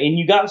 and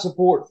you got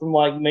support from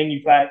like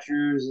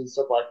manufacturers and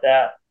stuff like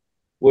that.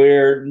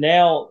 Where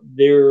now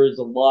there is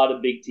a lot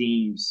of big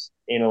teams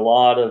and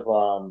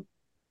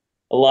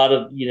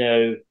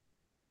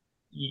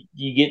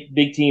you get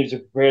big teams to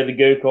prepare the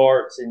go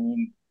karts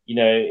and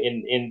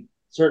in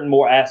certain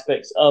more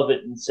aspects of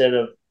it instead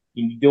of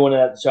doing it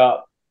at the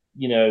shop,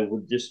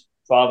 with just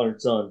father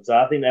and son. So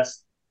I think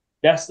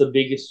that's the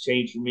biggest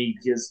change for me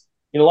because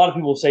a lot of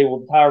people say, well,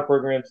 the tire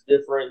program's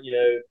different,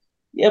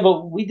 Yeah,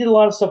 but we did a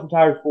lot of stuff with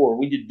tires before.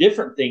 We did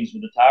different things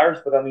with the tires,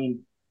 but I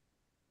mean,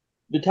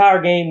 the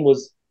tire game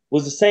was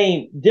the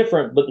same,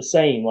 different but the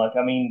same. Like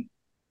I mean,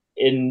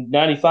 in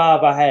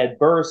 '95, I had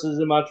Burris's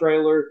in my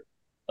trailer,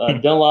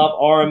 Dunlop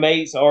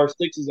RM8s,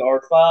 R6s,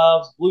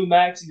 R5s, Blue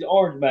Maxis,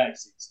 Orange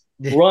Maxis,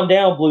 run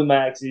down Blue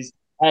Maxis.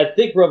 I had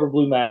thick rubber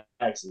Blue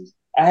Maxis.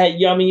 I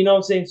had, I mean, you know what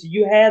I'm saying? So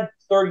you had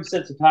 30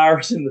 sets of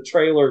tires in the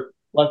trailer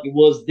like it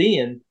was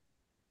then.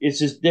 It's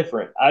just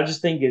different. I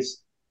just think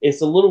it's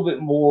a little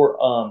bit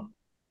more.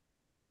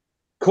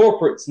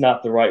 Corporate's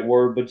not the right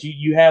word, but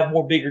you have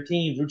more bigger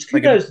teams, which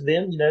kudos to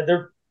them.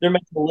 They're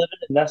making a living,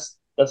 and that's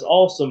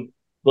awesome.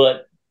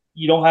 But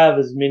you don't have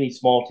as many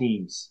small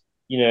teams,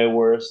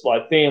 where it's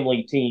like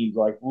family teams.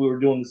 Like we were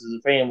doing this as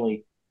a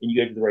family, and you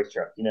go to the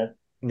racetrack.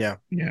 Yeah.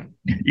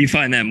 You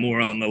find that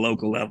more on the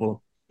local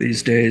level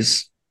these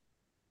days,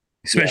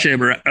 especially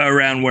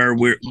around where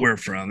we're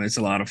from. It's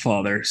a lot of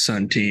father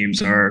son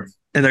teams,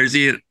 and there's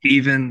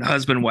even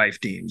husband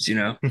wife teams.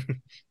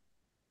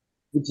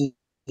 Which is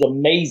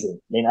amazing.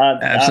 I mean,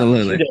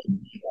 absolutely.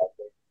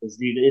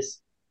 Dude,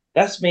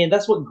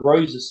 that's what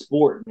grows the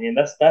sport, man.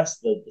 That's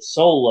the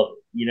soul of it,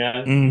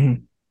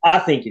 Mm-hmm. I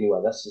think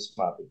anyway. That's just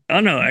my opinion. Oh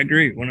no, I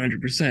agree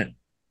 100%.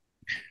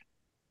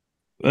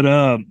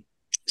 But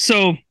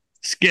so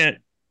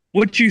Skit,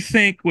 what do you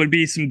think would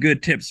be some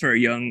good tips for a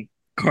young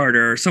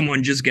karter or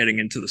someone just getting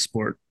into the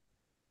sport?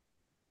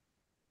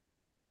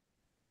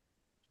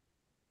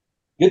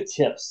 Good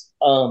tips.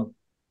 I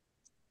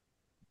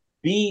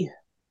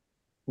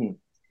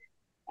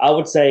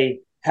would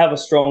say have a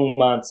strong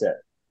mindset.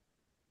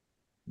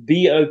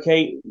 Be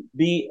okay.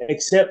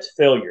 Accept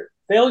failure.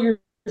 Failure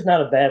is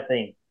not a bad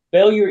thing.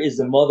 Failure is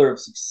the mother of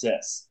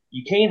success.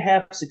 You can't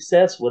have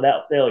success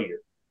without failure.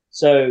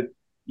 So,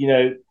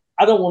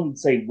 I don't want to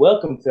say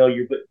welcome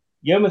failure, but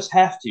you almost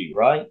have to,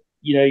 right?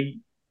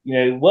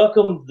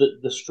 Welcome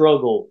the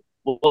struggle,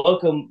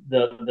 welcome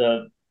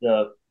the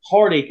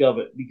heartache of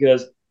it,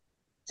 because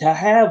to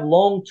have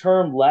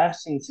long-term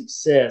lasting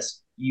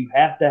success, you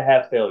have to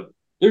have failure.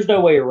 There's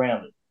no way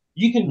around it.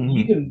 You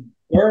can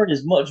earn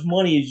as much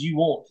money as you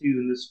want to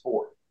in this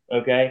sport,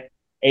 okay?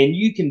 And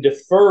you can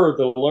defer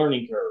the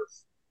learning curve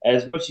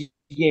as much as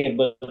you can,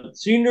 but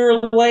sooner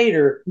or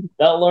later,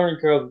 that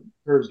learning curve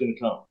is going to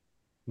come.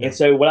 Yeah. And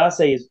so what I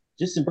say is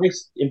just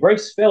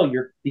embrace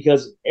failure,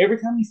 because every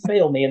time you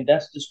fail, man,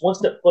 that's just one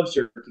step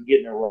closer to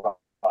getting it right.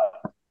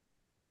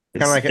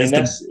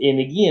 And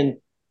again,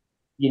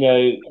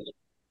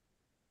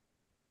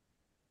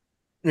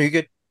 Are you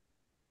good?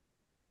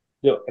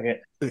 Okay.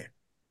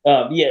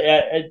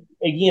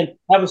 Again,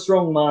 have a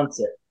strong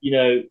mindset.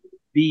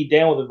 Be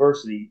down with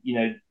adversity.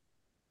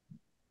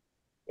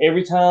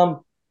 Every time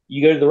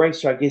you go to the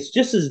racetrack, it's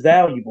just as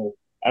valuable.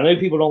 I know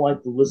people don't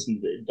like to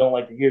listen to, don't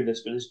like to hear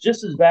this, but it's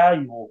just as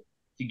valuable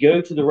to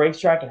go to the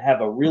racetrack and have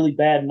a really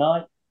bad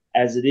night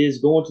as it is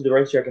going to the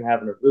racetrack and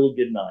having a really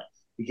good night.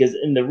 Because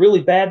in the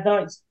really bad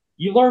nights,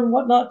 you learn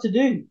what not to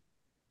do.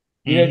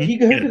 If you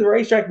go to the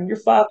racetrack and you're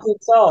 5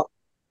 tenths off,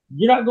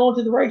 you're not going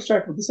to the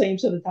racetrack with the same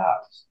set of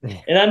tires.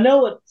 And I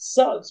know it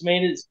sucks,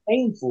 man. It's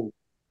painful.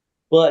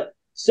 But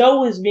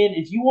so is, man,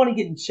 if you want to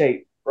get in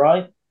shape,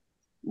 right?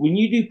 When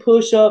you do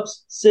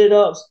push-ups,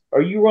 sit-ups,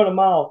 or you run a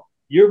mile,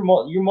 your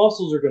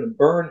muscles are going to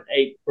burn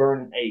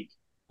and ache.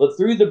 But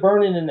through the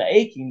burning and the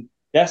aching,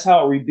 that's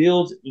how it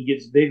rebuilds and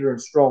gets bigger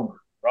and stronger,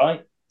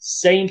 right?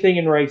 Same thing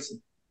in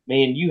racing.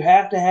 Man, you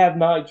have to have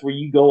nights where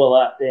you go a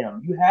lap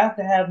down. You have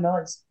to have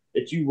nights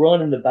that you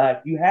run in the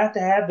back. You have to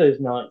have those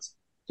nights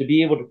to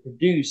be able to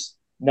produce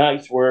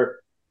nights where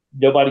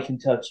nobody can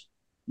touch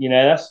you.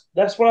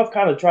 That's what I've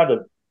kind of tried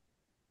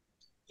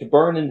to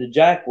burn into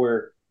Jack,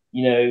 where,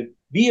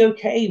 be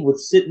okay with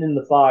sitting in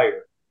the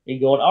fire and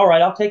going, all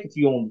right, I'll take a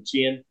few on the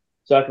chin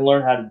so I can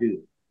learn how to do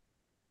it.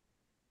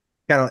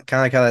 Kind of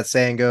like how that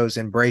saying goes,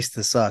 embrace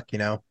the suck,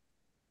 Yeah,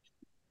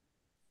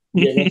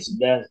 that's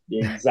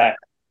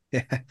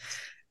exactly.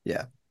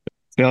 Yeah.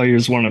 Failure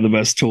is one of the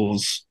best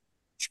tools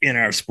in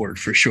our sport,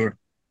 for sure.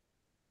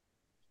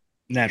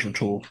 Natural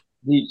tool.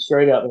 Dude,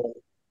 straight up, man.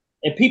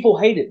 And people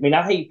hate it. I mean,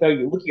 I hate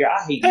failure. Look here,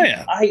 I hate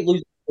losing. I hate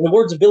losing. In the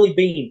words of Billy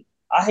Bean,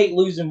 I hate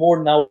losing more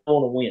than I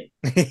want to win.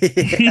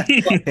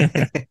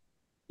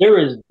 There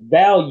is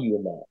value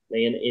in that,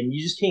 man, and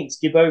you just can't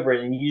skip over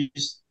it. And you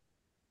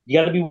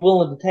got to be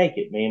willing to take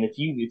it, man. If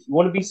you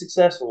want to be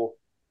successful,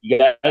 you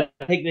got to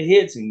take the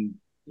hits and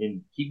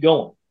keep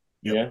going.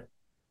 You know,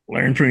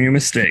 Learn from your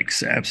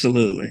mistakes.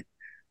 Absolutely.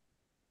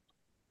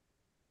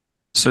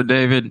 So,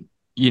 David,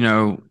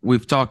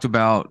 we've talked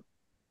about,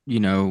 you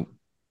know,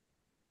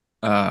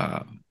 uh,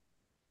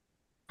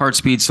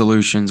 KartSpeed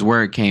Solutions,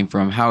 where it came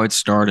from, how it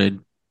started.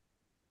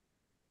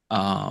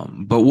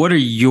 But what are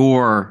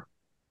your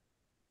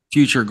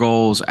future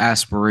goals,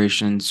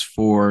 aspirations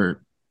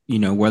for,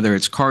 whether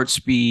it's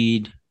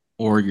KartSpeed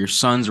or your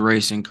son's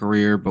racing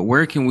career, but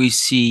where can we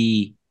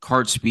see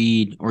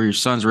KartSpeed or your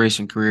son's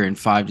racing career in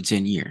 5 to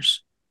 10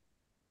 years?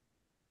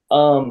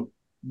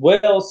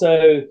 Well,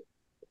 so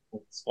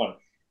it's funny.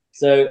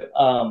 So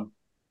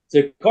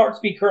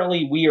KartSpeed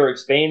currently we are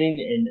expanding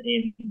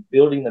and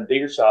building a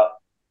bigger shop.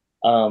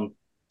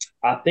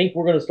 I think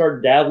we're going to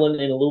start dabbling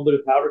in a little bit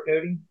of powder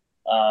coating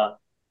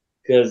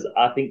because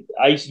I think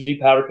I used to do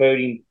powder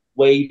coating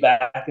way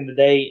back in the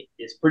day.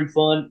 It's pretty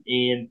fun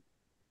and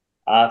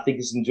I think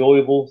it's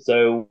enjoyable.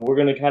 So we're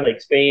going to kind of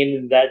expand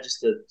into that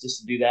just to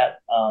do that.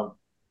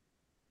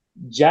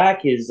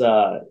 Jack is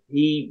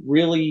he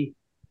really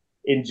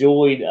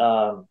enjoyed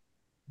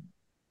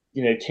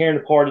tearing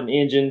apart an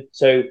engine.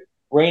 So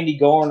Randy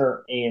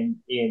Garner and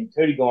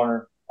Cody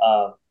Garner,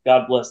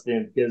 God bless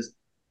them, because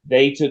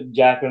they took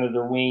Jack under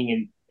their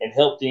wing and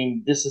helped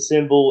him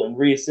disassemble and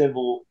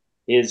reassemble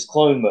his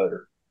clone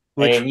motor.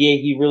 And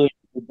he really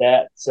did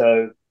that.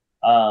 So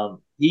I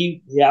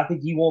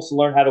think he wants to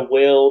learn how to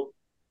weld,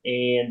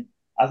 and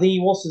I think he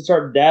wants to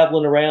start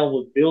dabbling around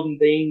with building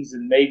things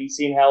and maybe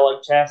seeing how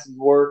like chassis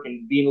work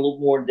and being a little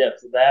more in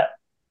depth with that.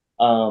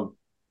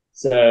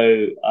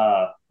 So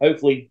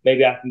hopefully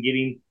maybe I can get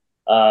him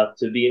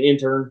to be an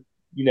intern,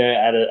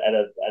 at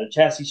a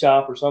chassis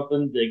shop or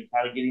something to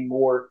kind of get him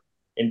more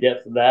in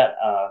depth of that.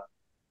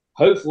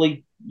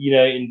 Hopefully,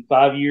 in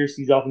 5 years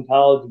he's off in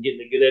college and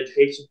getting a good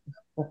education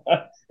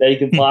that he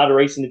can apply to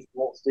racing if he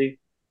wants to.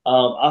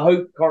 I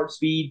hope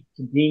KartSpeed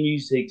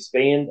continues to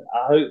expand.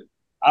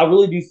 I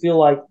really do feel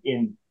like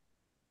in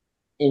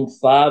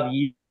 5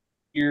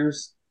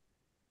 years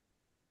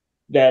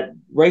that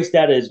race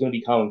data is going to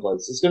be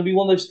commonplace. It's going to be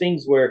one of those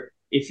things where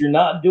if you're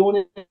not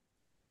doing it,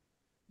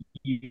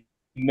 you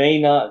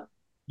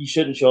you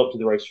shouldn't show up to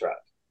the racetrack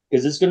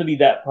because it's going to be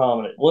that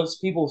prominent. When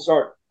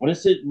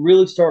it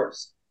really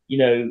starts,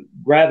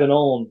 grabbing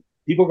on,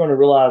 people are going to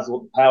realize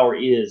what the power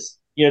is.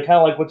 Kind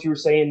of like what you were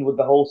saying with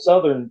the whole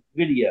Southern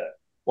video,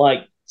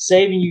 like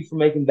saving you from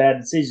making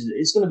bad decisions.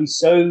 It's going to be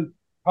so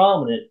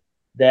prominent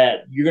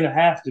that you're going to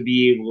have to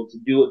be able to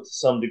do it to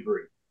some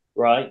degree,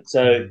 right?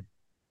 So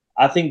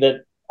I think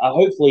that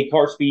hopefully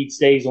KartSpeed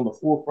stays on the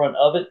forefront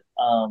of it.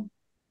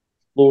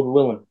 Lord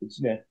willing, but,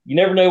 you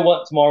never know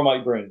what tomorrow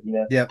might bring.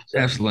 Yep, so.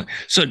 Absolutely.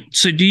 So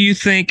do you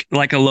think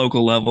like a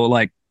local level,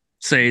 like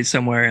say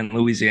somewhere in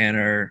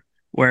Louisiana or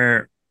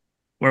where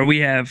we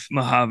have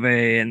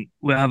Mojave and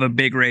we'll have a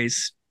big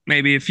race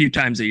maybe a few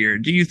times a year?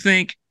 Do you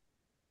think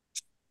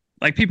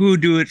like people who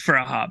do it for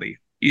a hobby,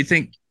 you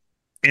think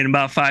in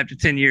about 5 to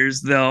 10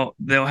 years they'll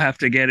have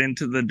to get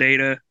into the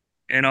data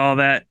and all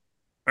that,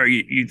 or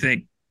you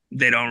think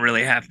they don't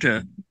really have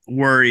to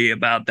worry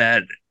about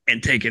that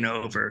and taking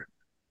over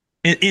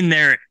in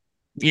their,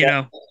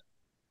 because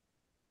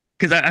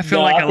I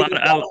feel like a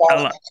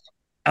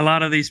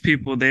lot of these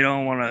people, they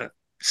don't want to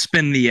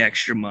spend the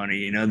extra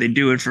money. They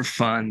do it for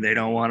fun. They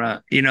don't want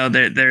to.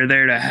 They're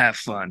there to have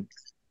fun.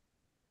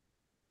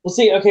 Well,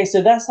 see, okay,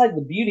 so that's like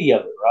the beauty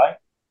of it, right?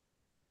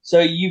 So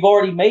you've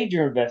already made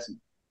your investment.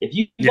 If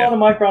you bought a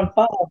Micron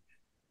 5,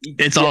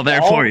 it's all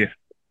there for you.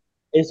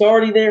 It's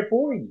already there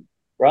for you,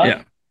 right?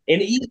 Yeah.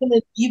 And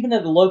even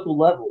at the local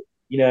level,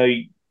 you're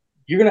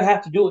going to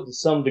have to do it to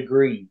some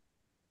degree.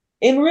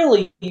 And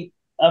really,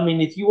 I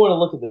mean, if you want to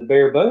look at the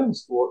bare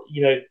bones for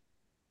it,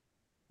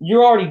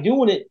 you're already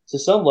doing it to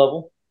some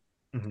level.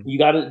 Mm-hmm. You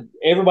got to.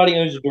 Everybody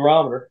owns a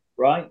durometer,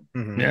 right?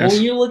 Mm-hmm. Yes. Well,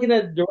 when you're looking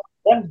at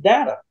that's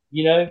data.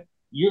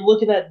 You're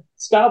looking at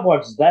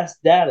stopwatches. That's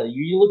data.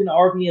 You're looking at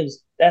RPMs.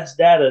 That's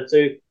data.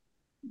 So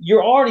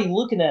you're already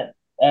looking at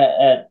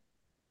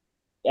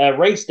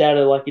race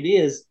data like it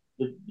is.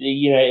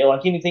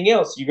 Like anything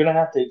else, you're going to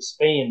have to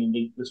expand, and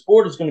the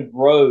sport is going to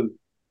grow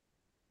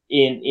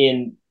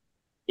in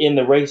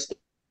the race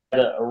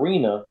data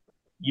arena.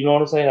 You know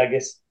what I'm saying? I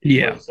guess.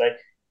 Yeah. Say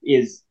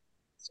is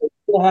so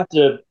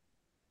you're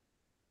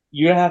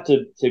gonna have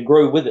to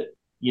grow with it.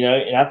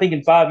 And I think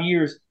in 5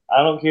 years,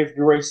 I don't care if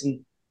you're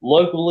racing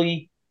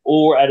locally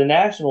or at a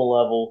national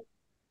level,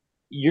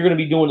 you're going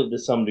to be doing it to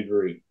some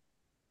degree.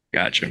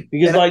 Gotcha.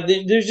 Because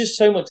there's just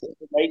so much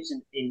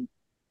information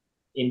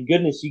in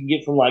goodness you can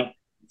get from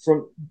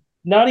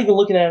not even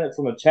looking at it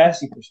from a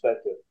chassis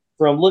perspective,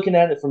 from looking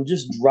at it from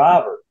just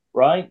driver,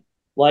 right?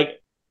 Like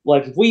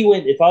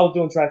if I was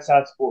doing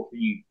trackside support for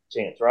you,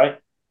 Chance, right?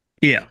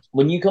 Yeah.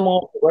 When you come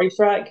off the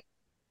racetrack,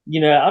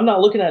 I'm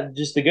not looking at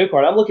just the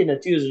go-kart. I'm looking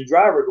at you as a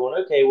driver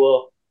going, okay,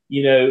 well,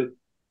 2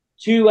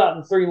 out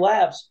of 3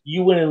 laps,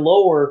 you went in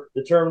lower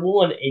the turn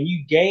 1 and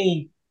you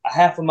gained a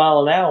half a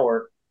mile an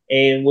hour.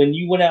 And when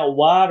you went out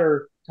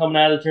wider coming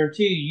out of turn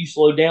 2, you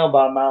slowed down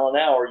by a mile an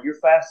hour. Your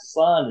fastest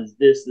line is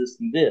this, this,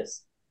 and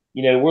this.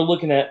 We're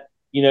looking at,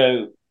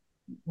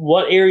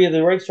 what area of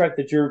the racetrack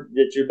that you're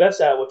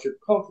best at, what you're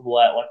comfortable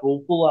at. Like we'll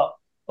pull out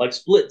like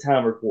split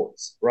time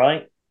reports,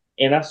 right?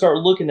 And I start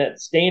looking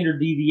at standard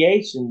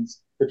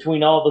deviations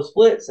between all the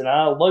splits, and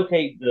I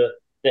locate the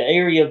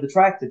area of the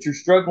track that you're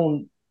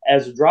struggling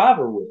as a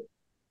driver with,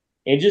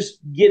 and just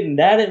getting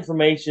that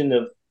information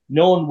of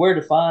knowing where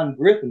to find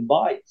grip and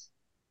bites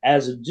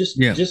as just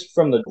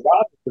from the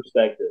driver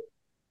perspective.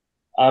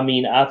 I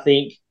mean, I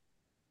think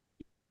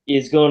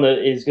is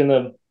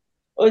gonna.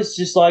 Oh, it's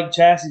just like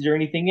chassis or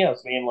anything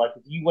else, man. Like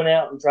if you went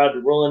out and tried to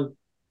run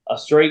a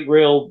straight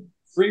rail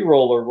free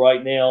roller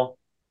right now,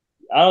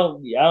 I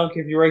don't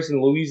care if you're racing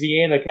in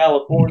Louisiana,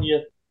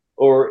 California,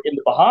 or in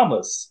the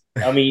Bahamas.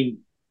 I mean,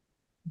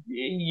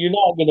 you're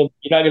not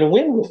gonna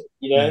win with it,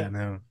 you know. Yeah,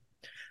 no.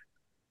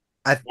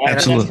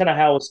 That's kind of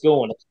how it's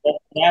going. It's the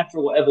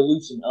natural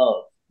evolution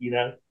of, you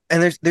know.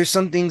 And there's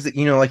some things that,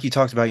 like you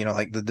talked about,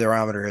 like the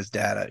durometer as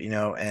data,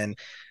 and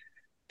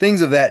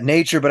things of that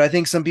nature. But I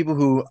think some people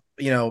who,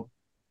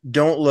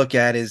 don't look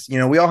at is,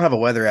 we all have a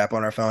weather app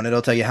on our phone.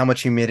 It'll tell you how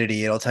much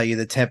humidity, it'll tell you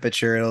the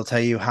temperature, it'll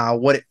tell you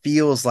what it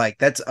feels like.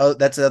 That's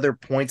other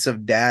points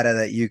of data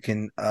that you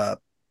can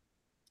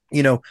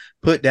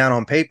put down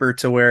on paper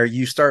to where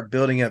you start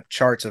building up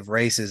charts of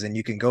races and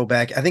you can go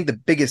back. I think the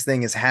biggest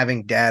thing is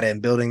having data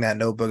and building that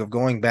notebook of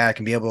going back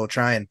and be able to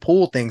try and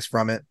pull things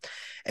from it.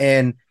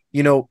 And,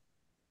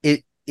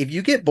 if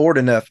you get bored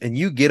enough and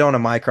you get on a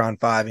Micron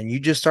 5 and you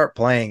just start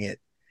playing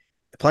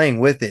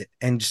with it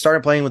and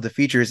start playing with the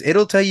features,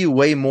 it'll tell you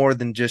way more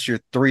than just your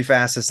 3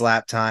 fastest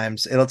lap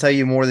times. It'll tell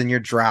you more than your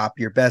drop,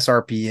 your best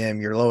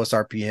RPM, your lowest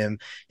RPM,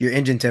 your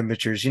engine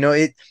temperatures.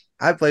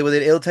 I play with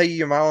it. It'll tell you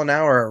your mile an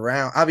hour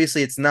around.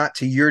 Obviously, it's not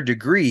to your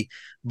degree,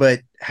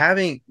 but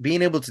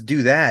being able to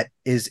do that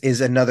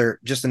is another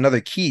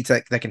key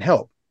that can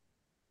help.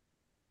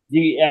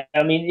 Yeah,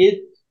 I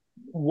mean,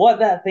 what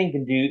that thing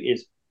can do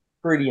is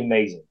pretty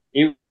amazing.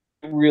 It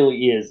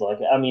really is. Like,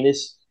 I mean,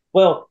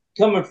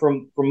 coming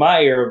from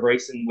my era of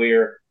racing,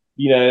 where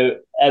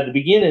at the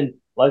beginning,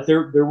 like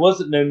there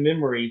wasn't no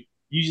memory.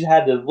 You just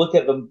had to look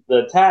at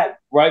the attack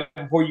right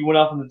before you went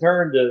off in the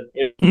turn to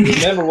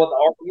remember what the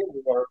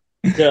RPMs were.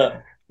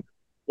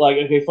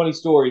 Okay, funny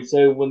story.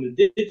 So when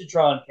the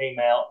Digitron came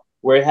out,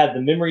 where it had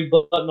the memory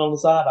button on the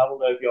side, I don't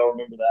know if y'all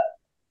remember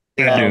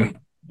that. I do.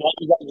 That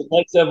was the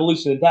next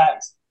evolution of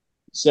attacks.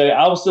 So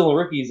I was still in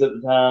rookies at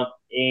the time,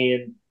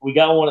 and we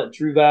got one at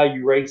True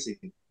Value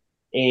Racing.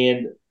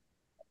 And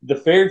the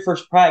very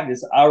first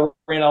practice, I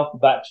ran off the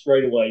back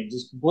straightaway,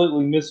 just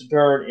completely missed a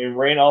turn and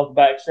ran off the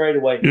back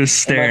straightaway.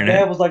 Just staring. And my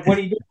dad was like, "What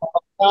are you doing?" I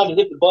was trying to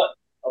hit the button.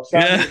 I was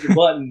trying to hit the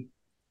button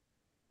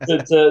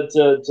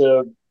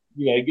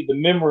to get the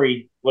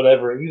memory,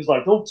 whatever. And he was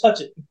like, "Don't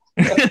touch it."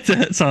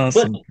 That's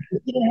awesome.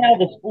 But you know how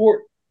the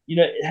sport,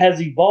 it has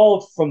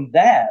evolved from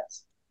that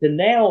to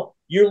now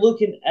you're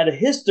looking at a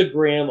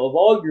histogram of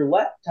all your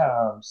lap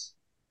times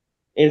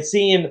and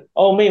seeing,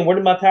 oh man, where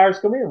did my tires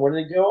come in? Where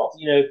did they go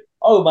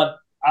off?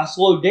 I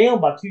slowed down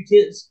by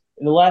 2/10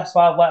 in the last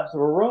 5 laps of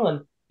a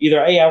run.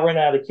 Either A, I ran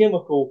out of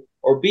chemical,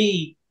 or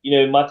B,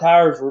 my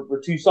tires were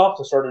too soft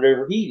and started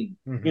overheating.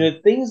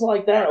 Mm-hmm. Things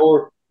like that.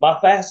 Or my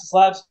fastest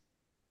laps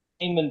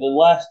came in the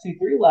last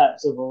 2-3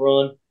 laps of a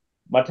run.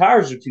 My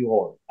tires are too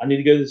hard. I need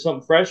to go to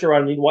something fresher.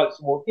 I need to wipe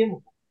some more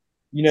chemical.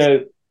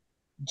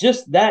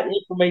 Just that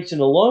information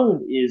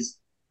alone is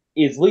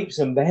leaps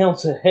and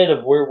bounds ahead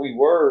of where we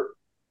were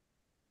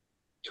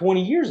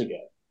 20 years ago.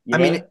 I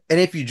mean, and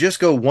if you just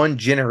go one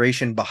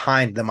generation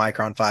behind the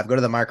Micron 5, go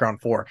to the Micron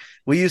 4,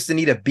 we used to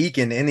need a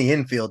beacon in the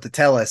infield to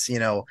tell us,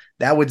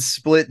 that would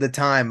split the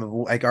time of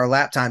like our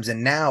lap times.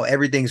 And now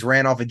everything's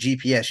ran off of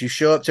GPS. You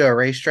show up to a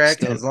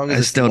racetrack, and as long as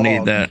I still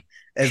need that.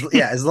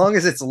 As long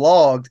as it's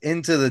logged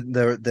into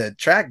the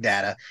track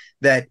data,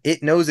 that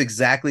it knows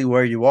exactly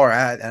where you are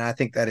at. And I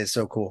think that is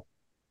so cool.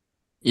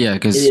 Yeah,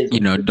 because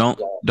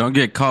don't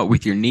get caught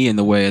with your knee in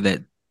the way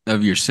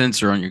of your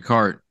sensor on your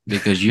cart,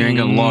 because you ain't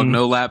gonna log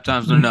no lap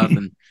times or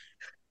nothing.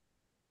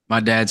 My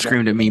dad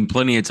screamed at me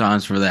plenty of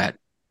times for that.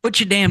 Put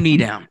your damn knee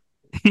down.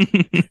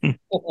 It's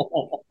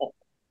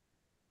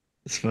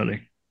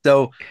funny.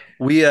 So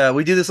we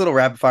do this little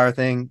rapid fire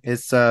thing.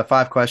 It's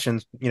 5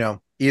 questions,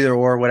 either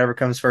or, whatever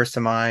comes first to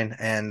mind,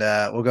 and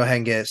we'll go ahead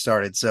and get it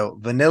started. So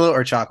vanilla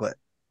or chocolate?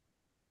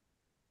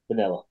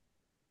 Vanilla.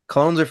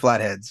 Clones or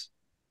flatheads?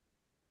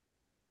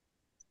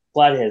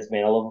 Flatheads,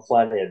 man. I love a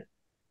flathead.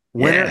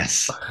 Winter,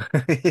 yes.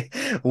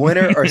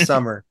 Winter or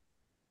summer?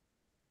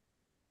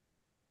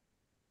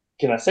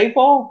 Can I say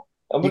fall?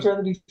 I'm much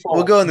rather do fall.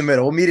 We'll go in the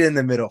middle. We'll meet it in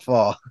the middle,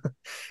 fall.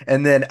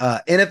 And then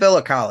NFL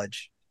or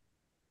college?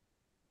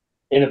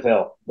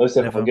 NFL. Most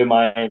definitely. Good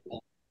mind.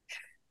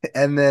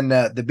 And then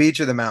the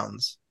beach or the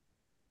mountains?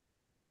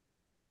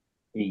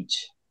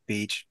 Beach.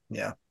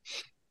 Yeah.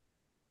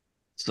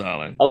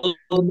 Solid. I love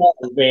the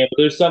mountains, man, but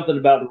there's something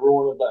about the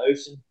roaring of the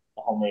ocean.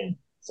 Oh man.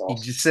 Awesome.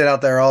 You just sit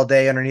out there all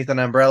day underneath an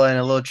umbrella in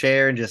a little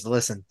chair and just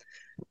listen.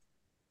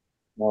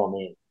 Oh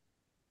man,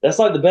 that's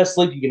like the best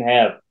sleep you can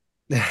have.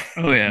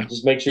 Oh yeah.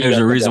 Just make sure. There's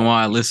a reason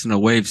why I listen to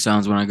wave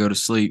sounds when I go to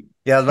sleep.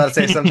 Yeah, I was about to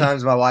say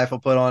sometimes my wife will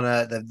put on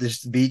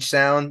this beach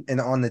sound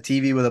and on the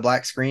TV with a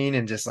black screen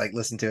and just like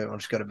listen to it and we'll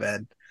just go to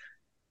bed.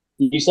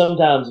 You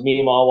sometimes me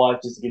and my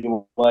wife just get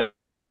away.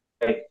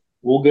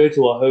 We'll go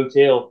to a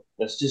hotel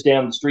that's just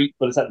down the street,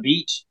 but it's at the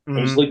beach, and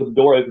Mhm. sleep with the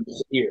door open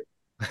just here.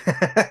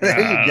 There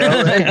you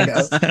go. There you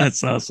go.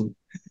 That's awesome.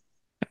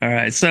 All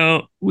right,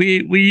 so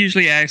we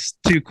usually ask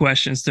two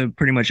questions to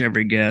pretty much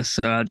every guest.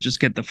 So I'll just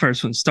get the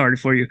first one started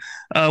for you.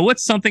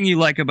 What's something you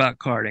like about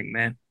karting,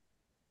 man?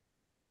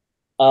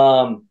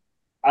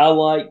 I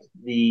like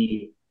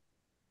the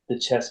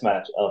chess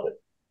match of it,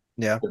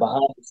 Yeah. the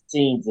behind the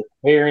scenes, the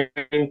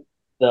preparing,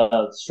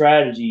 the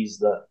strategies,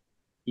 the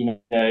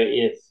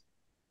if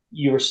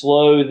you were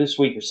slow this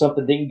week or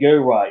something didn't go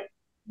right,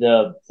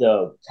 the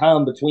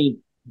time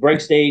between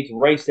break stage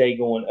and race day,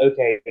 going,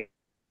 okay,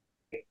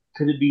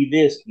 could it be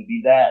this? Could it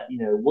be that?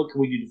 What can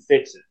we do to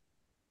fix it?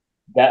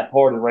 That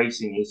part of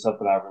racing is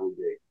something I really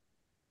dig.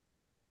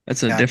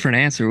 That's a Yeah. different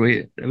answer.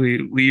 We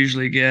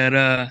usually get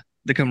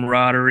the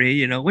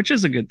camaraderie, which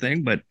is a good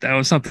thing, but that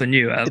was something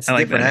new. It's I a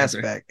like different that answer.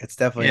 aspect. It's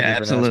definitely a Yeah,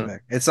 different absolutely.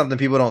 aspect. It's something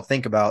people don't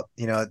think about.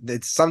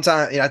 It's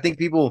sometimes, I think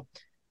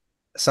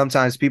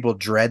sometimes people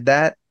dread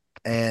that,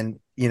 and,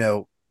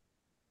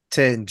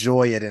 to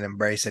enjoy it and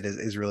embrace it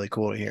is really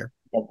cool to hear.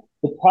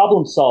 The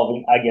problem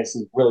solving, I guess,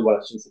 is really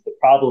what I should say. The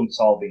problem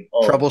solving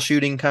of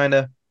Troubleshooting, kind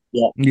of.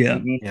 yeah, Yeah.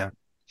 Yeah.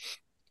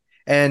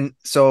 And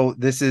so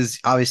this is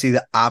obviously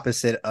the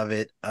opposite of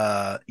it.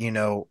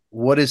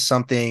 What is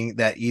something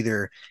that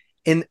either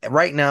in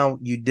right now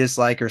you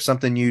dislike or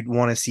something you'd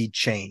want to see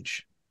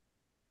change?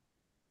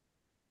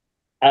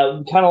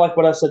 Kind of like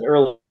what I said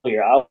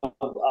earlier. I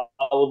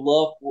would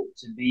love for it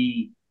to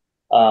be,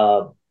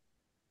 uh,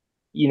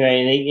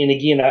 and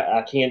again,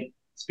 I can't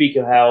speak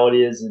of how it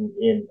is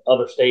in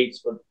other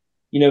states, but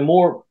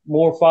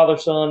more father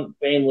son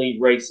family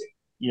racing.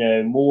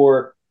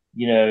 More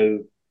you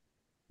know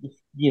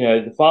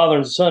the father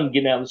and son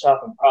getting out in the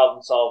shop and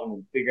problem solving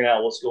and figuring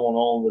out what's going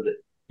on with it.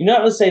 You're not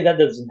going to say that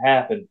doesn't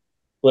happen,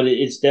 but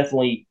it's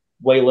definitely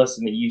way less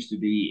than it used to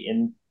be,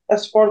 and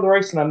that's part of the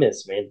racing I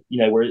miss, man.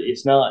 Where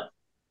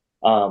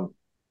um,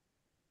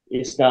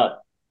 it's not.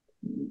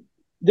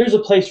 There's a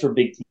place for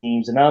big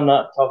teams, and I'm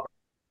not talking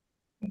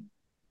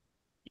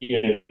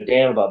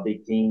damn about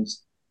big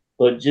teams,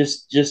 but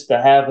just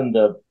the having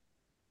the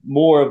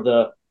more of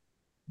the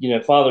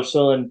father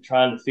son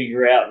trying to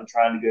figure out and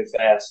trying to go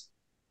fast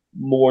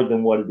more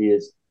than what it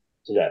is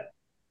today.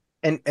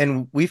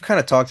 And we've kind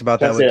of talked about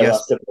that Trying to say with that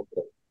guests. last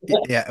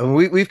step. Yeah,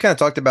 we've kind of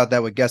talked about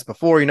that with guests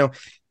before.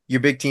 Your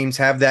big teams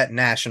have that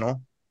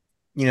national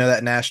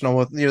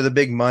with the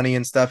big money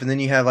and stuff, and then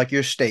you have like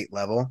your state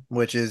level,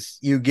 which is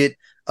you get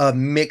a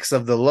mix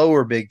of the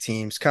lower big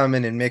teams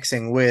coming and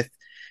mixing with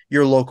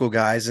your local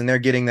guys, and they're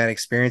getting that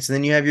experience. And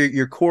then you have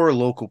your core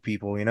local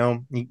people,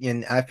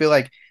 and I feel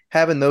like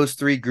having those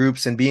three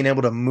groups and being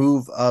able to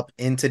move up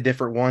into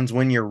different ones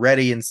when you're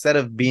ready, instead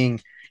of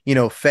being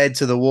fed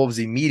to the wolves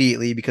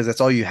immediately because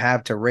that's all you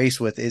have to race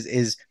with,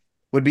 is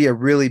would be a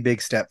really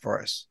big step for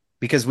us,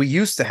 because we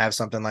used to have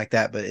something like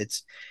that, but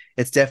it's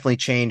definitely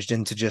changed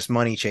into just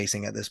money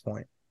chasing at this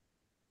point.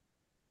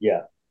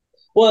 Yeah.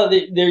 Well,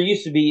 there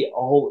used to be a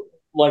whole,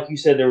 like you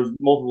said, there was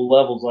multiple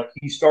levels. Like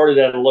you started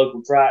at a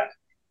local track,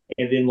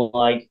 and then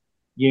like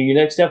your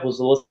next step was,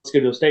 let's go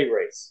to a state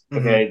race. Mhm.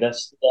 Okay,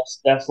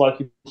 that's like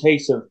your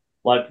case of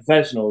like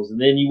professionals,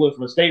 and then you went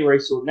from a state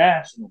race to a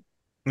national.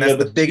 And that's the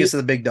But you biggest of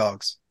the big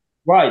dogs.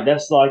 right,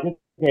 that's like,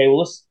 okay,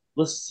 well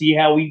let's see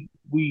how we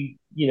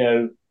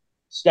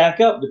stack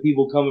up the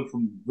people coming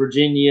from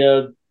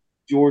Virginia,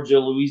 Georgia,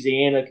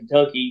 Louisiana,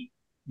 Kentucky,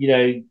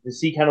 to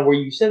see kind of where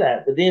you sit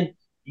at. But then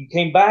you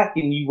came back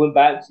and you went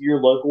back to your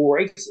local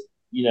racing,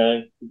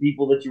 the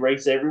people that you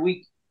race every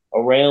week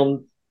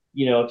around,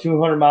 a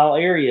 200-mile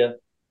area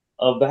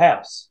of the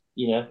house.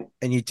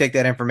 And you take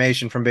that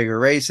information from bigger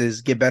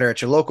races, get better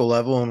at your local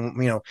level.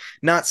 And,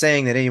 not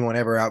saying that anyone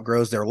ever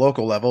outgrows their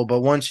local level,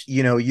 but once,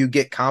 you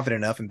get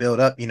confident enough and build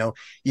up,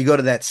 you go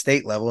to that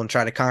state level and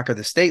try to conquer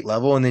the state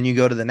level. And then you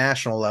go to the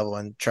national level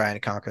and try to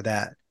conquer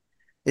that.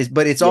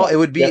 But it's all, Yeah, it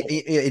would be,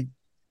 definitely.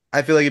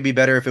 I feel like it'd be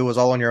better if it was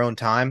all on your own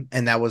time.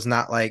 And that was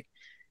not like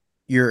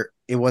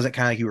it wasn't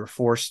kind of like you were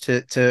forced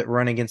to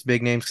run against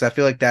big names. Cause I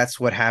feel like that's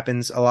what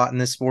happens a lot in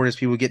this sport is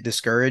people get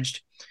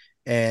discouraged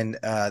and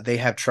they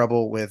have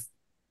trouble with,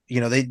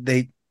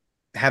 they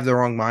have the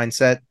wrong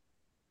mindset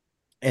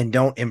and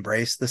don't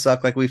embrace the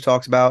suck like we've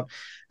talked about,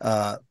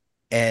 uh,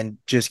 and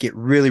just get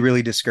really,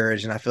 really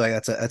discouraged. And I feel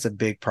like that's a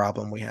big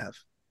problem we have.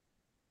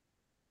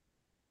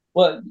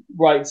 Well,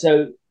 right.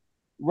 So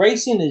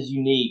racing is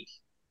unique,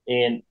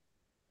 and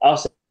I'll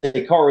say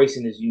kart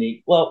racing is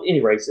unique. Well,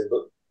 any racing,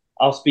 but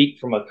I'll speak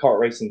from a kart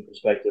racing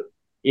perspective.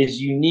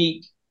 Is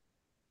unique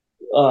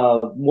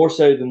more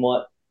so than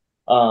what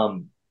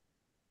um,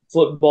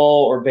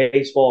 football or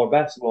baseball or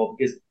basketball,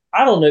 because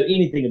I don't know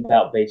anything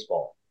about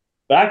baseball,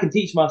 but I can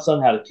teach my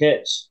son how to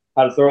catch,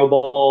 how to throw a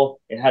ball,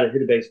 and how to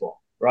hit a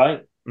baseball. Right?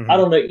 I Mm-hmm.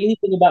 don't know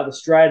anything about the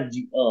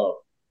strategy of,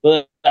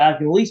 but I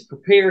can at least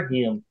prepare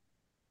him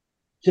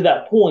to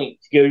that point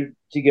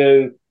to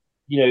go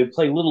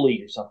play little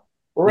league or something.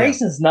 But Yeah.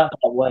 racing's not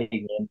that way,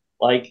 man.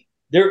 Like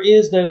there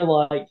is no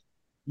like,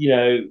 you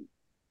know,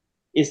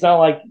 it's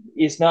not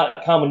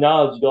common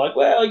knowledge to be like,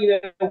 well,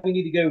 we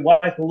need to go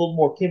wipe a little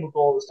more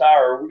chemical on this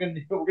tire, or we're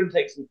gonna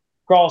take some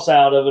cross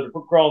out of it or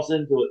put cross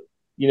into it,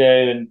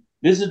 and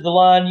this is the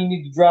line you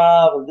need to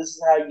drive, and this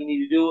is how you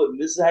need to do it, and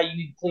this is how you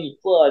need to clean your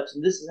clutch,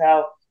 and this is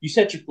how you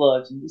set your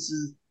clutch, and this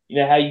is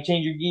how you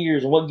change your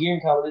gears and what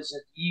gearing combinations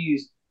to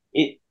use.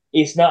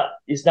 It's not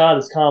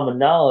as common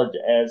knowledge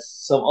as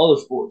some other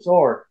sports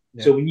are.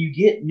 Yeah. So when you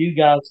get new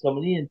guys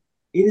coming in,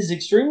 it is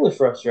extremely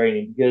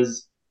frustrating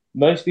because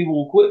most people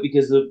will quit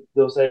because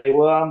they'll say,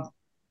 "Well,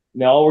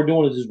 all we're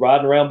doing is just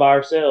riding around by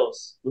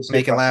ourselves,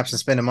 Making laps and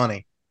spending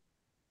money.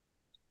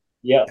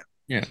 Yeah,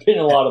 Yeah. spending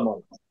a lot of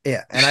money.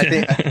 Yeah, and I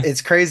think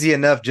it's crazy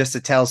enough just to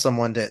tell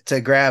someone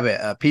to grab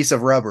a piece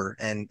of rubber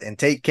and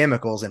take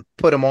chemicals and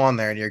put them on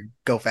there and you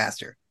go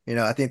faster.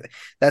 I think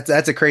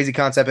that's a crazy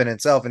concept in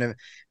itself. And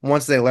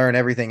once they learn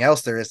everything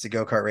else there is to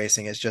go-kart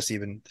racing, it's just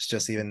even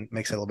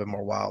makes it a little bit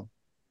more wild.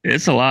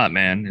 It's a lot,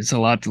 man. It's a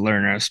lot to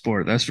learn in our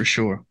sport. That's for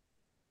sure.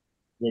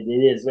 It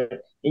is,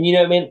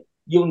 and man,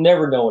 you'll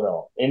never know it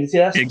all. And see,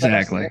 that's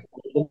Exactly.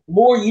 the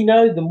more you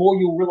know, the more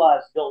you'll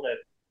realize you don't know.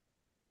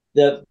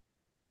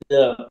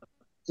 The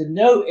to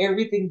know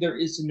everything there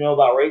is to know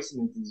about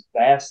racing is as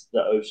vast as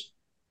the ocean.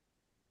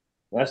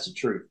 That's the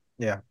truth.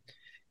 Yeah.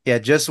 Yeah,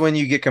 just when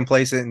you get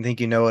complacent and think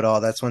you know it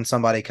all, that's when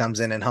somebody comes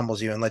in and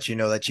humbles you and lets you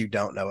know that you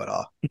don't know it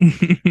all.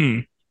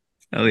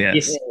 Oh,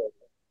 yes.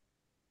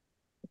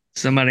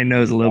 Somebody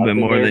knows a little bit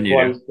more than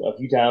you do. A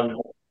few times.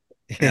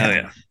 Yeah. Oh,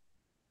 yeah.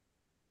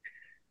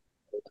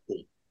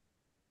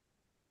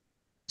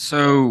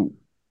 So,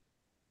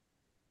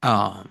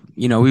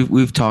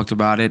 we've talked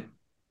about it,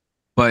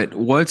 but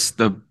what's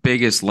the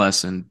biggest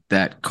lesson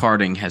that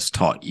karting has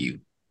taught you?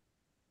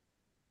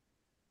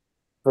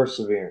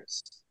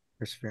 Perseverance.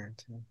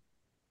 Perseverance, man.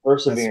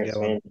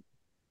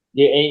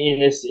 Yeah,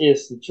 and it's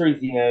the truth,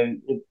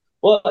 it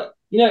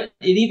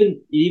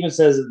even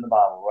says it in the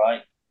Bible,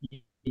 right?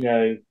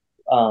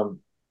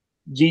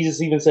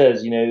 Jesus even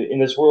says, in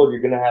this world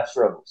you're gonna have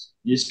struggles.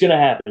 It's gonna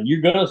happen.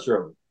 You're gonna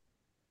struggle.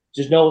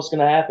 Just know what's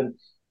gonna happen,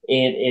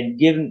 and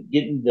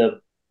getting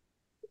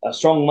a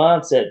strong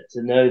mindset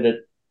to know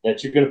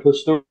that you're gonna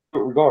push through it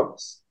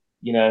regardless.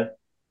 And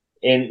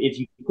if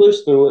you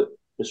push through it,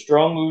 the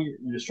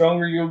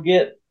stronger you'll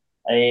get,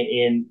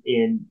 and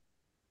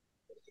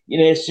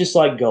it's just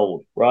like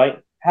gold, right?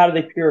 How do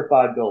they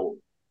purify gold?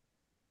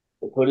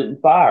 They put it in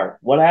fire.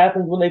 What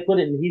happens when they put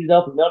it and heat it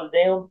up and melt it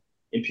down?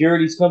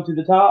 Impurities come to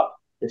the top.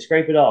 They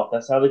scrape it off.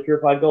 That's how they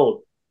purify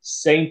gold.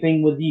 Same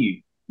thing with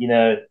you.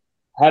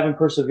 Having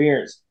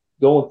perseverance,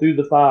 going through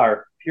the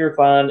fire,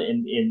 purifying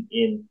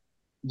and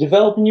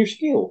developing your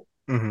skill.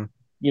 Mm-hmm.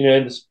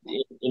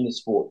 In the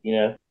sport.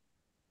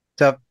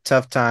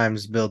 Tough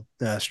times build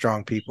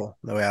strong people.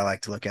 The way I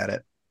like to look at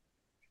it.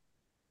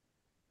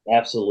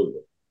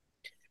 Absolutely.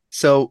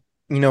 So,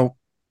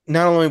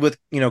 not only with,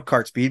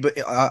 KartSpeed, but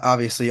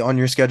obviously on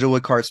your schedule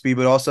with KartSpeed,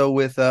 but also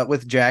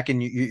with Jack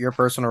and your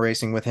personal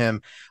racing with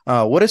him.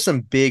 What are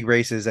some big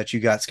races that you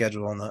got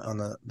scheduled on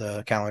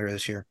the calendar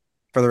this year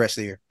for the rest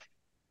of the year?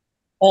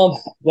 Well,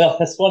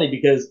 that's funny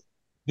because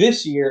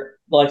this year,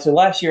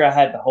 last year I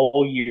had the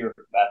whole year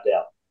mapped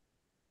out.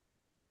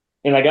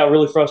 And I got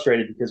really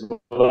frustrated because with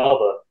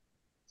all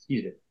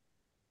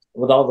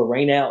the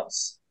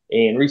rainouts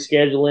and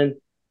rescheduling,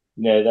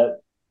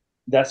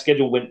 that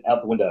schedule went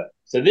out the window.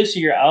 So this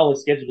year I only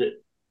scheduled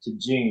it to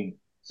June.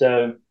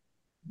 So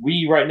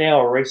we right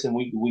now are racing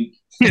week to week.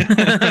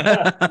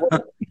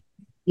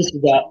 Just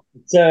about.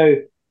 So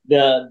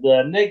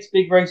the next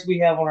big race we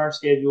have on our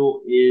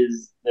schedule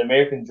is the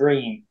American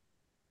Dream.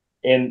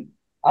 And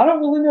I don't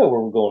really know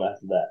where we're going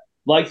after that.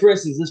 Like, for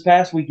instance, this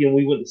past weekend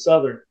we went to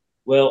Southern.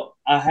 Well,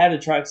 I had a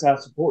trackside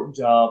support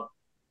job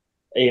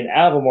in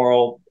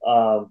Albemarle,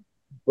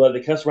 but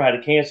the customer had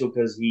to cancel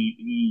because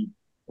he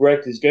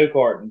wrecked his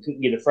go-kart and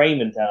couldn't get a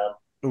frame in time.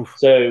 Oof.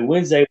 So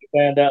Wednesday we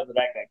found out that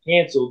got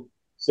canceled.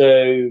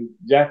 So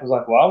Jack was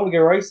like, well, I want to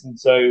go racing.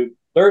 So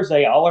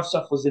Thursday, all our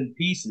stuff was in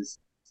pieces.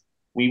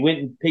 We went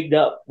and picked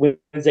up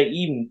Wednesday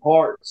evening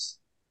parts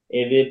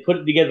and then put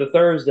it together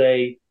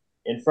Thursday,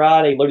 and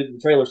Friday loaded the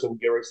trailer so we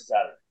could go racing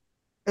Saturday.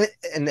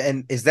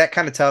 And is that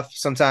kind of tough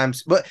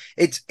sometimes? But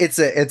it's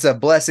a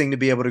blessing to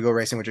be able to go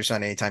racing with your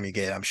son anytime you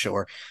get it, I'm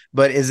sure.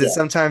 But is it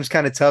sometimes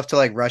kind of tough to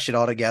rush it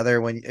all together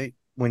when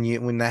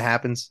that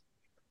happens?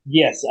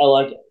 Yes, I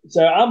like it.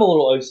 So I'm a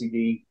little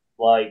OCD.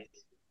 Like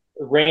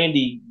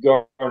Randy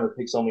Garner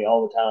picks on me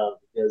all the time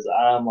because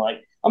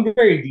I'm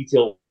very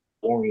detail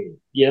oriented.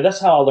 That's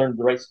how I learned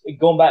to race.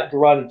 Going back to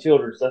riding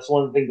Childers, that's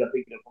one of the things I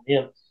picked up from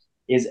him.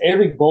 Is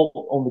every bolt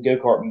on the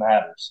go-kart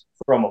matters,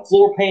 from a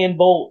floor pan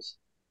bolt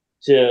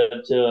to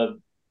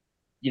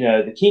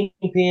the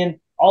kingpin,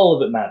 all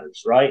of it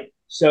matters, right?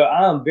 So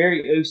I'm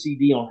very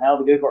OCD on how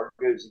the go-kart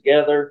goes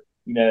together,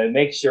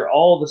 make sure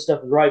all the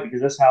stuff is right,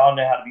 because that's how I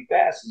know how to be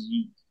fast, is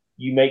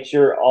you make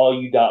sure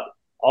you dot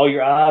all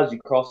your I's, you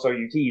cross all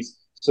your T's.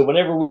 So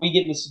whenever we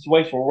get in a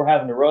situation where we're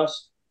having to rush,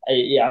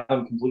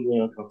 I'm completely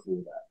uncomfortable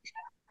with that.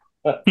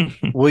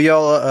 Will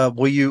y'all?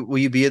 Will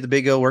you be at the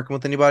Big O working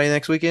with anybody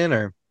next weekend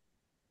or?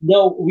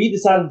 No, we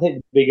decided to take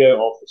the Big O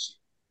off this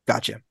year.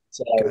 Gotcha.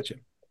 So Gotcha.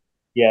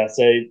 yeah,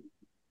 so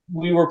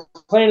we were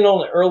planning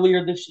on it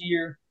earlier this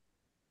year,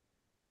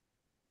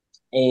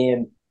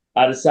 and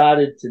I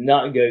decided to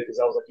not go because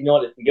I was like, you know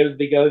what, if we go to the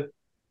Big O,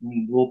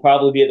 we'll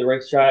probably be at the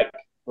racetrack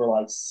for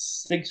like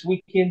 6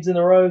 weekends in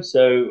a row.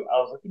 So I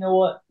was like, you know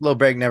what, Little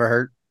break never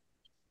hurt.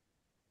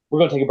 we're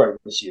gonna take a break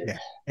this year. Yeah,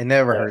 it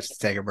never Yeah. hurts to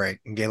take a break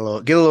and get a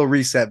little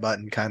reset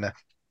button, kind of.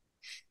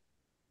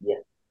 Yeah.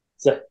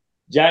 So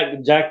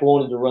Jack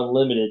wanted to run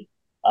limited,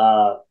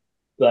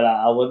 but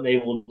I wasn't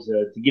able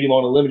to get him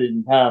on a limited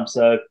in time.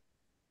 So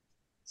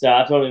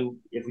I told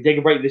him if we take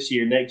a break this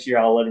year, next year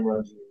I'll let him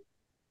run junior.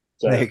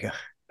 So There you go.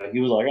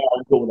 he was like, "Oh,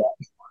 I'm cool with that."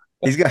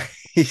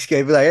 He's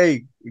gonna be like,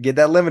 hey, get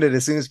that limited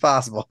as soon as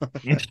possible.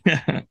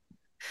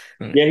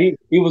 Yeah,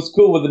 he was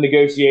cool with the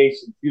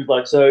negotiations. He was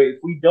like, "So if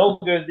we don't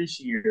go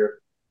this year,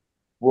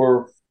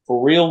 we're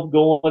for real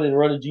going and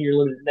running junior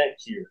limited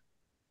next year."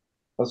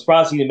 I'm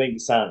surprised he didn't make me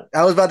sign it.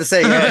 I was about to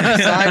say,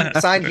 yeah,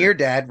 sign here,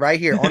 Dad, right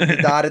here on the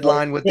dotted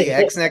line with the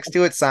X next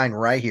to it. Sign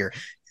right here.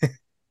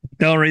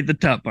 Don't read the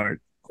top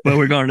part, but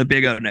we're going to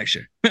Big O next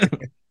year.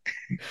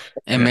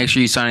 And make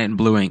sure you sign it in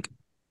blue ink.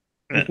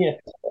 Yeah.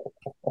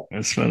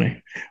 That's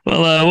funny.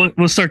 Well,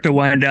 we'll start to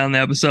wind down the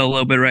episode a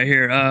little bit right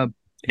here.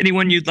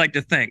 Anyone you'd like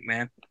to thank,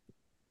 man?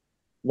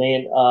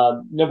 Man,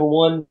 number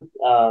one,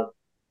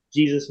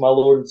 Jesus, my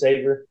Lord and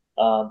Savior.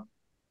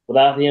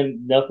 Without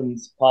him,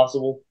 nothing's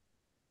possible.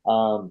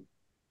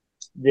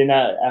 Then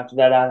after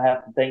that, I'd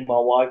have to thank my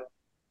wife.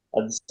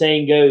 The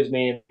saying goes,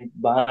 man,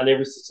 behind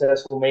every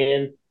successful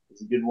man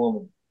is a good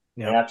woman.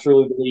 Yeah. And I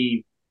truly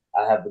believe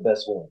I have the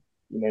best one.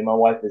 My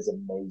wife is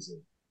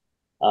amazing.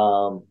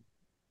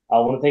 I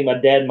want to thank my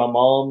dad and my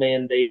mom,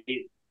 man.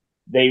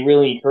 They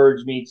really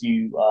encouraged me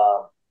to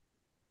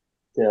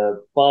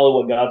follow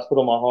what God's put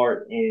on my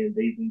heart, and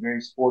they've been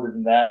very supportive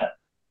in that.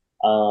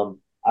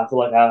 I feel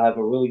like I have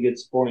a really good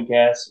supporting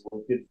cast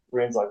with good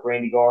friends like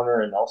Randy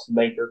Garner and Austin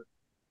Baker.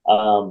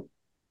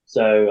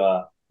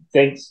 So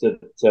thanks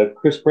to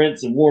Chris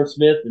Prince and Warren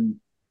Smith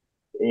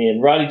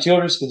and Rodney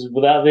Childress, because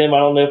without them, I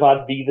don't know if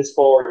I'd be this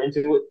far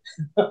into it.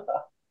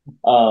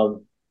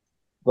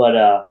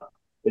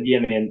 But yeah,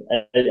 man,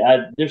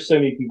 there's so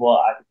many people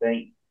I could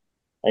thank,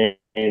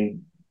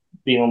 and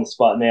being on the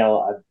spot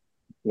now,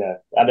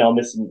 I know I'm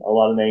missing a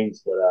lot of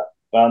names,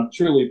 but I'm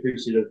truly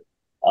appreciative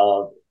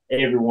of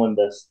everyone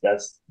that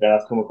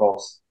I've come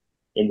across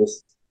in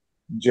this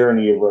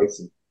journey of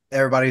racing.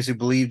 Everybody who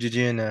believed in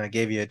you and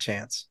gave you a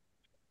chance.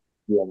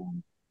 Yeah,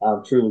 man.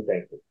 I'm truly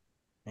thankful.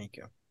 Thank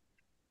you.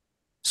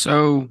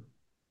 So,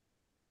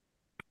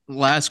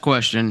 last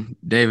question,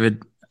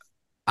 David.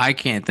 I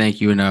can't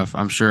thank you enough.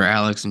 I'm sure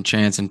Alex and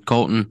Chance and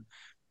Colton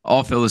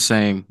all feel the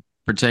same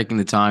for taking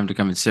the time to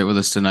come and sit with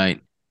us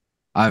tonight.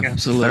 I've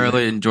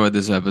thoroughly enjoyed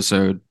this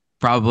episode.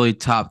 Probably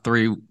top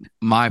 3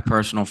 my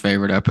personal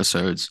favorite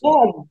episodes.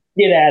 Oh,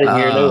 get out of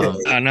here. No,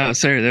 I know,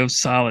 sir. That was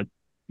solid.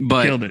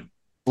 But Killed it.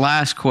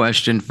 Last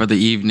question for the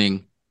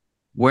evening.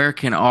 Where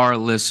can our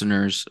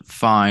listeners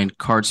find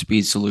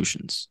KartSpeed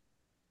Solutions?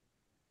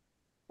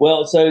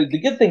 Well, so the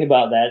good thing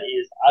about that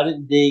is I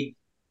didn't dig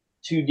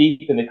too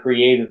deep in the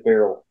creative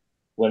barrel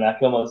when I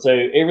come up. So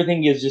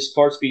everything is just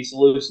KartSpeed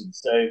Solutions.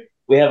 So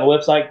we have a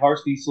website,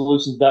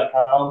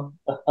 KartSpeedSolutions.com.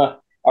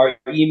 Our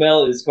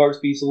email is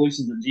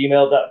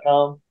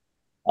KartSpeedSolutions@gmail.com.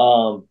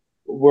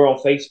 We're on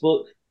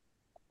Facebook.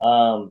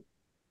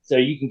 So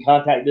you can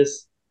contact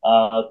us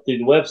through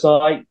the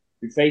website,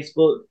 through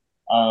Facebook.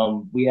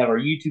 We have our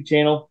YouTube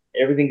channel.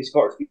 Everything is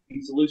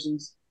KartSpeed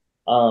Solutions.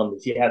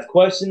 If you have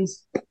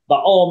questions, by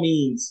all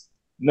means,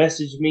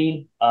 message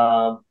me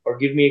or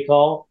give me a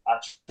call. I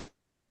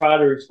try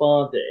to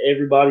respond to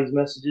everybody's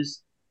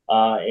messages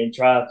and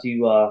try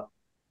to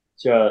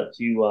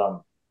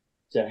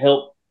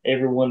help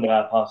everyone that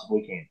I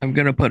possibly can. I'm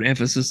gonna put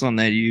emphasis on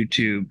that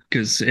YouTube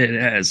because it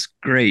has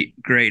great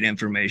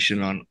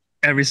information on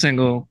every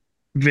single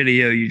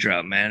video you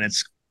drop, man.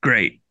 It's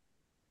great.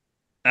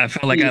 I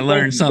feel like I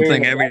learn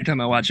something every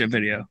time I watch a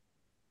video.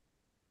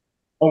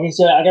 Okay,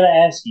 so I gotta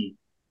ask you,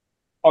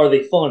 are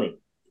they funny?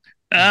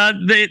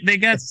 They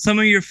got some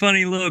of your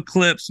funny little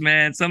clips,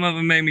 man. Some of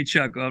them made me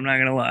chuckle. I'm not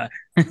gonna lie.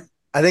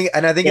 I think it's.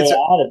 I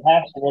had a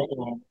passion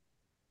one.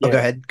 Yeah. Oh, go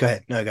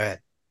ahead. No, go ahead.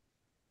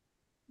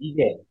 You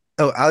get.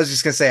 Oh, I was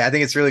just gonna say, I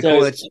think it's really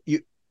cool that you.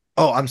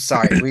 Oh, I'm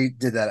sorry. We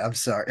did that. I'm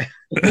sorry.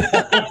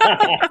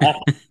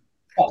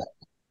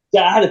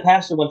 Yeah, I had a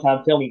pastor one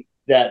time tell me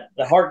that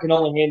the heart can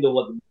only handle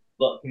what the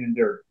butt can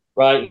endure,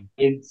 right?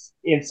 And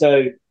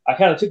so I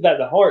kind of took that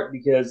to heart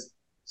because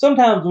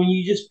sometimes when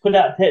you just put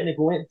out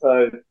technical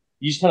info,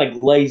 you just kind of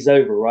glaze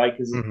over, right?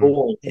 Because it's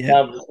boring.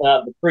 Sometimes it's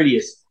not the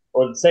prettiest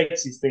or the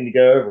sexiest thing to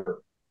go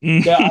over.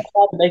 So I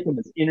try to make them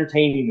as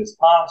entertaining as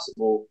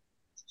possible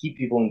to keep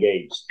people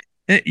engaged.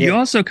 You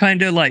also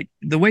kind of like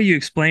the way you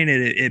explain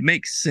it, it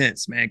makes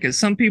sense, man. Because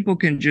some people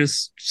can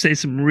just say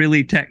some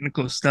really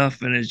technical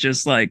stuff and it's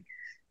just like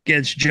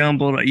gets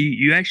jumbled.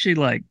 You actually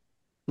like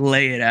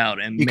lay it out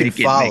and make it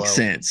make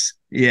sense.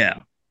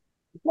 Yeah.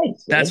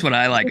 Thanks, That's man. what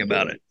I like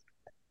about it.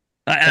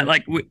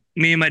 Like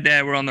me and my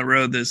dad were on the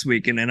road this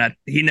weekend, and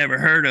he never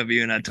heard of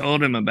you, and I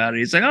told him about it.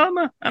 He's like, "Oh,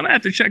 I'm gonna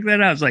have to check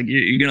that out." I was like,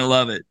 "You're gonna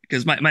love it,"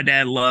 because my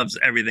dad loves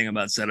everything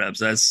about setups.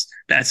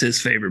 That's his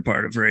favorite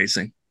part of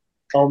racing.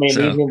 Oh man, me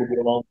So, and him will get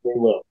along very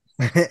well.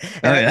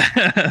 oh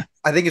yeah,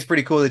 I think it's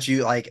pretty cool that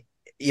you like,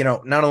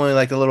 not only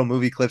like the little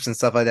movie clips and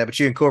stuff like that, but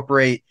you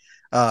incorporate,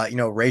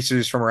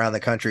 racers from around the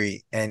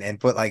country and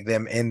put like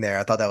them in there.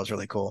 I thought that was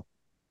really cool.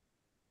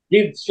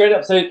 Dude, straight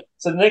up. So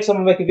the next time I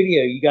make a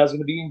video, you guys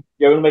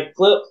you're gonna make a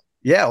clip?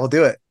 Yeah, we'll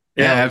do it.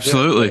 Yeah, we'll do it.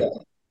 absolutely.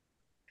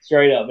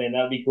 Straight up, man,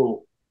 that'd be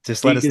cool.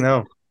 Just let us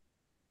know.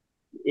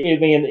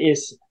 Man,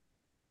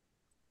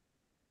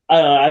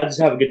 I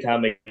just have a good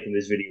time making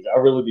these videos. I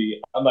really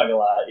do. I'm not gonna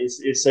lie.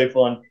 It's so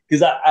fun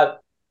because I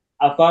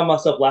find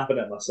myself laughing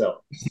at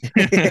myself.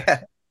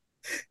 Yeah.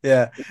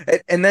 Yeah.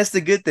 And that's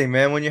the good thing,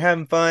 man. When you're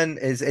having fun,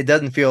 is it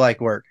doesn't feel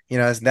like work.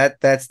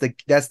 That's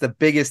the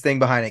biggest thing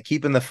behind it,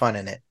 keeping the fun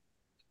in it.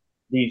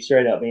 Dude,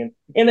 straight up, man.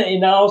 And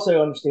I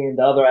also understand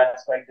the other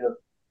aspect of,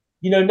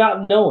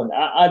 not knowing.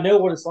 I know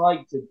what it's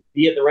like to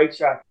be at the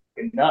racetrack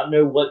and not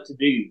know what to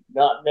do,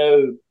 not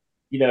know,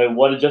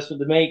 what adjustment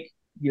to make,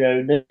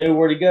 know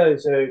where to go.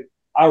 So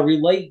I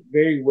relate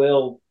very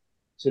well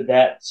to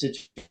that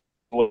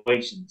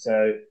situation.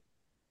 So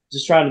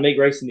just trying to make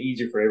racing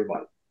easier for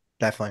everybody.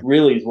 Definitely.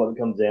 Really is what it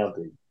comes down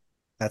to.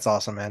 That's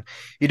awesome, man.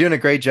 You're doing a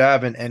great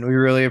job, and we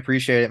really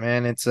appreciate it,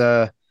 man.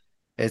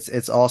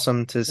 It's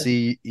awesome to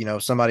see,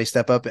 somebody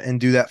step up and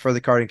do that for the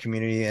karting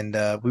community. And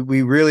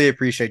we really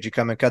appreciate you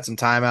coming, cut some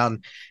time out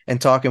and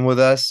talking with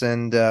us.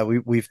 And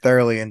we've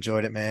thoroughly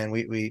enjoyed it, man.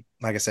 We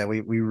like I said,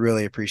 we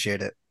really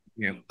appreciate it.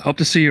 yeah. Hope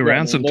to see you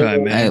around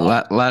sometime, man. Hey,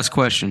 last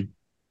question.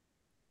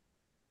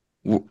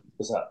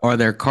 What's up? Are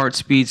there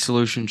KartSpeed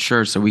Solution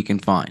shirts that we can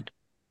find?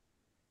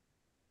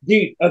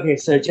 Dude, okay,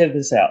 so check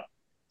this out.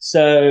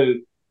 So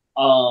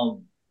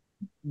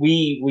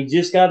we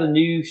just got a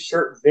new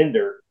shirt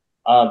vendor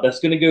that's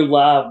going to go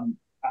live,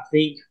 I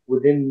think,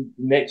 within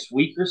the next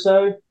week or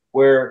so,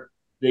 where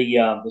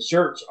the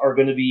shirts are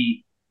going to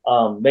be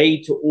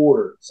made to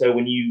order. So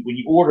when you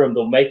order them,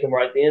 they'll make them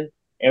right then,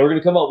 and we're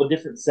going to come up with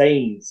different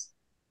sayings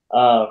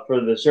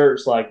for the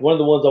shirts. Like one of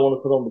the ones I want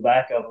to put on the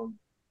back of them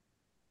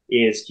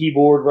is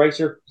 "Keyboard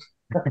Racer."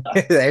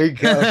 There you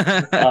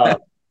go.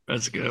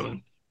 That's a good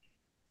one.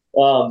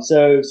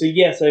 So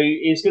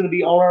it's going to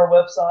be on our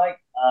website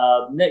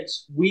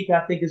next week.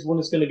 I think is when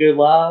it's going to go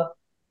live.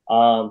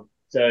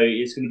 So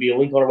it's going to be a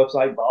link on our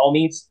website. By all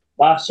means,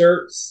 buy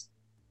shirts.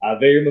 I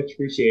very much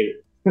appreciate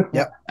it.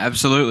 Yep,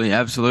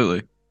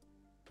 absolutely.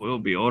 We'll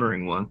be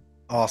ordering one.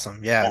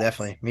 Awesome. Yeah,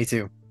 definitely. Me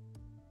too.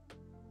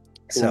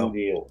 Cool So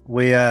deal.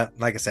 we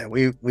like I said,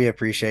 we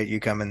appreciate you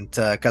coming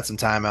to cut some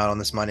time out on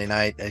this Monday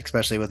night,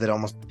 especially with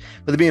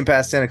it being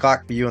past 10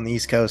 o'clock for you on the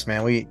East Coast,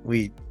 man.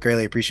 We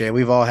greatly appreciate it.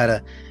 We've all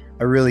had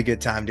a really good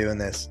time doing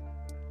this.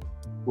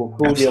 Well,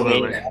 cool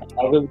Absolutely. deal,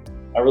 man.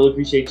 I really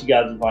appreciate you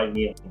guys inviting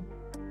me in.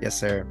 Yes,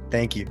 sir.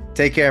 Thank you.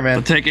 Take care, man.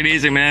 Well, take it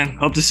easy, man.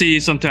 Hope to see you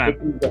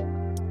sometime.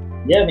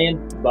 Yeah,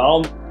 man. By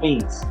all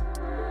means.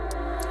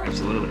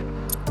 Absolutely.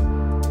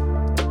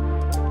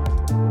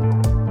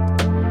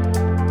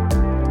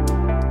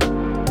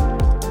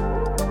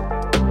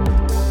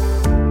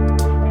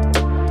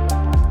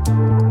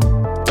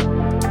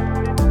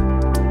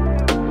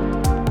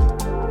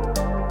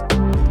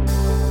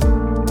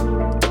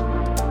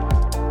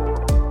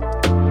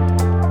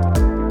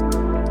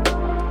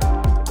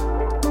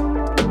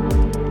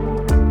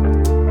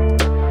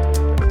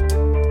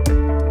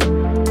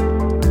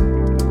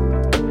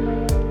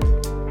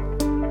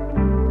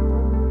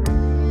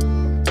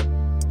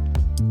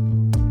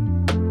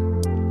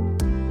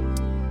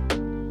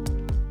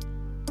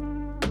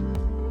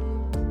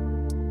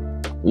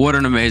 What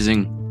an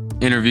amazing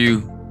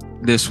interview.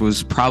 This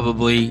was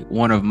probably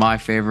one of my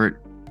favorite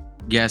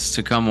guests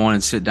to come on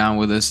and sit down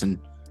with us and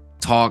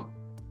talk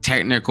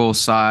technical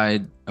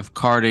side of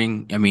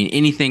karting. I mean,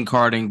 anything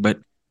karting, but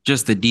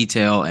just the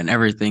detail and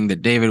everything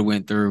that David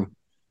went through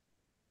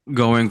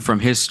going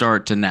from his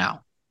start to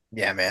now.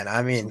 Yeah, man.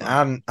 I mean,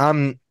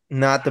 I'm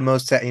not the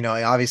most,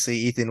 obviously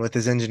Ethan with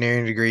his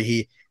engineering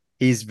degree,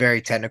 he's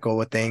very technical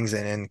with things,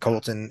 and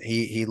Colton,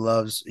 he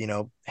loves,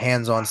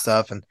 hands-on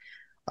stuff. And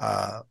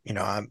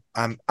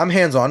I'm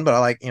hands-on, but I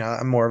like,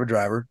 I'm more of a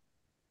driver.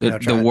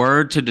 The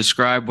word to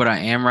describe what I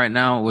am right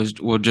now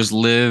will just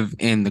live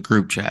in the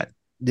group chat.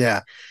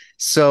 Yeah.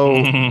 So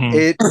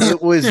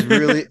it was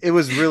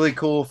really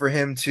cool for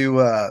him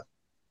to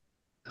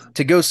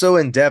go so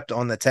in depth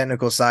on the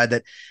technical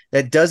side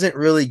that doesn't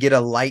really get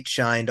a light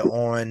shined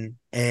on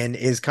and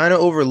is kind of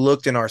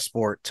overlooked in our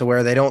sport, to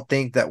where they don't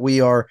think that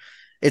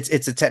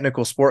it's a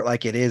technical sport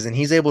like it is. And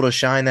he's able to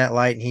shine that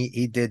light, and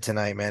he did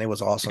tonight, man. It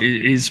was awesome.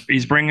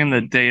 He's bringing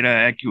the data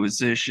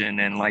acquisition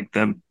and like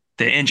the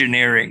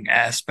engineering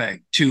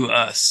aspect to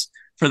us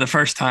for the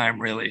first time,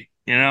 really,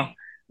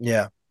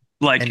 Yeah.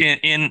 Like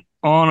in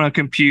on a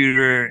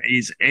computer,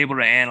 he's able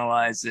to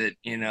analyze it,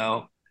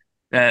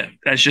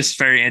 that's just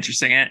very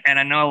interesting. And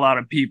I know a lot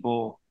of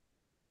people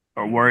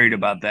are worried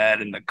about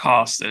that and the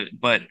cost of it.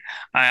 But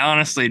I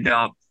honestly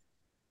don't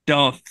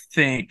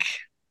think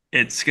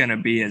it's gonna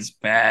be as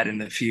bad in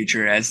the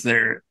future as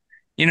they're.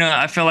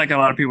 I feel like a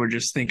lot of people are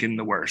just thinking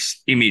the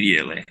worst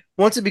immediately.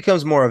 Once it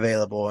becomes more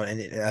available,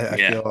 and I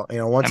Yeah. feel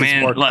once I it's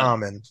mean, more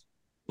common.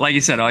 like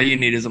you said, all you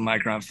need is a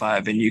Micron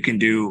 5, and you can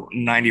do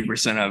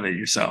 90% of it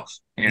yourself.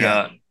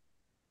 Yeah.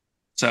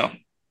 So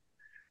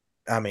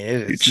I mean,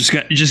 it you is.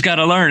 just got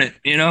to learn it.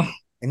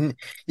 And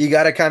you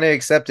got to kind of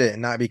accept it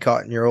and not be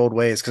caught in your old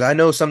ways. Because I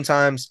know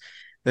sometimes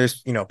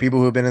there's people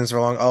who have been in this for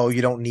long. Oh,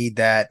 you don't need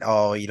that.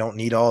 Oh, you don't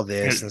need all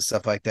this and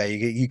stuff like that.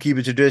 You keep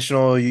it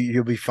traditional,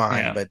 you'll be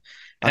fine. Yeah. But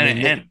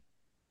And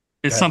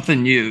it's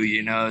something new.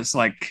 It's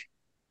like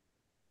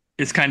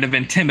it's kind of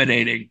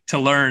intimidating to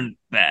learn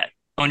that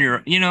on your.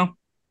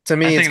 To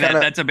me, I it's think kind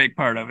of that's a big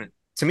part of it.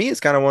 to me,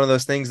 it's kind of one of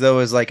those things though.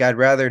 Is like I'd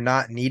rather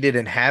not need it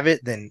and have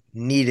it than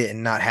need it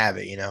and not have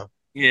it.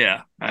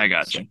 Yeah, I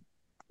got you.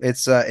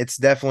 It's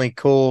definitely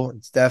cool.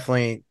 It's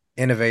definitely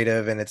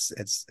innovative, and it's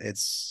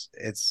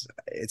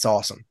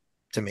awesome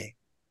to me.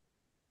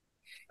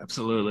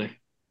 Absolutely.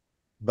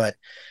 But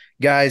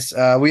guys,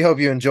 we hope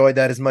you enjoyed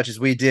that as much as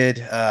we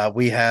did.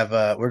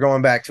 We're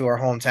going back to our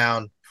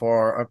hometown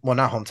for well,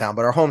 not hometown,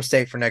 but our home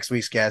state for next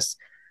week's guest.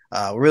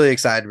 We're really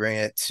excited to bring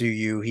it to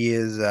you. He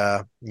is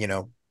Mr.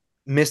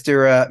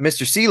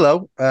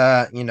 CeeLo,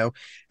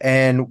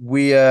 and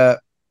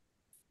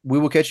we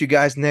will catch you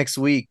guys next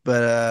week.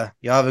 But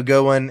y'all have a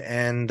good one,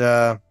 and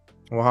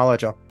we'll holla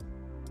at y'all.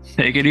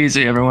 Take it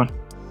easy, everyone.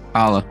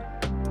 Holla.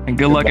 And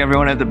good luck,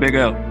 everyone, at the Big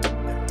O.